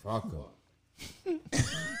 Fuck up.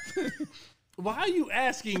 Why are you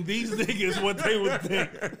asking these niggas what they would think?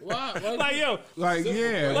 Why? Like, yo. Like,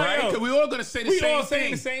 yeah, Like, right? yo, 'Cause we all going to say the We same all saying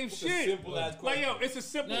thing. the same shit. simple ass Like, question. yo, it's a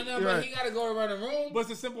simple. No, You're but right. he gotta go around the room. But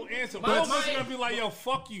it's a simple answer. My Most mind- niggas gonna be like, yo,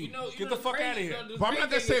 fuck you. Get the fuck out of here. But I'm not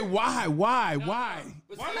going to say why. Why?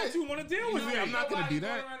 Why don't you want to deal with me? I'm not gonna do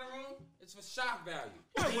that. It's for shock value.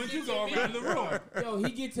 Why wouldn't you go around the room? Yo,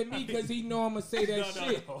 he get to me because he know I'm gonna say that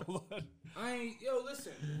shit. No. I ain't. Yo,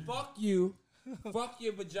 listen. Fuck you. Fuck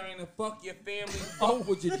your vagina. Fuck your family. Fuck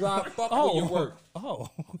what you drive. Fuck where you work. Oh.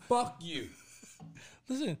 Fuck you.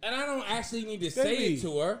 Listen, And I don't actually need to say Baby. it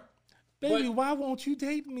to her. baby, But- why won't you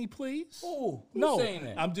date me, please? Who No, saying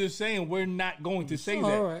that? I'm just saying we're not going to say Oh,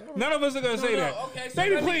 that. all right. None of us are going to say that. Okay, so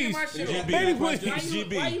Baby, let me get please. my shit off. Baby, Why please. you-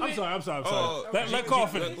 why you I'm in- sorry. Oh, Let Carl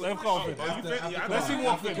finish. Let Carl finish. Oh, you fin- yeah, Let's see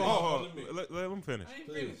what finish. Let him finish.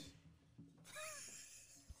 Please.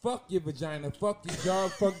 Fuck your vagina. Fuck your job.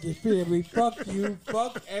 Fuck your family. Fuck you.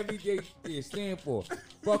 Fuck everything it stand for.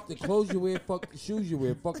 Fuck the clothes you wear. Fuck the shoes you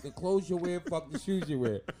wear. Fuck the clothes you wear. Fuck the shoes you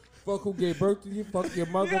wear. Fuck who gave birth to you. Fuck your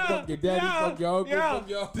mother. Fuck your daddy. Fuck your uncle. Fuck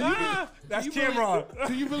your. That's Do you really- Cameron.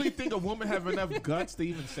 Do you really think a woman have enough guts to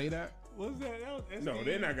even say that? What's that? No,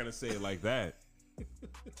 they're not gonna say it like that.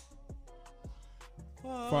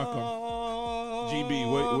 Fuck 'em.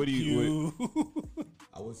 GB, what do you?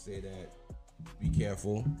 I would say that be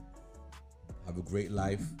careful, have a great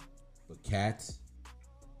life, but cats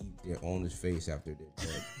eat their owner's face after they're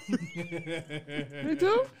dead. They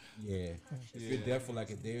do? Yeah. If you're dead for like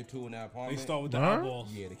a day or two in that They apartment, start with the Huh?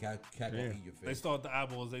 eyeballs. yeah, the cat gonna eat your They face. start with the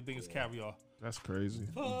eyeballs. They think it's caviar. That's crazy.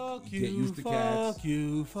 Fuck You get used to cats. Fuck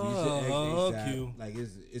you. Freeze your eggs Fuck ASAP. you. Like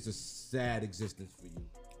it's a sad existence for you.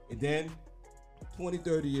 And then 20,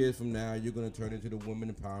 30 years from now, you're gonna turn into the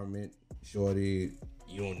women empowerment. Shorty,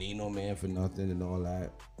 you don't need no man for nothing and all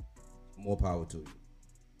that. More power to you.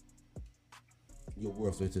 You're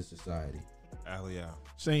worthless to society. Aliyah.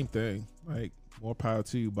 Same thing. Like, more power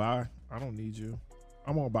to you. Bye. I don't need you.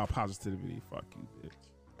 I'm all about positivity. Fuck you,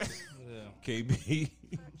 bitch. Yeah. KB.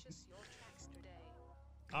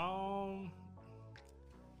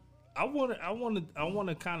 I want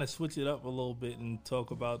to kind of switch it up a little bit and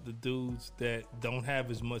talk about the dudes that don't have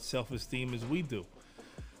as much self-esteem as we do.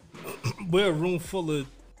 We're a room full of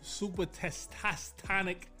super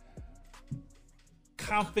testosteronic,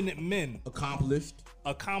 confident men, Accomplished.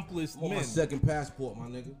 accomplished On my men. second passport, my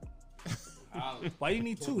nigga. Why you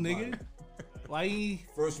need two, nigga? Why you,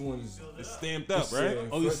 First one's It's stamped up, right?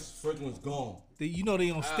 Oh, you- first one's gone. you know they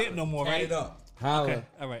don't stamp no more, Add right? it up. Holla. Okay.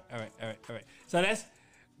 All right. So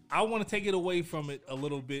I want to take it away from it a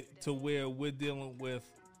little bit to where we're dealing with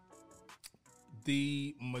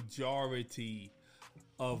the majority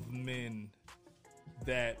of men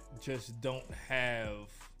that just don't have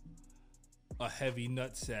a heavy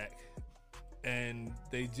nutsack, and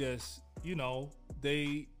they just,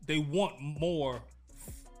 they want more.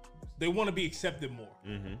 They want to be accepted more.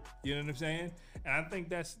 You know what I'm saying? And I think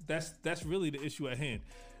that's really the issue at hand.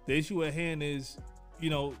 The issue at hand is,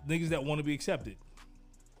 niggas that want to be accepted.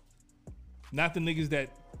 Not the niggas that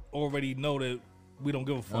already know that we don't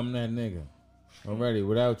give a fuck. I'm that nigga. I'm ready.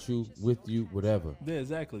 Without you, with you, whatever. Yeah,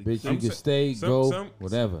 exactly. Bitch, you can Some- stay, some- go, some-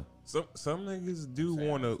 whatever. Some niggas do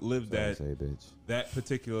want to live Sorry, say bitch. that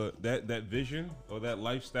particular that vision or that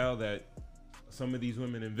lifestyle that some of these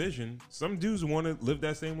women envision. Some dudes want to live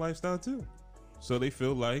that same lifestyle too, so they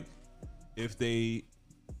feel like if they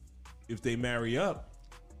marry up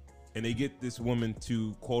and they get this woman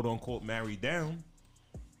to quote unquote marry down,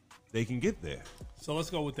 they can get there. So let's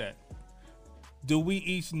go with that. Do we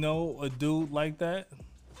each know a dude like that?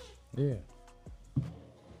 Yeah.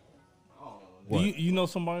 Do you know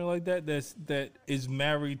somebody like that that is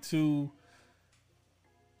married to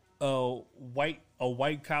a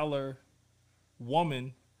white collar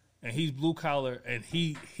woman and he's blue collar and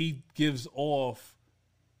he gives off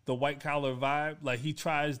the white collar vibe, like he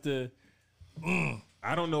tries to.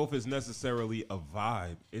 I don't know if it's necessarily a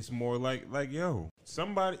vibe. It's more like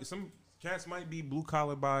some cats might be blue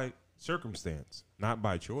collar by circumstance, not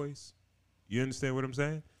by choice. You understand what I'm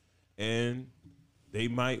saying? And they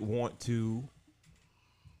might want to.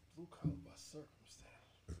 Blue collar by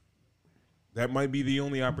circumstance. That might be the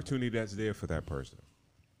only opportunity that's there for that person.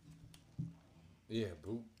 Yeah,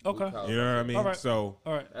 blue. Okay. Blue collar. You know what I mean? All right. So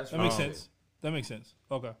All right, That's that makes fine. sense. That makes sense.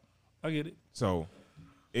 Okay, I get it. so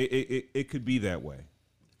it could be that way.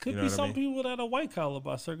 Could You know be what I some mean? people that are white collar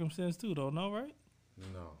by circumstance too, though. No, right?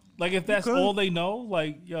 No. Like if that's could. all they know,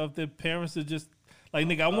 like yo, if their parents are just like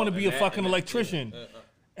nigga, I want to be a fucking electrician,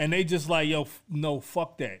 and they just like yo, no,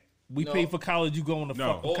 fuck that. We No. pay for college, you going to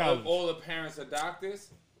No. fucking college. All the parents are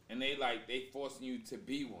doctors, and they forcing you to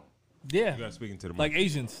be one. Yeah, You got speaking to the like mic.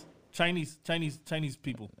 Asians, Chinese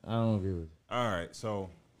people. I don't agree with it. All right. So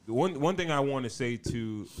the one thing I want to say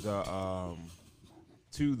to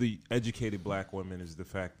the educated black women is the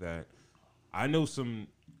fact that I know some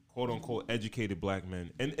quote unquote educated black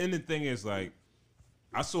men, and the thing is like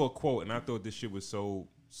I saw a quote and I thought this shit was so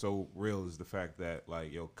real is the fact that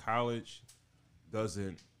like yo, college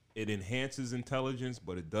it enhances intelligence,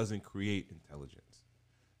 but it doesn't create intelligence.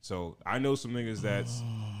 So I know some niggas that's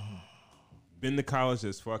been to college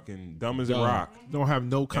that's fucking dumb as a rock. Don't have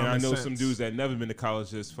no And common I know sense. some dudes that never been to college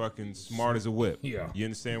that's fucking smart as a whip. Yeah. You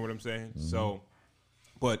understand what I'm saying? So,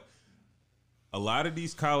 but a lot of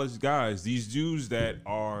these college guys, these dudes that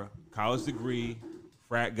are college degree,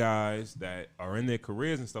 frat guys that are in their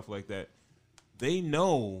careers and stuff like that, they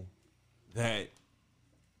know that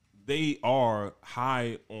they are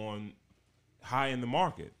high in the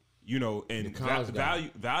market. You know, and The college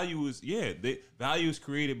guy. value is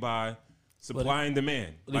created by supply and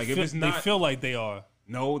demand. Like if it's they not, feel like they are.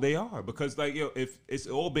 no, they are because like yo, if it's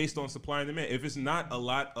all based on supply and demand. If it's not a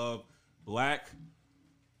lot of black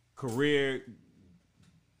career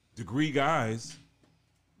degree guys,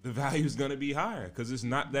 the value is gonna be higher because there's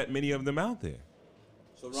not that many of them out there.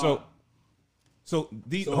 So, Ron, So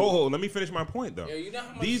these hold, let me finish my point though. Yeah, you know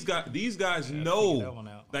how much- These guys figure that know one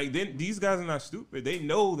out. like these guys are not stupid. They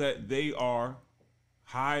know that they are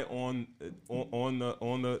high on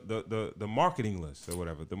the marketing list or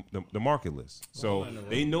whatever, the market list. So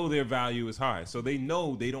they know their value is high. So they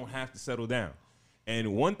know they don't have to settle down.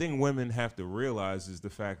 And one thing women have to realize is the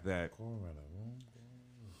fact that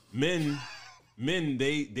men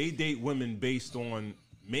they date women based on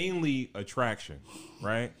mainly attraction,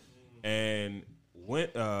 right? And when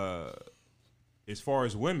as far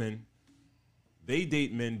as women, they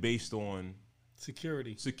date men based on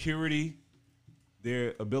security,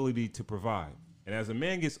 their ability to provide. And as a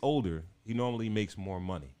man gets older, he normally makes more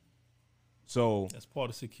money. So That's part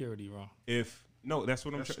of security, Ron. that's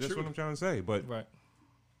what I'm trying to say. But Right.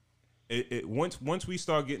 once we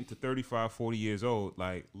start getting to 35, 40 years old,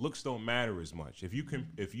 like looks don't matter as much. If you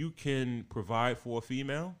can provide for a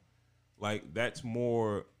female, like that's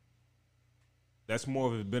more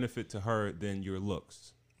of a benefit to her than your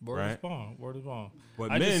looks. Word is bond. But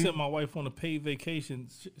I just men- sent my wife on a paid vacation.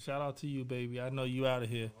 Shout out to you, baby. I know you out of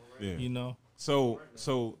here. Yeah. You know. So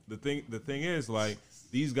the thing is like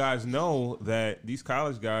these guys know that these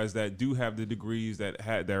college guys that do have the degrees that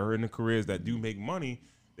are in the careers that do make money,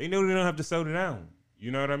 they know they don't have to settle down. You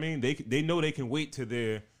know what I mean? They know they can wait till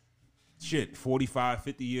they're 45,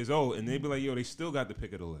 50 years old and they be like, yo, they still got the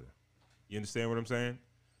pick of the litter. You understand what I'm saying?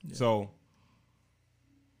 Yeah. So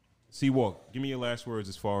C-Walk, give me your last words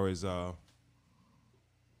as far as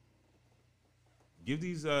give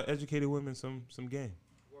these educated women some game.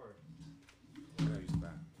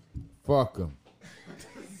 Fuck them.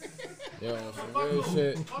 Yo, some real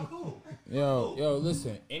shit. Yo,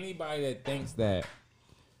 listen. Anybody that thinks that,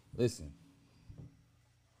 listen.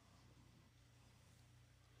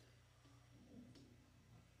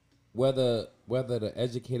 Whether the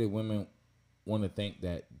educated women want to think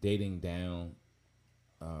that dating down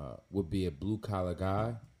would be a blue collar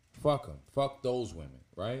guy, fuck them. Fuck those women,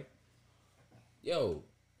 right? Yo,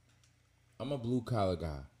 I'm a blue collar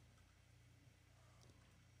guy.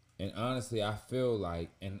 And honestly, I feel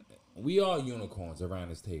like, and we are unicorns around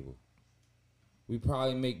this table. We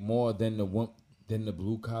probably make more than the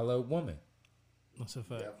blue collar woman, That's a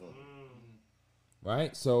fact.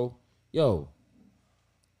 right? So, yo,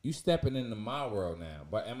 you stepping into my world now.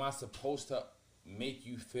 But am I supposed to make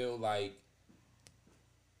you feel like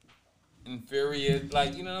inferior?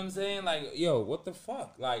 Like, you know what I'm saying? Like, yo, what the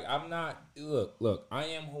fuck? Like, I'm not. Look. I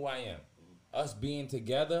am who I am. Us being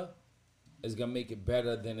together is gonna make it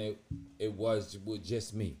better than it was with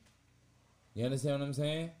just me. You understand what I'm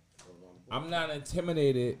saying? I'm not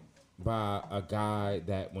intimidated by a guy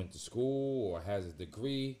that went to school or has a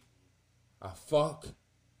degree. I fuck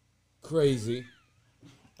crazy.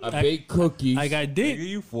 I bake cookies. I got Nigga, dick.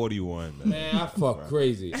 you 41, man. Man, I fuck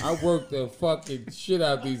crazy. I work the fucking shit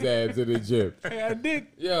out these ads in the gym. I got dick.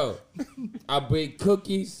 Yo, I bake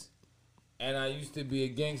cookies, and I used to be a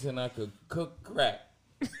gangster, and I could cook crack.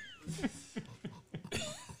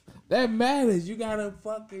 That matters. You gotta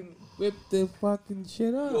fucking whip the fucking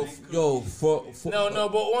shit up. Yo, No,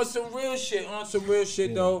 but on some real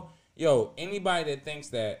shit, though. Yo, anybody that thinks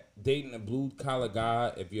that dating a blue collar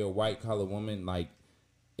guy, if you're a white collar woman, like,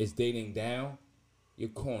 is dating down, you're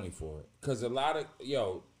corny for it. Cause a lot of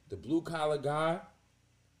the blue collar guy,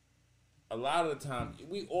 a lot of the time,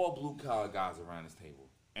 we all blue collar guys around this table,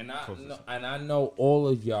 and I know all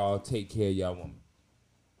of y'all take care of y'all woman.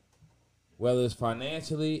 Whether it's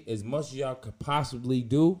financially, as much as y'all could possibly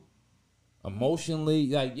do, emotionally,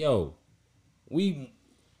 like we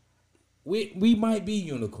might be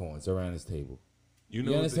unicorns around this table. You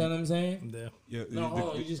understand what I'm saying? Yeah. Yeah, No,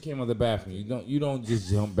 hold on. You just came out of the bathroom. You don't just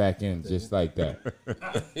jump back in just like that.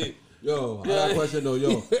 Yo, I got a question though.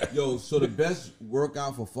 Yo, so the best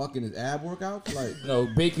workout for fucking is ab workouts? Like, No,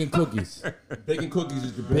 baking cookies. baking cookies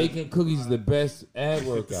is the best. Baking cookies is the best ad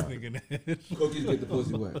workout. Cookies get the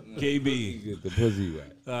pussy wet. KB, Get the pussy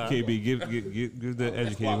wet. KB, give the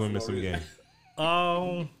educated women some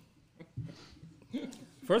game.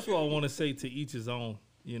 First of all, I want to say to each his own.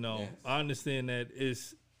 You know, I understand that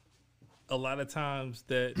it's a lot of times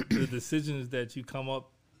that the decisions that you come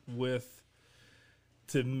up with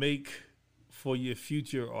to make for your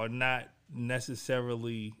future are not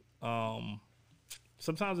necessarily,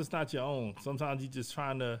 sometimes it's not your own. Sometimes you're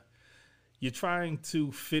trying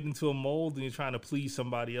to fit into a mold and you're trying to please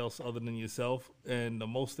somebody else other than yourself. And the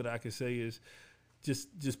most that I can say is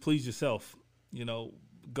just please yourself. You know,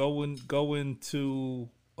 go into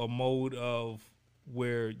a mode of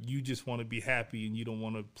where you just want to be happy and you don't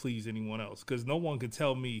want to please anyone else. Because no one can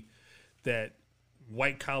tell me that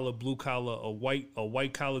white collar, blue collar, a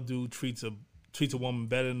white collar dude treats a woman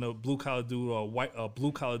better than a blue collar dude, or a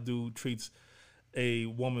blue collar dude treats a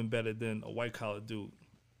woman better than a white collar dude.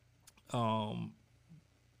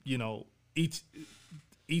 You know, each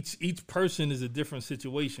person is a different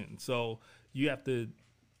situation, so you have to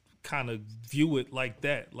kind of view it like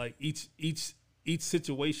that. Like each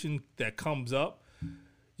situation that comes up,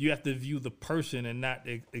 you have to view the person and not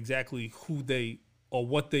exactly who they or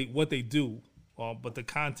what they do, but the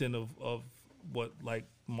content of what, like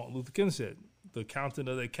Martin Luther King said, the content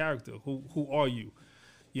of their character. Who are you?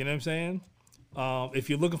 You know what I'm saying? If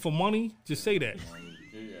you're looking for money, just say that.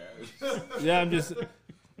 Yeah,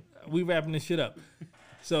 we wrapping this shit up.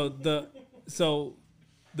 So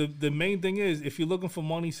the main thing is, if you're looking for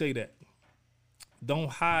money, say that. Don't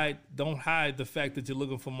hide the fact that you're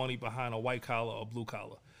looking for money behind a white collar or blue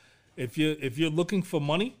collar. If you're looking for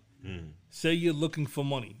money, say you're looking for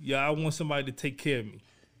money. Yeah, I want somebody to take care of me.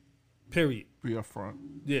 Period. Be upfront.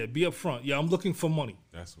 Yeah, be upfront. Yeah, I'm looking for money.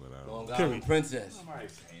 That's what Long I. Island Princess.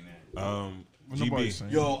 Nobody's saying that. Nobody's GB.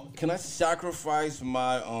 saying Yo, can I sacrifice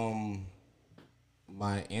my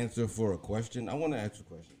my answer for a question? I want to ask a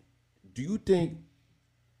question. Do you think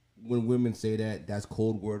when women say that, that's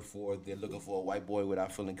code word for they're looking for a white boy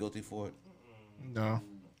without feeling guilty for it? No.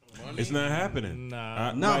 It's not happening.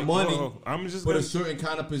 Nah. Not money, I'm just but gonna, a certain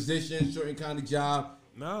kind of position, certain kind of job.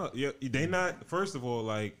 no. Yeah, they not. First of all,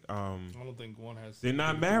 like I don't think one has. they're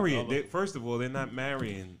not marrying. First of all, they're not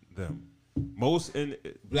marrying them. Most in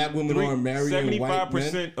Black women are marrying white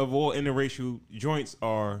men. 75% of all interracial joints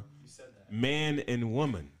are man and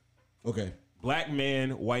woman. Okay. Black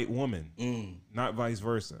man, white woman, not vice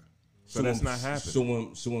versa. So that's not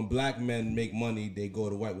happening. So when black men make money, they go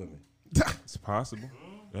to white women. It's possible.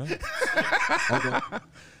 Yeah. Okay.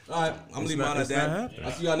 All right. I'm leaving mine at that.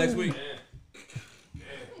 I'll see y'all next week.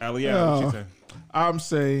 Aliyah, what you Yeah. think? I'm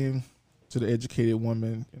saying to the educated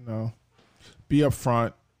woman, be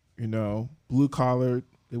upfront. Blue collar,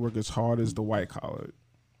 they work as hard as the white collar.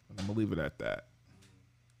 And I'm gonna leave it at that.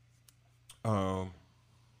 All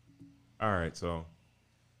right, so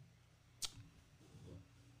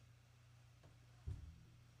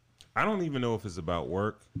I don't even know if it's about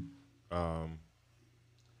work.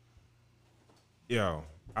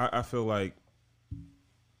 I feel like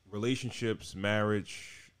relationships,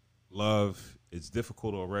 marriage, love, it's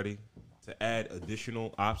difficult already. To add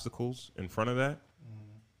additional obstacles in front of that,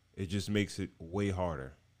 it just makes it way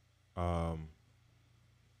harder. I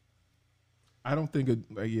don't think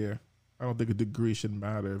I I don't think a degree should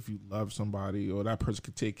matter if you love somebody or that person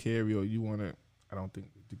could take care of you or you want to. I don't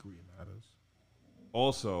think the degree matters.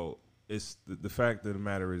 Also, it's the fact of the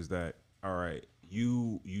matter is that, all right,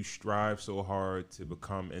 you strive so hard to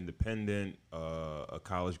become independent, a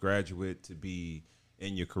college graduate, to be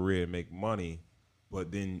in your career and make money,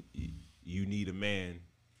 but then you need a man.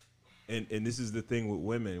 And this is the thing with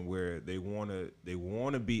women where they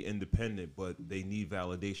wanna be independent, but they need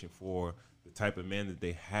validation for the type of man that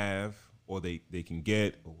they have or they can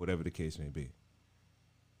get or whatever the case may be.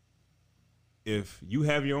 If you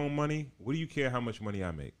have your own money, what do you care how much money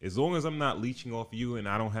I make? As long as I'm not leeching off you and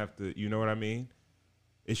I don't have to, you know what I mean?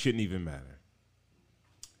 It shouldn't even matter.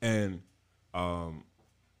 And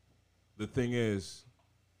the thing is,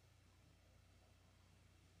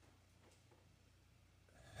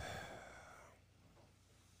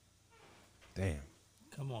 damn.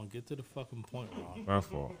 Come on, get to the fucking point, Ron. My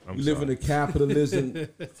fault. We live in a capitalism.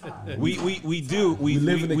 We do. We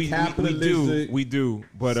live in a capitalistic we do.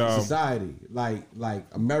 But society. Like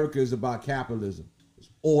America is about capitalism. It's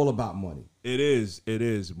all about money. It is.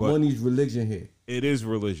 But money's religion here. It is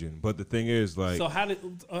religion. But the thing is, like, so how did?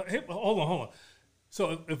 Hold on.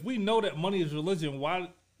 So if we know that money is religion, why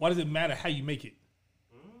does it matter how you make it?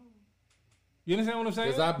 You understand what I'm saying?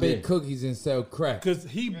 Because I bake cookies and sell crack. Because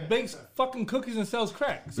he bakes fucking cookies and sells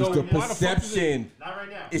crack. So it's the perception. Not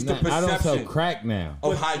right now. It's the perception. I don't sell crack now.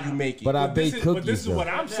 Of how you make it. But I bake cookies. But this is what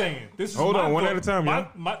I'm saying. This is hold on, one at a time,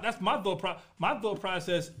 that's my thought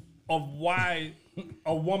process of why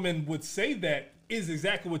a woman would say that is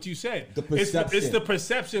exactly what you said. The perception. It's the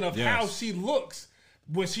perception of how she looks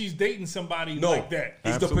when she's dating somebody like that.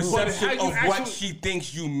 It's Absolutely. the perception of what she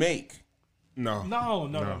thinks you make.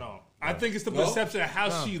 No. I think it's the perception of how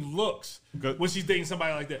she looks when she's dating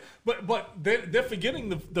somebody like that. But they're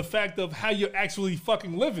forgetting the fact of how you're actually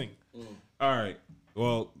fucking living. All right.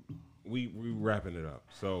 Well, we wrapping it up.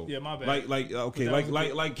 So yeah, my bad. Like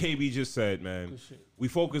KB just said, man. We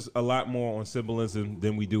focus a lot more on symbolism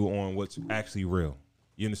than we do on what's actually real.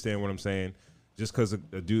 You understand what I'm saying? Just because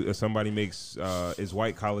somebody makes is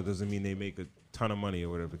white collar doesn't mean they make a ton of money or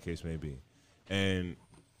whatever the case may be. And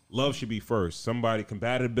love should be first.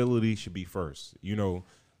 Compatibility should be first. You know,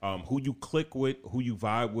 who you click with, who you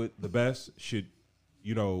vibe with the best should,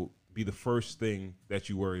 you know, be the first thing that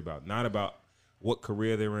you worry about. Not about what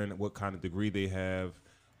career they're in, what kind of degree they have,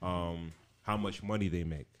 how much money they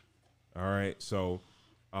make. All right. So,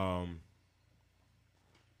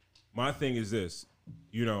 my thing is this,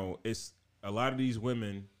 you know, it's a lot of these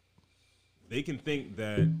women, they can think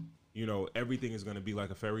that, you know, everything is going to be like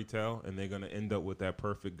a fairy tale and they're going to end up with that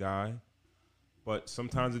perfect guy. But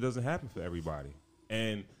sometimes it doesn't happen for everybody.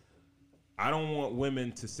 And I don't want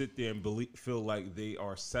women to sit there and feel like they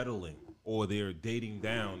are settling or they're dating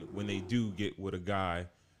down when they do get with a guy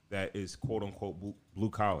that is quote unquote blue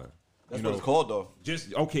collar. That's what it's called, though. Just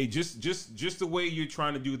the way you're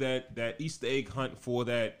trying to do that Easter egg hunt for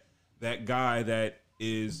that guy that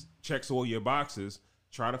checks all your boxes.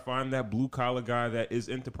 Try to find that blue collar guy that is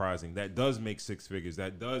enterprising, that does make six figures,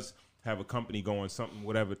 that does have a company going, something,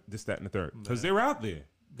 whatever, this, that, and the third. Because they're out there.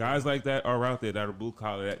 Guys like that are out there that are blue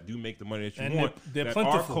collar, that do make the money that you want, they're that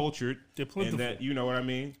plentiful. are cultured, and that, you know what I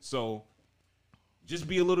mean? So just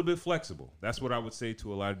be a little bit flexible. That's what I would say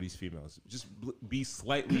to a lot of these females. Just be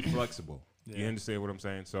slightly flexible. Yeah. You understand what I'm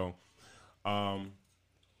saying? So, and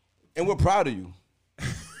we're proud of you.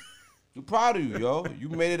 We're proud of you, yo. You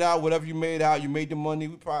made it out, whatever you made out. You made the money.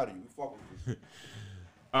 We're proud of you. We fuck with you.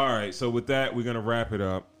 All right, so with that, we're going to wrap it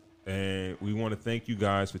up. And we want to thank you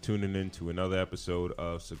guys for tuning in to another episode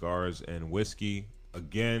of Cigars and Whiskey.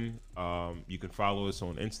 Again, you can follow us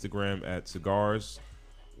on Instagram at Cigars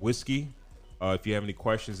Whiskey. If you have any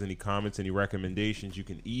questions, any comments, any recommendations, you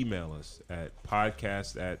can email us at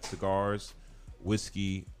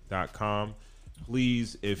podcast@cigarswhiskey.com.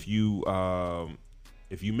 Please, if you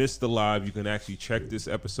missed the live, you can actually check this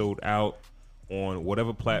episode out on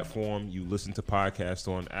whatever platform you listen to podcasts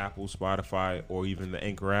on, Apple, Spotify, or even the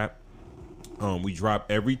Anchor app. We drop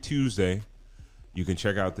every Tuesday. You can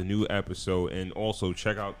check out the new episode and also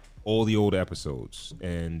check out all the old episodes.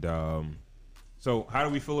 And so how do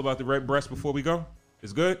we feel about the red breast before we go?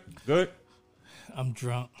 It's good? Good? I'm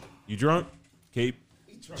drunk. You drunk? Cape?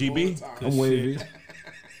 GB? I'm wavy.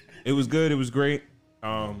 It was good. It was great.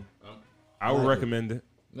 I would recommend it.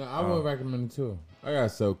 No, I would recommend it too. I gotta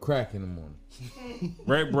sell crack in the morning.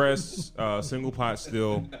 Red breast, single pot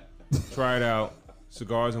still. Try it out.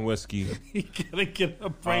 Cigars and Whiskey. You gotta get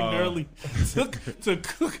up bright and early to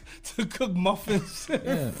cook muffins.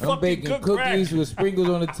 Yeah, I'm baking cookies with sprinkles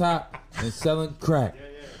on the top and selling crack.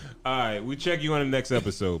 All right, we check you on the next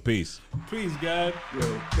episode. Peace. Peace, God.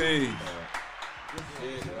 Yo, peace.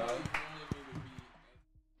 Shit, bro.